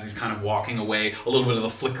one. And as he's kind of walking away, a little bit of the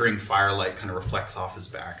flickering firelight kind of reflects off his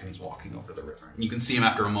back and he's walking over to the river. And you can see him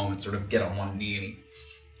after a moment sort of get on one knee and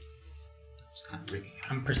he's kind of rigging it.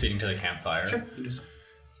 I'm proceeding to the campfire. Sure, you do so.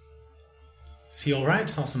 Is he alright?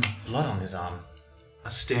 Saw some blood on his arm. A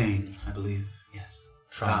stain, I believe, yes.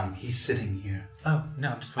 From? He's sitting here. Oh, no,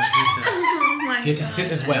 I'm just waiting here to, oh my here to God,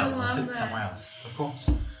 sit as I well. love I'll sit that. somewhere else. Of course.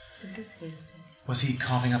 This is his. Was he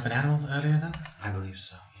carving up an animal earlier then? I believe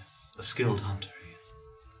so, yes. A skilled hunter, he is.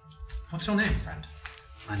 What's your name, friend?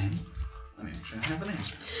 My name? Let me make sure I have the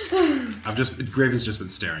names. Graven's just been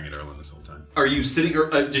staring at Erlen this whole time. Are you sitting, or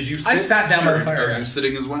did you sit? I sat down by the Sure. fire, Are yeah. you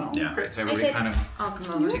sitting as well? Yeah. Great, so everybody sit. kind of I'll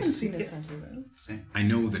come I over. haven't seen his tattoo though. I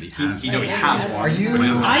know that he has. He has one. Are you, but he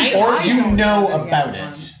doesn't have or I you don't know know that he about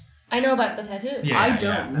has it? I know about the tattoo. Yeah, I yeah,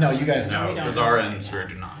 don't yeah. know. No, you guys know. No, We don't Bizarre know. and Sphere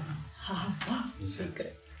do not know.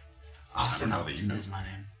 Secret. Asana that you know. is my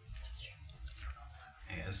name. That's true.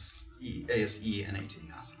 A-S-E-N-A-T,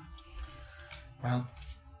 Asana. Well,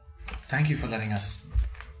 thank you for letting us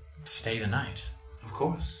stay the night. Of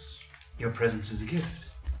course. Your presence is a gift.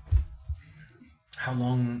 How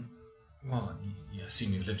long... Well, you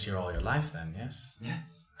assume you've lived here all your life then, yes?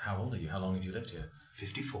 Yes. How old are you? How long have you lived here?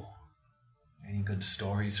 54. Any good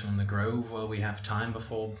stories from the Grove while we have time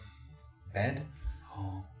before bed?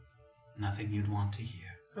 Oh, nothing you'd want to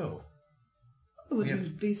hear. Oh. I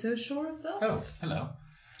wouldn't be so sure of that. Oh, hello.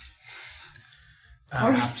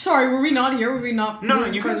 Sorry, were we not here? Were we not? No,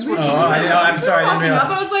 you guys were. I'm sorry, I didn't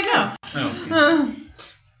realize. I was like, no. Oh, okay.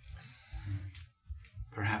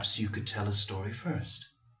 Perhaps you could tell a story first,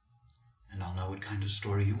 and I'll know what kind of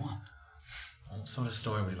story you want. What sort of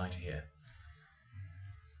story would you like to hear?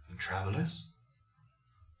 You travelers?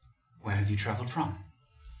 Where have you traveled from?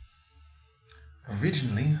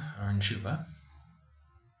 Originally, Chuba.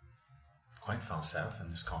 Quite far south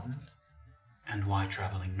in this continent. And why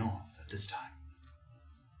traveling north at this time?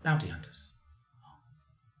 Bounty hunters.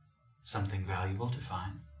 Something valuable to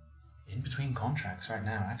find? In between contracts right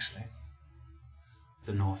now, actually.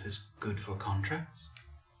 The north is good for contracts?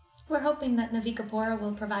 We're hoping that Navikapura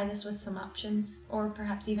will provide us with some options, or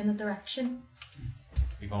perhaps even a direction.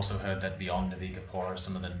 We've also heard that beyond Navikapura,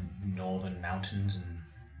 some of the northern mountains and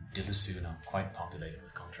Dilasoon are quite populated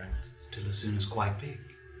with contracts. Dilasoon is quite big.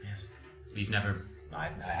 Yes.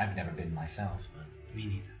 I've never been myself. But me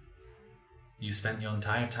neither. You spent your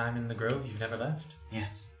entire time in the Grove? You've never left?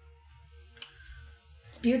 Yes.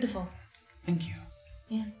 It's beautiful. Thank you.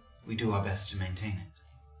 Yeah. We do our best to maintain it.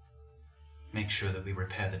 Make sure that we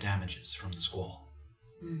repair the damages from the squall.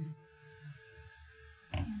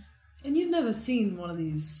 Yes. And you've never seen one of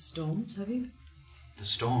these storms, have you? The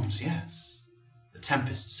storms, yes. The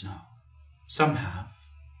tempests, no. Some have,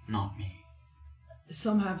 not me.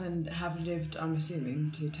 Some have lived, I'm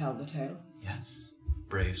assuming, to tell the tale. Yes.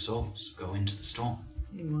 Brave souls go into the storm.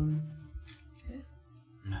 Anyone here?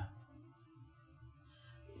 No.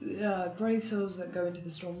 Brave souls that go into the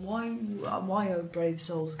storm. Why are brave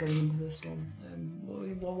souls going into the storm?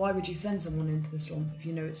 Why would you send someone into the storm if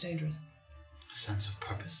you know it's dangerous? A sense of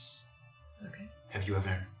purpose. Okay. Have you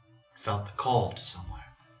ever felt the call to somewhere?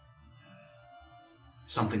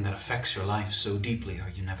 Something that affects your life so deeply, are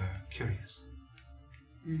you never curious?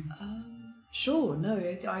 Sure, no,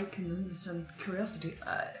 I can understand curiosity.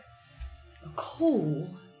 A call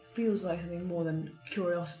feels like something more than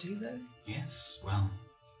curiosity, though. Yes, well,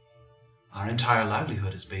 our entire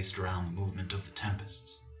livelihood is based around the movement of the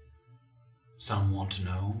tempests. Some want to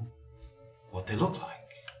know what they look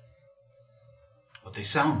like, what they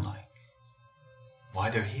sound like, why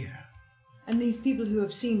they're here. And these people who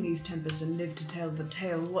have seen these tempests and lived to tell the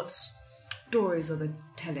tale, what stories are they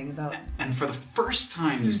telling about? And for the first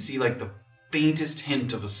time, you see like the faintest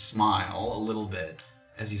hint of a smile, a little bit,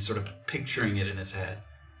 as he's sort of picturing it in his head.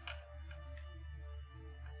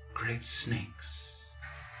 Great snakes.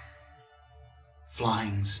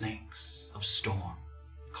 Flying snakes of storm,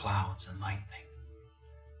 clouds, and lightning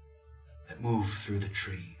that move through the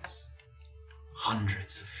trees,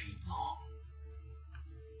 hundreds of feet long.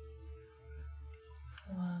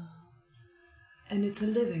 Wow. And it's a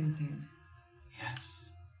living thing. Yes.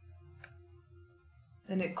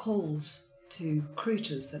 And it calls to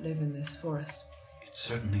creatures that live in this forest. It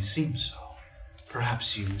certainly seems so.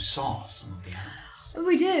 Perhaps you saw some of the animals.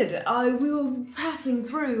 We did. We were passing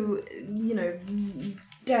through,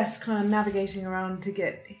 desks kind of navigating around to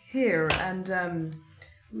get here, and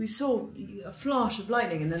we saw a flash of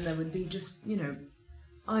lightning, and then there would be just,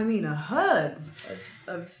 a herd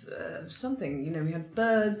of something. We had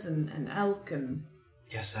birds and elk and...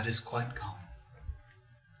 Yes, that is quite common.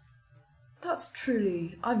 That's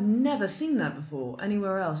truly... I've never seen that before,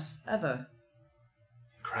 anywhere else, ever.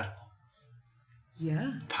 Incredible.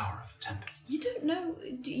 Yeah. The power of the tempest. You don't know...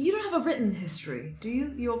 You don't have a written history, do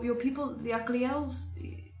you? Your people, the Akali Elves?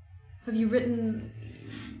 Have you written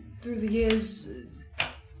through the years...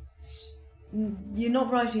 You're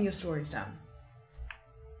not writing your stories down?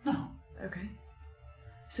 No. Okay.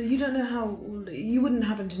 So you don't know how... You wouldn't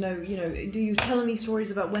happen to know, do you tell any stories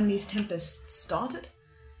about when these tempests started?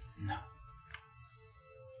 No.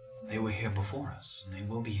 They were here before us, and they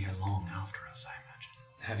will be here long after us, I imagine.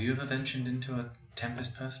 Have you ever ventured into a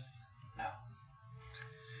tempest person? No.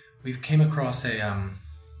 We've came across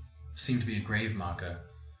seemed to be a grave marker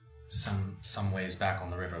some ways back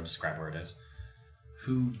on the river. I'll describe where it is.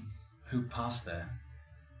 Who passed there?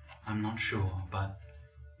 I'm not sure, but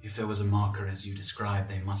if there was a marker as you described,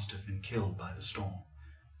 they must have been killed by the storm.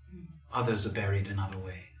 Others are buried in other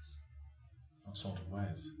ways. What sort of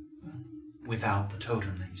ways? Without the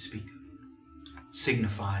totem that you speak of.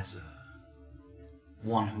 Signifies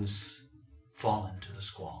one who's fallen to the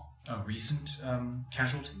squall. A recent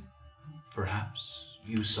casualty? Perhaps.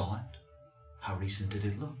 You saw it. How recent did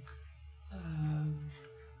it look?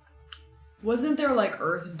 Wasn't there like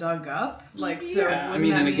earth dug up? Like so. Yeah, I wouldn't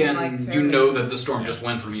mean, that and mean, again, like, you fairly- know that the storm just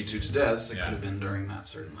went from E2 to Des. It Yeah. could have been during that,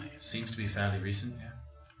 certainly. Seems to be fairly recent, yeah.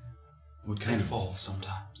 What kind Fall of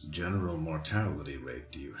sometimes. general mortality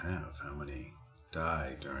rate do you have? How many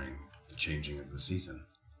die during the changing of the season?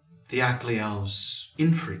 The Ackley elves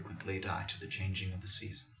infrequently die to the changing of the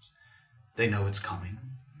seasons. They know it's coming.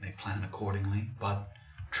 They plan accordingly, but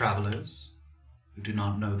travelers who do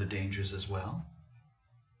not know the dangers as well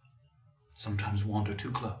sometimes wander too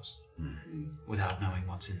close without knowing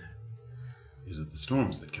what's in there. Is it the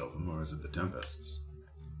storms that kill them, or is it the tempests?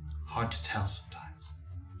 Hard to tell sometimes.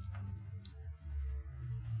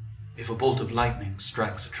 If a bolt of lightning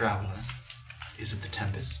strikes a traveler, is it the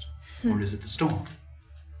tempest or is it the storm?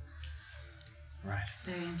 Right. It's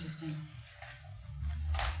very interesting.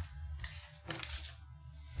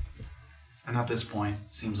 And at this point,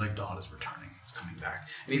 it seems like Dodd is returning. He's coming back.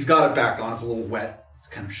 And he's got it back on. It's a little wet. It's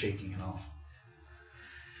kind of shaking it off.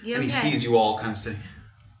 You And he okay? sees you all kind of sitting.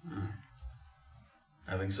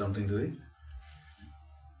 Having something to eat?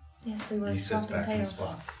 Yes, we were And he sits swapping back in his tails.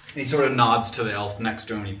 spot. And he sort of nods to the elf next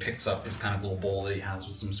to him and he picks up his kind of little bowl that he has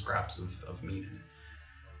with some scraps of meat in it.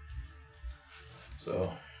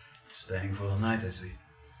 So, staying for the night, I see.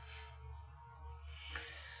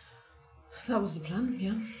 That was the plan,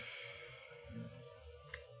 yeah.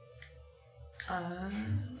 A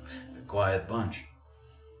quiet bunch.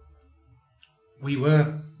 We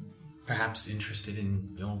were perhaps interested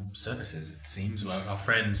in your services, it seems. Well, our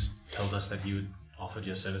friends told us that you had offered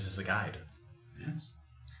your service as a guide. Yes.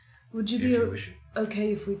 Would you If be you wish it.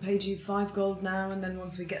 okay if we paid you 5 gold now, and then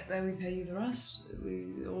once we get there, we pay you the rest?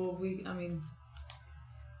 I mean,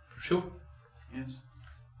 Sure. Yes.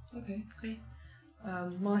 okay. Great.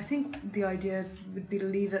 Well, I think the idea would be to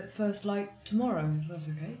leave at first light tomorrow, if that's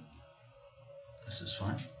okay. This is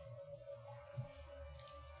fine.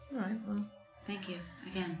 All right. Well, Thank you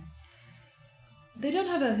again. they don't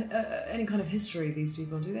have any kind of history. These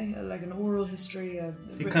people, do they? Like an oral history.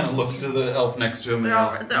 He kind of looks to the elf next to him. They're and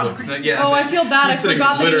all- the elf they're all- looks at- yeah, Oh, I feel bad. I he's sitting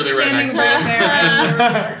forgot that he was literally right standing next to right him.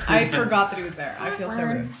 there. I forgot that he was there. I feel so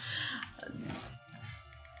rude.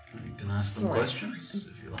 You can ask them Sorry. questions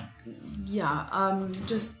if you like. Yeah. I'm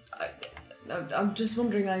just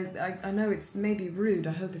wondering. I know it's maybe rude.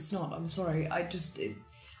 I hope it's not. I'm sorry.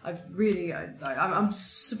 I'm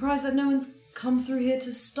surprised that no one's come through here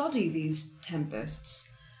to study these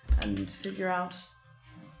tempests and figure out.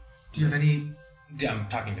 Do you have any... I'm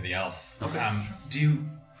talking to the elf. Okay. Do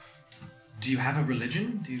you have a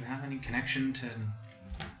religion? Do you have any connection to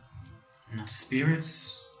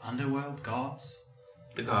spirits, underworld, gods?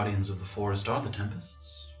 The guardians of the forest are the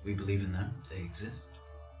tempests. We believe in them. They exist.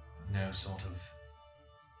 No sort of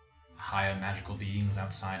higher magical beings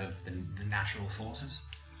outside of the natural forces?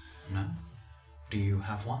 No. Do you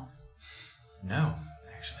have one? No,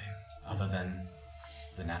 actually. Other than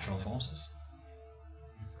the natural forces.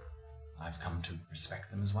 I've come to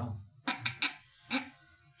respect them as well.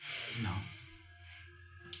 No.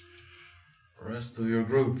 The rest of your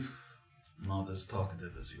group, not as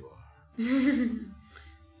talkative as you are.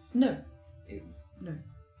 No. No.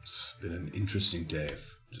 It's been an interesting day.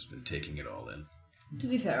 I've just been taking it all in. To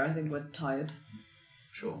be fair, I think we're tired.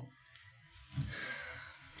 Sure.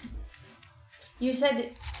 You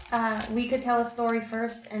said we could tell a story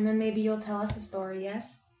first, and then maybe you'll tell us a story,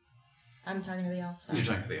 yes? I'm talking to the elf, sorry. You're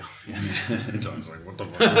talking to the elf. Yeah. Don's like, what the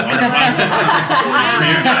fuck?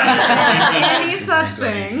 Any such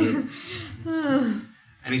thing.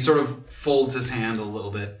 And he sort of folds his hand a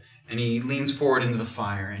little bit, and he leans forward into the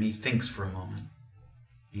fire, and he thinks for a moment.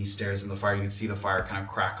 And he stares into the fire. You can see the fire kind of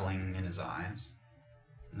crackling in his eyes.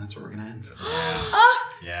 And that's where we're going to end for the day.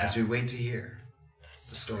 Yeah. As we wait to hear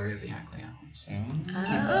the story of the Ackley Elves.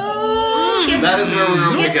 Oh, That is where we're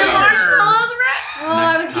going to get get the out. marshmallows right. Oh,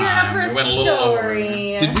 I was gearing up for a We went a little over.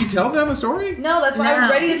 story. Did we tell them a story? No, that's why I was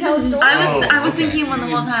ready to tell a story. I was okay. thinking one the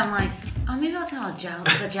whole time, like, oh, maybe I'll tell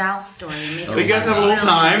the joust story. Maybe You guys have a little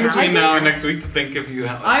time between now and next week to think if you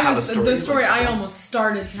have a story. The you'd story like to I tell. almost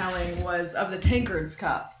started telling was of the Tankard's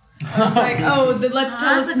Cup. I was like, let's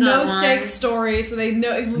tell that's us a good no one. stake story so they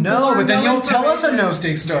know. No, but then no he'll tell us a information. no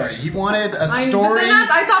stake story. He wanted a But story. then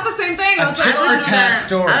I thought the same thing. I A was tit like, for tat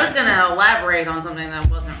story. I was gonna elaborate on something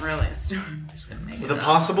that wasn't really a story. I'm just gonna make With it a up.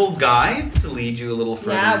 possible guide to lead you a little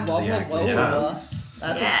further Yeah, into blah, the blah, Ackley blah, blah. Elves.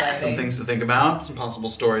 That's Yeah. exciting. Some things to think about, some possible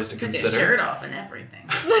stories to Took his consider. shirt off and everything.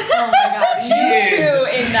 Oh my god, you two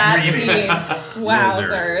in that scene.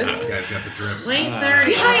 Wowzers. This guy's got the drip. Wait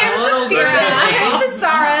 30. Hi, Little I'm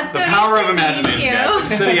Zara. The power of imagination, guys. I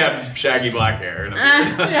just said he had shaggy black hair. And a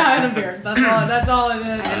beard. Yeah, and a beard. That's all it is.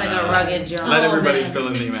 And like a rugged jaw. Let everybody man. fill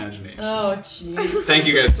in the imagination. Oh, jeez. Thank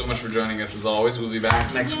you guys so much for joining us as always. We'll be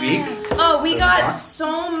back next week. Oh, we got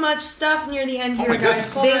so much stuff near the end here, my guys.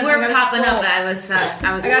 goodness. Hold They on, I were gotta popping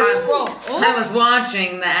scroll. up. I was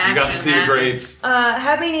watching the action. You got to see a great.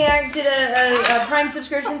 Habmaniac did a Prime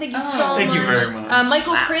subscription. Thank you so much. Thank you very much.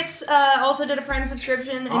 Michael Kritz also did a Prime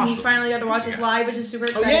subscription, and he finally got to watch us live, which is super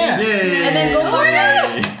exciting. Yay! And then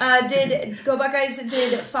Go Buckeyes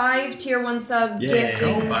did 5 tier 1 sub gift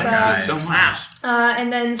things. So much.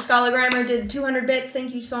 And then Schologrammer did 200 bits.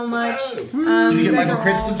 Thank you so much. Did you get guys Michael are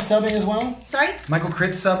Kritz all- subbing as well? Sorry? Michael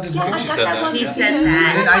Kritz subbed as Yeah, well? I She got said that that. one. She said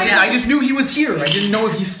that. I just knew he was here. I didn't know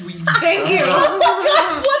if he's. Thank you. Oh my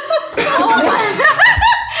god, what the fuck?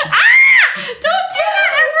 Don't do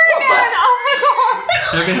that ever again. Oh my god.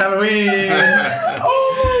 Happy Halloween!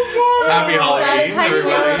 Happy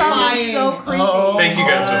Halloween, everybody. So creepy. Thank you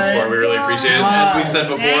guys for the support. We really appreciate it. As we've said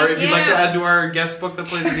before, Thank if you'd like to you. add to our guest book that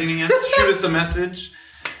plays the Deaning Ants, shoot us a message.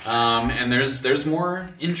 And there's more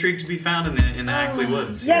intrigue to be found in the Hackley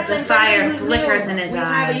Woods. Yes, There's and for anybody fire who's flickers new, in his we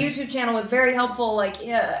have a eyes. YouTube channel with very helpful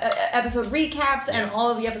episode recaps and Yes.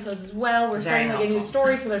 all of the episodes as well. We're starting Very a new helpful.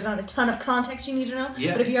 story, so there's not a ton of context you need to know.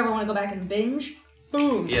 Yeah. But if you ever want to go back and binge,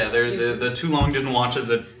 boom. Yeah, the too long didn't watches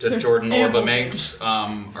that There's Jordan Orba ample makes are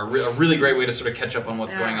a really great way to sort of catch up on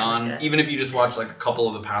what's They're going really on. good. Even if you just watch like a couple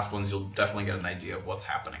of the past ones, you'll definitely get an idea of what's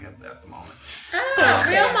happening at the moment. Oh,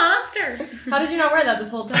 real monster. How did you not wear that this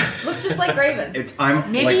whole time? Looks just like Graven. I'm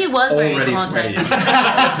Maybe like, he was wearing already contact. sweaty.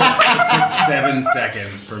 It took 7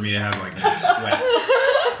 seconds for me to have like sweat.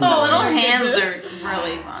 The little my hands goodness. are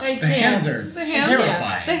really fun. I The can't. hands are The hands,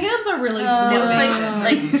 terrifying. the hands are really They look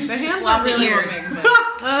like the hands are floppy really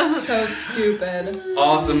ears. So stupid.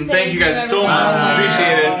 Awesome. Thank you guys you, so much. everyone.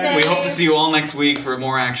 Appreciate it. Bye. We hope to see you all next week for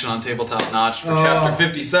more action on Tabletop Notch for chapter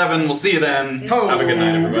 57. We'll see you then. Have a good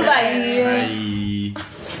night, everybody. Bye. Bye.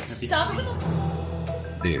 Stop it with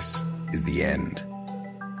the... This is the end.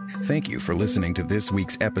 Thank you for listening to this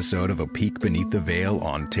week's episode of A Peek Beneath the Veil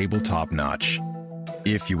on Tabletop Notch.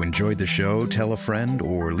 If you enjoyed the show, tell a friend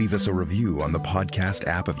or leave us a review on the podcast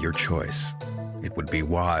app of your choice. It would be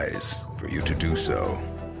wise for you to do so.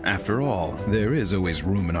 After all, there is always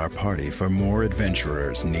room in our party for more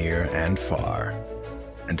adventurers near and far.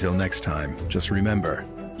 Until next time, just remember,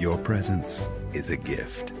 your presence is a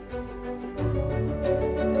gift.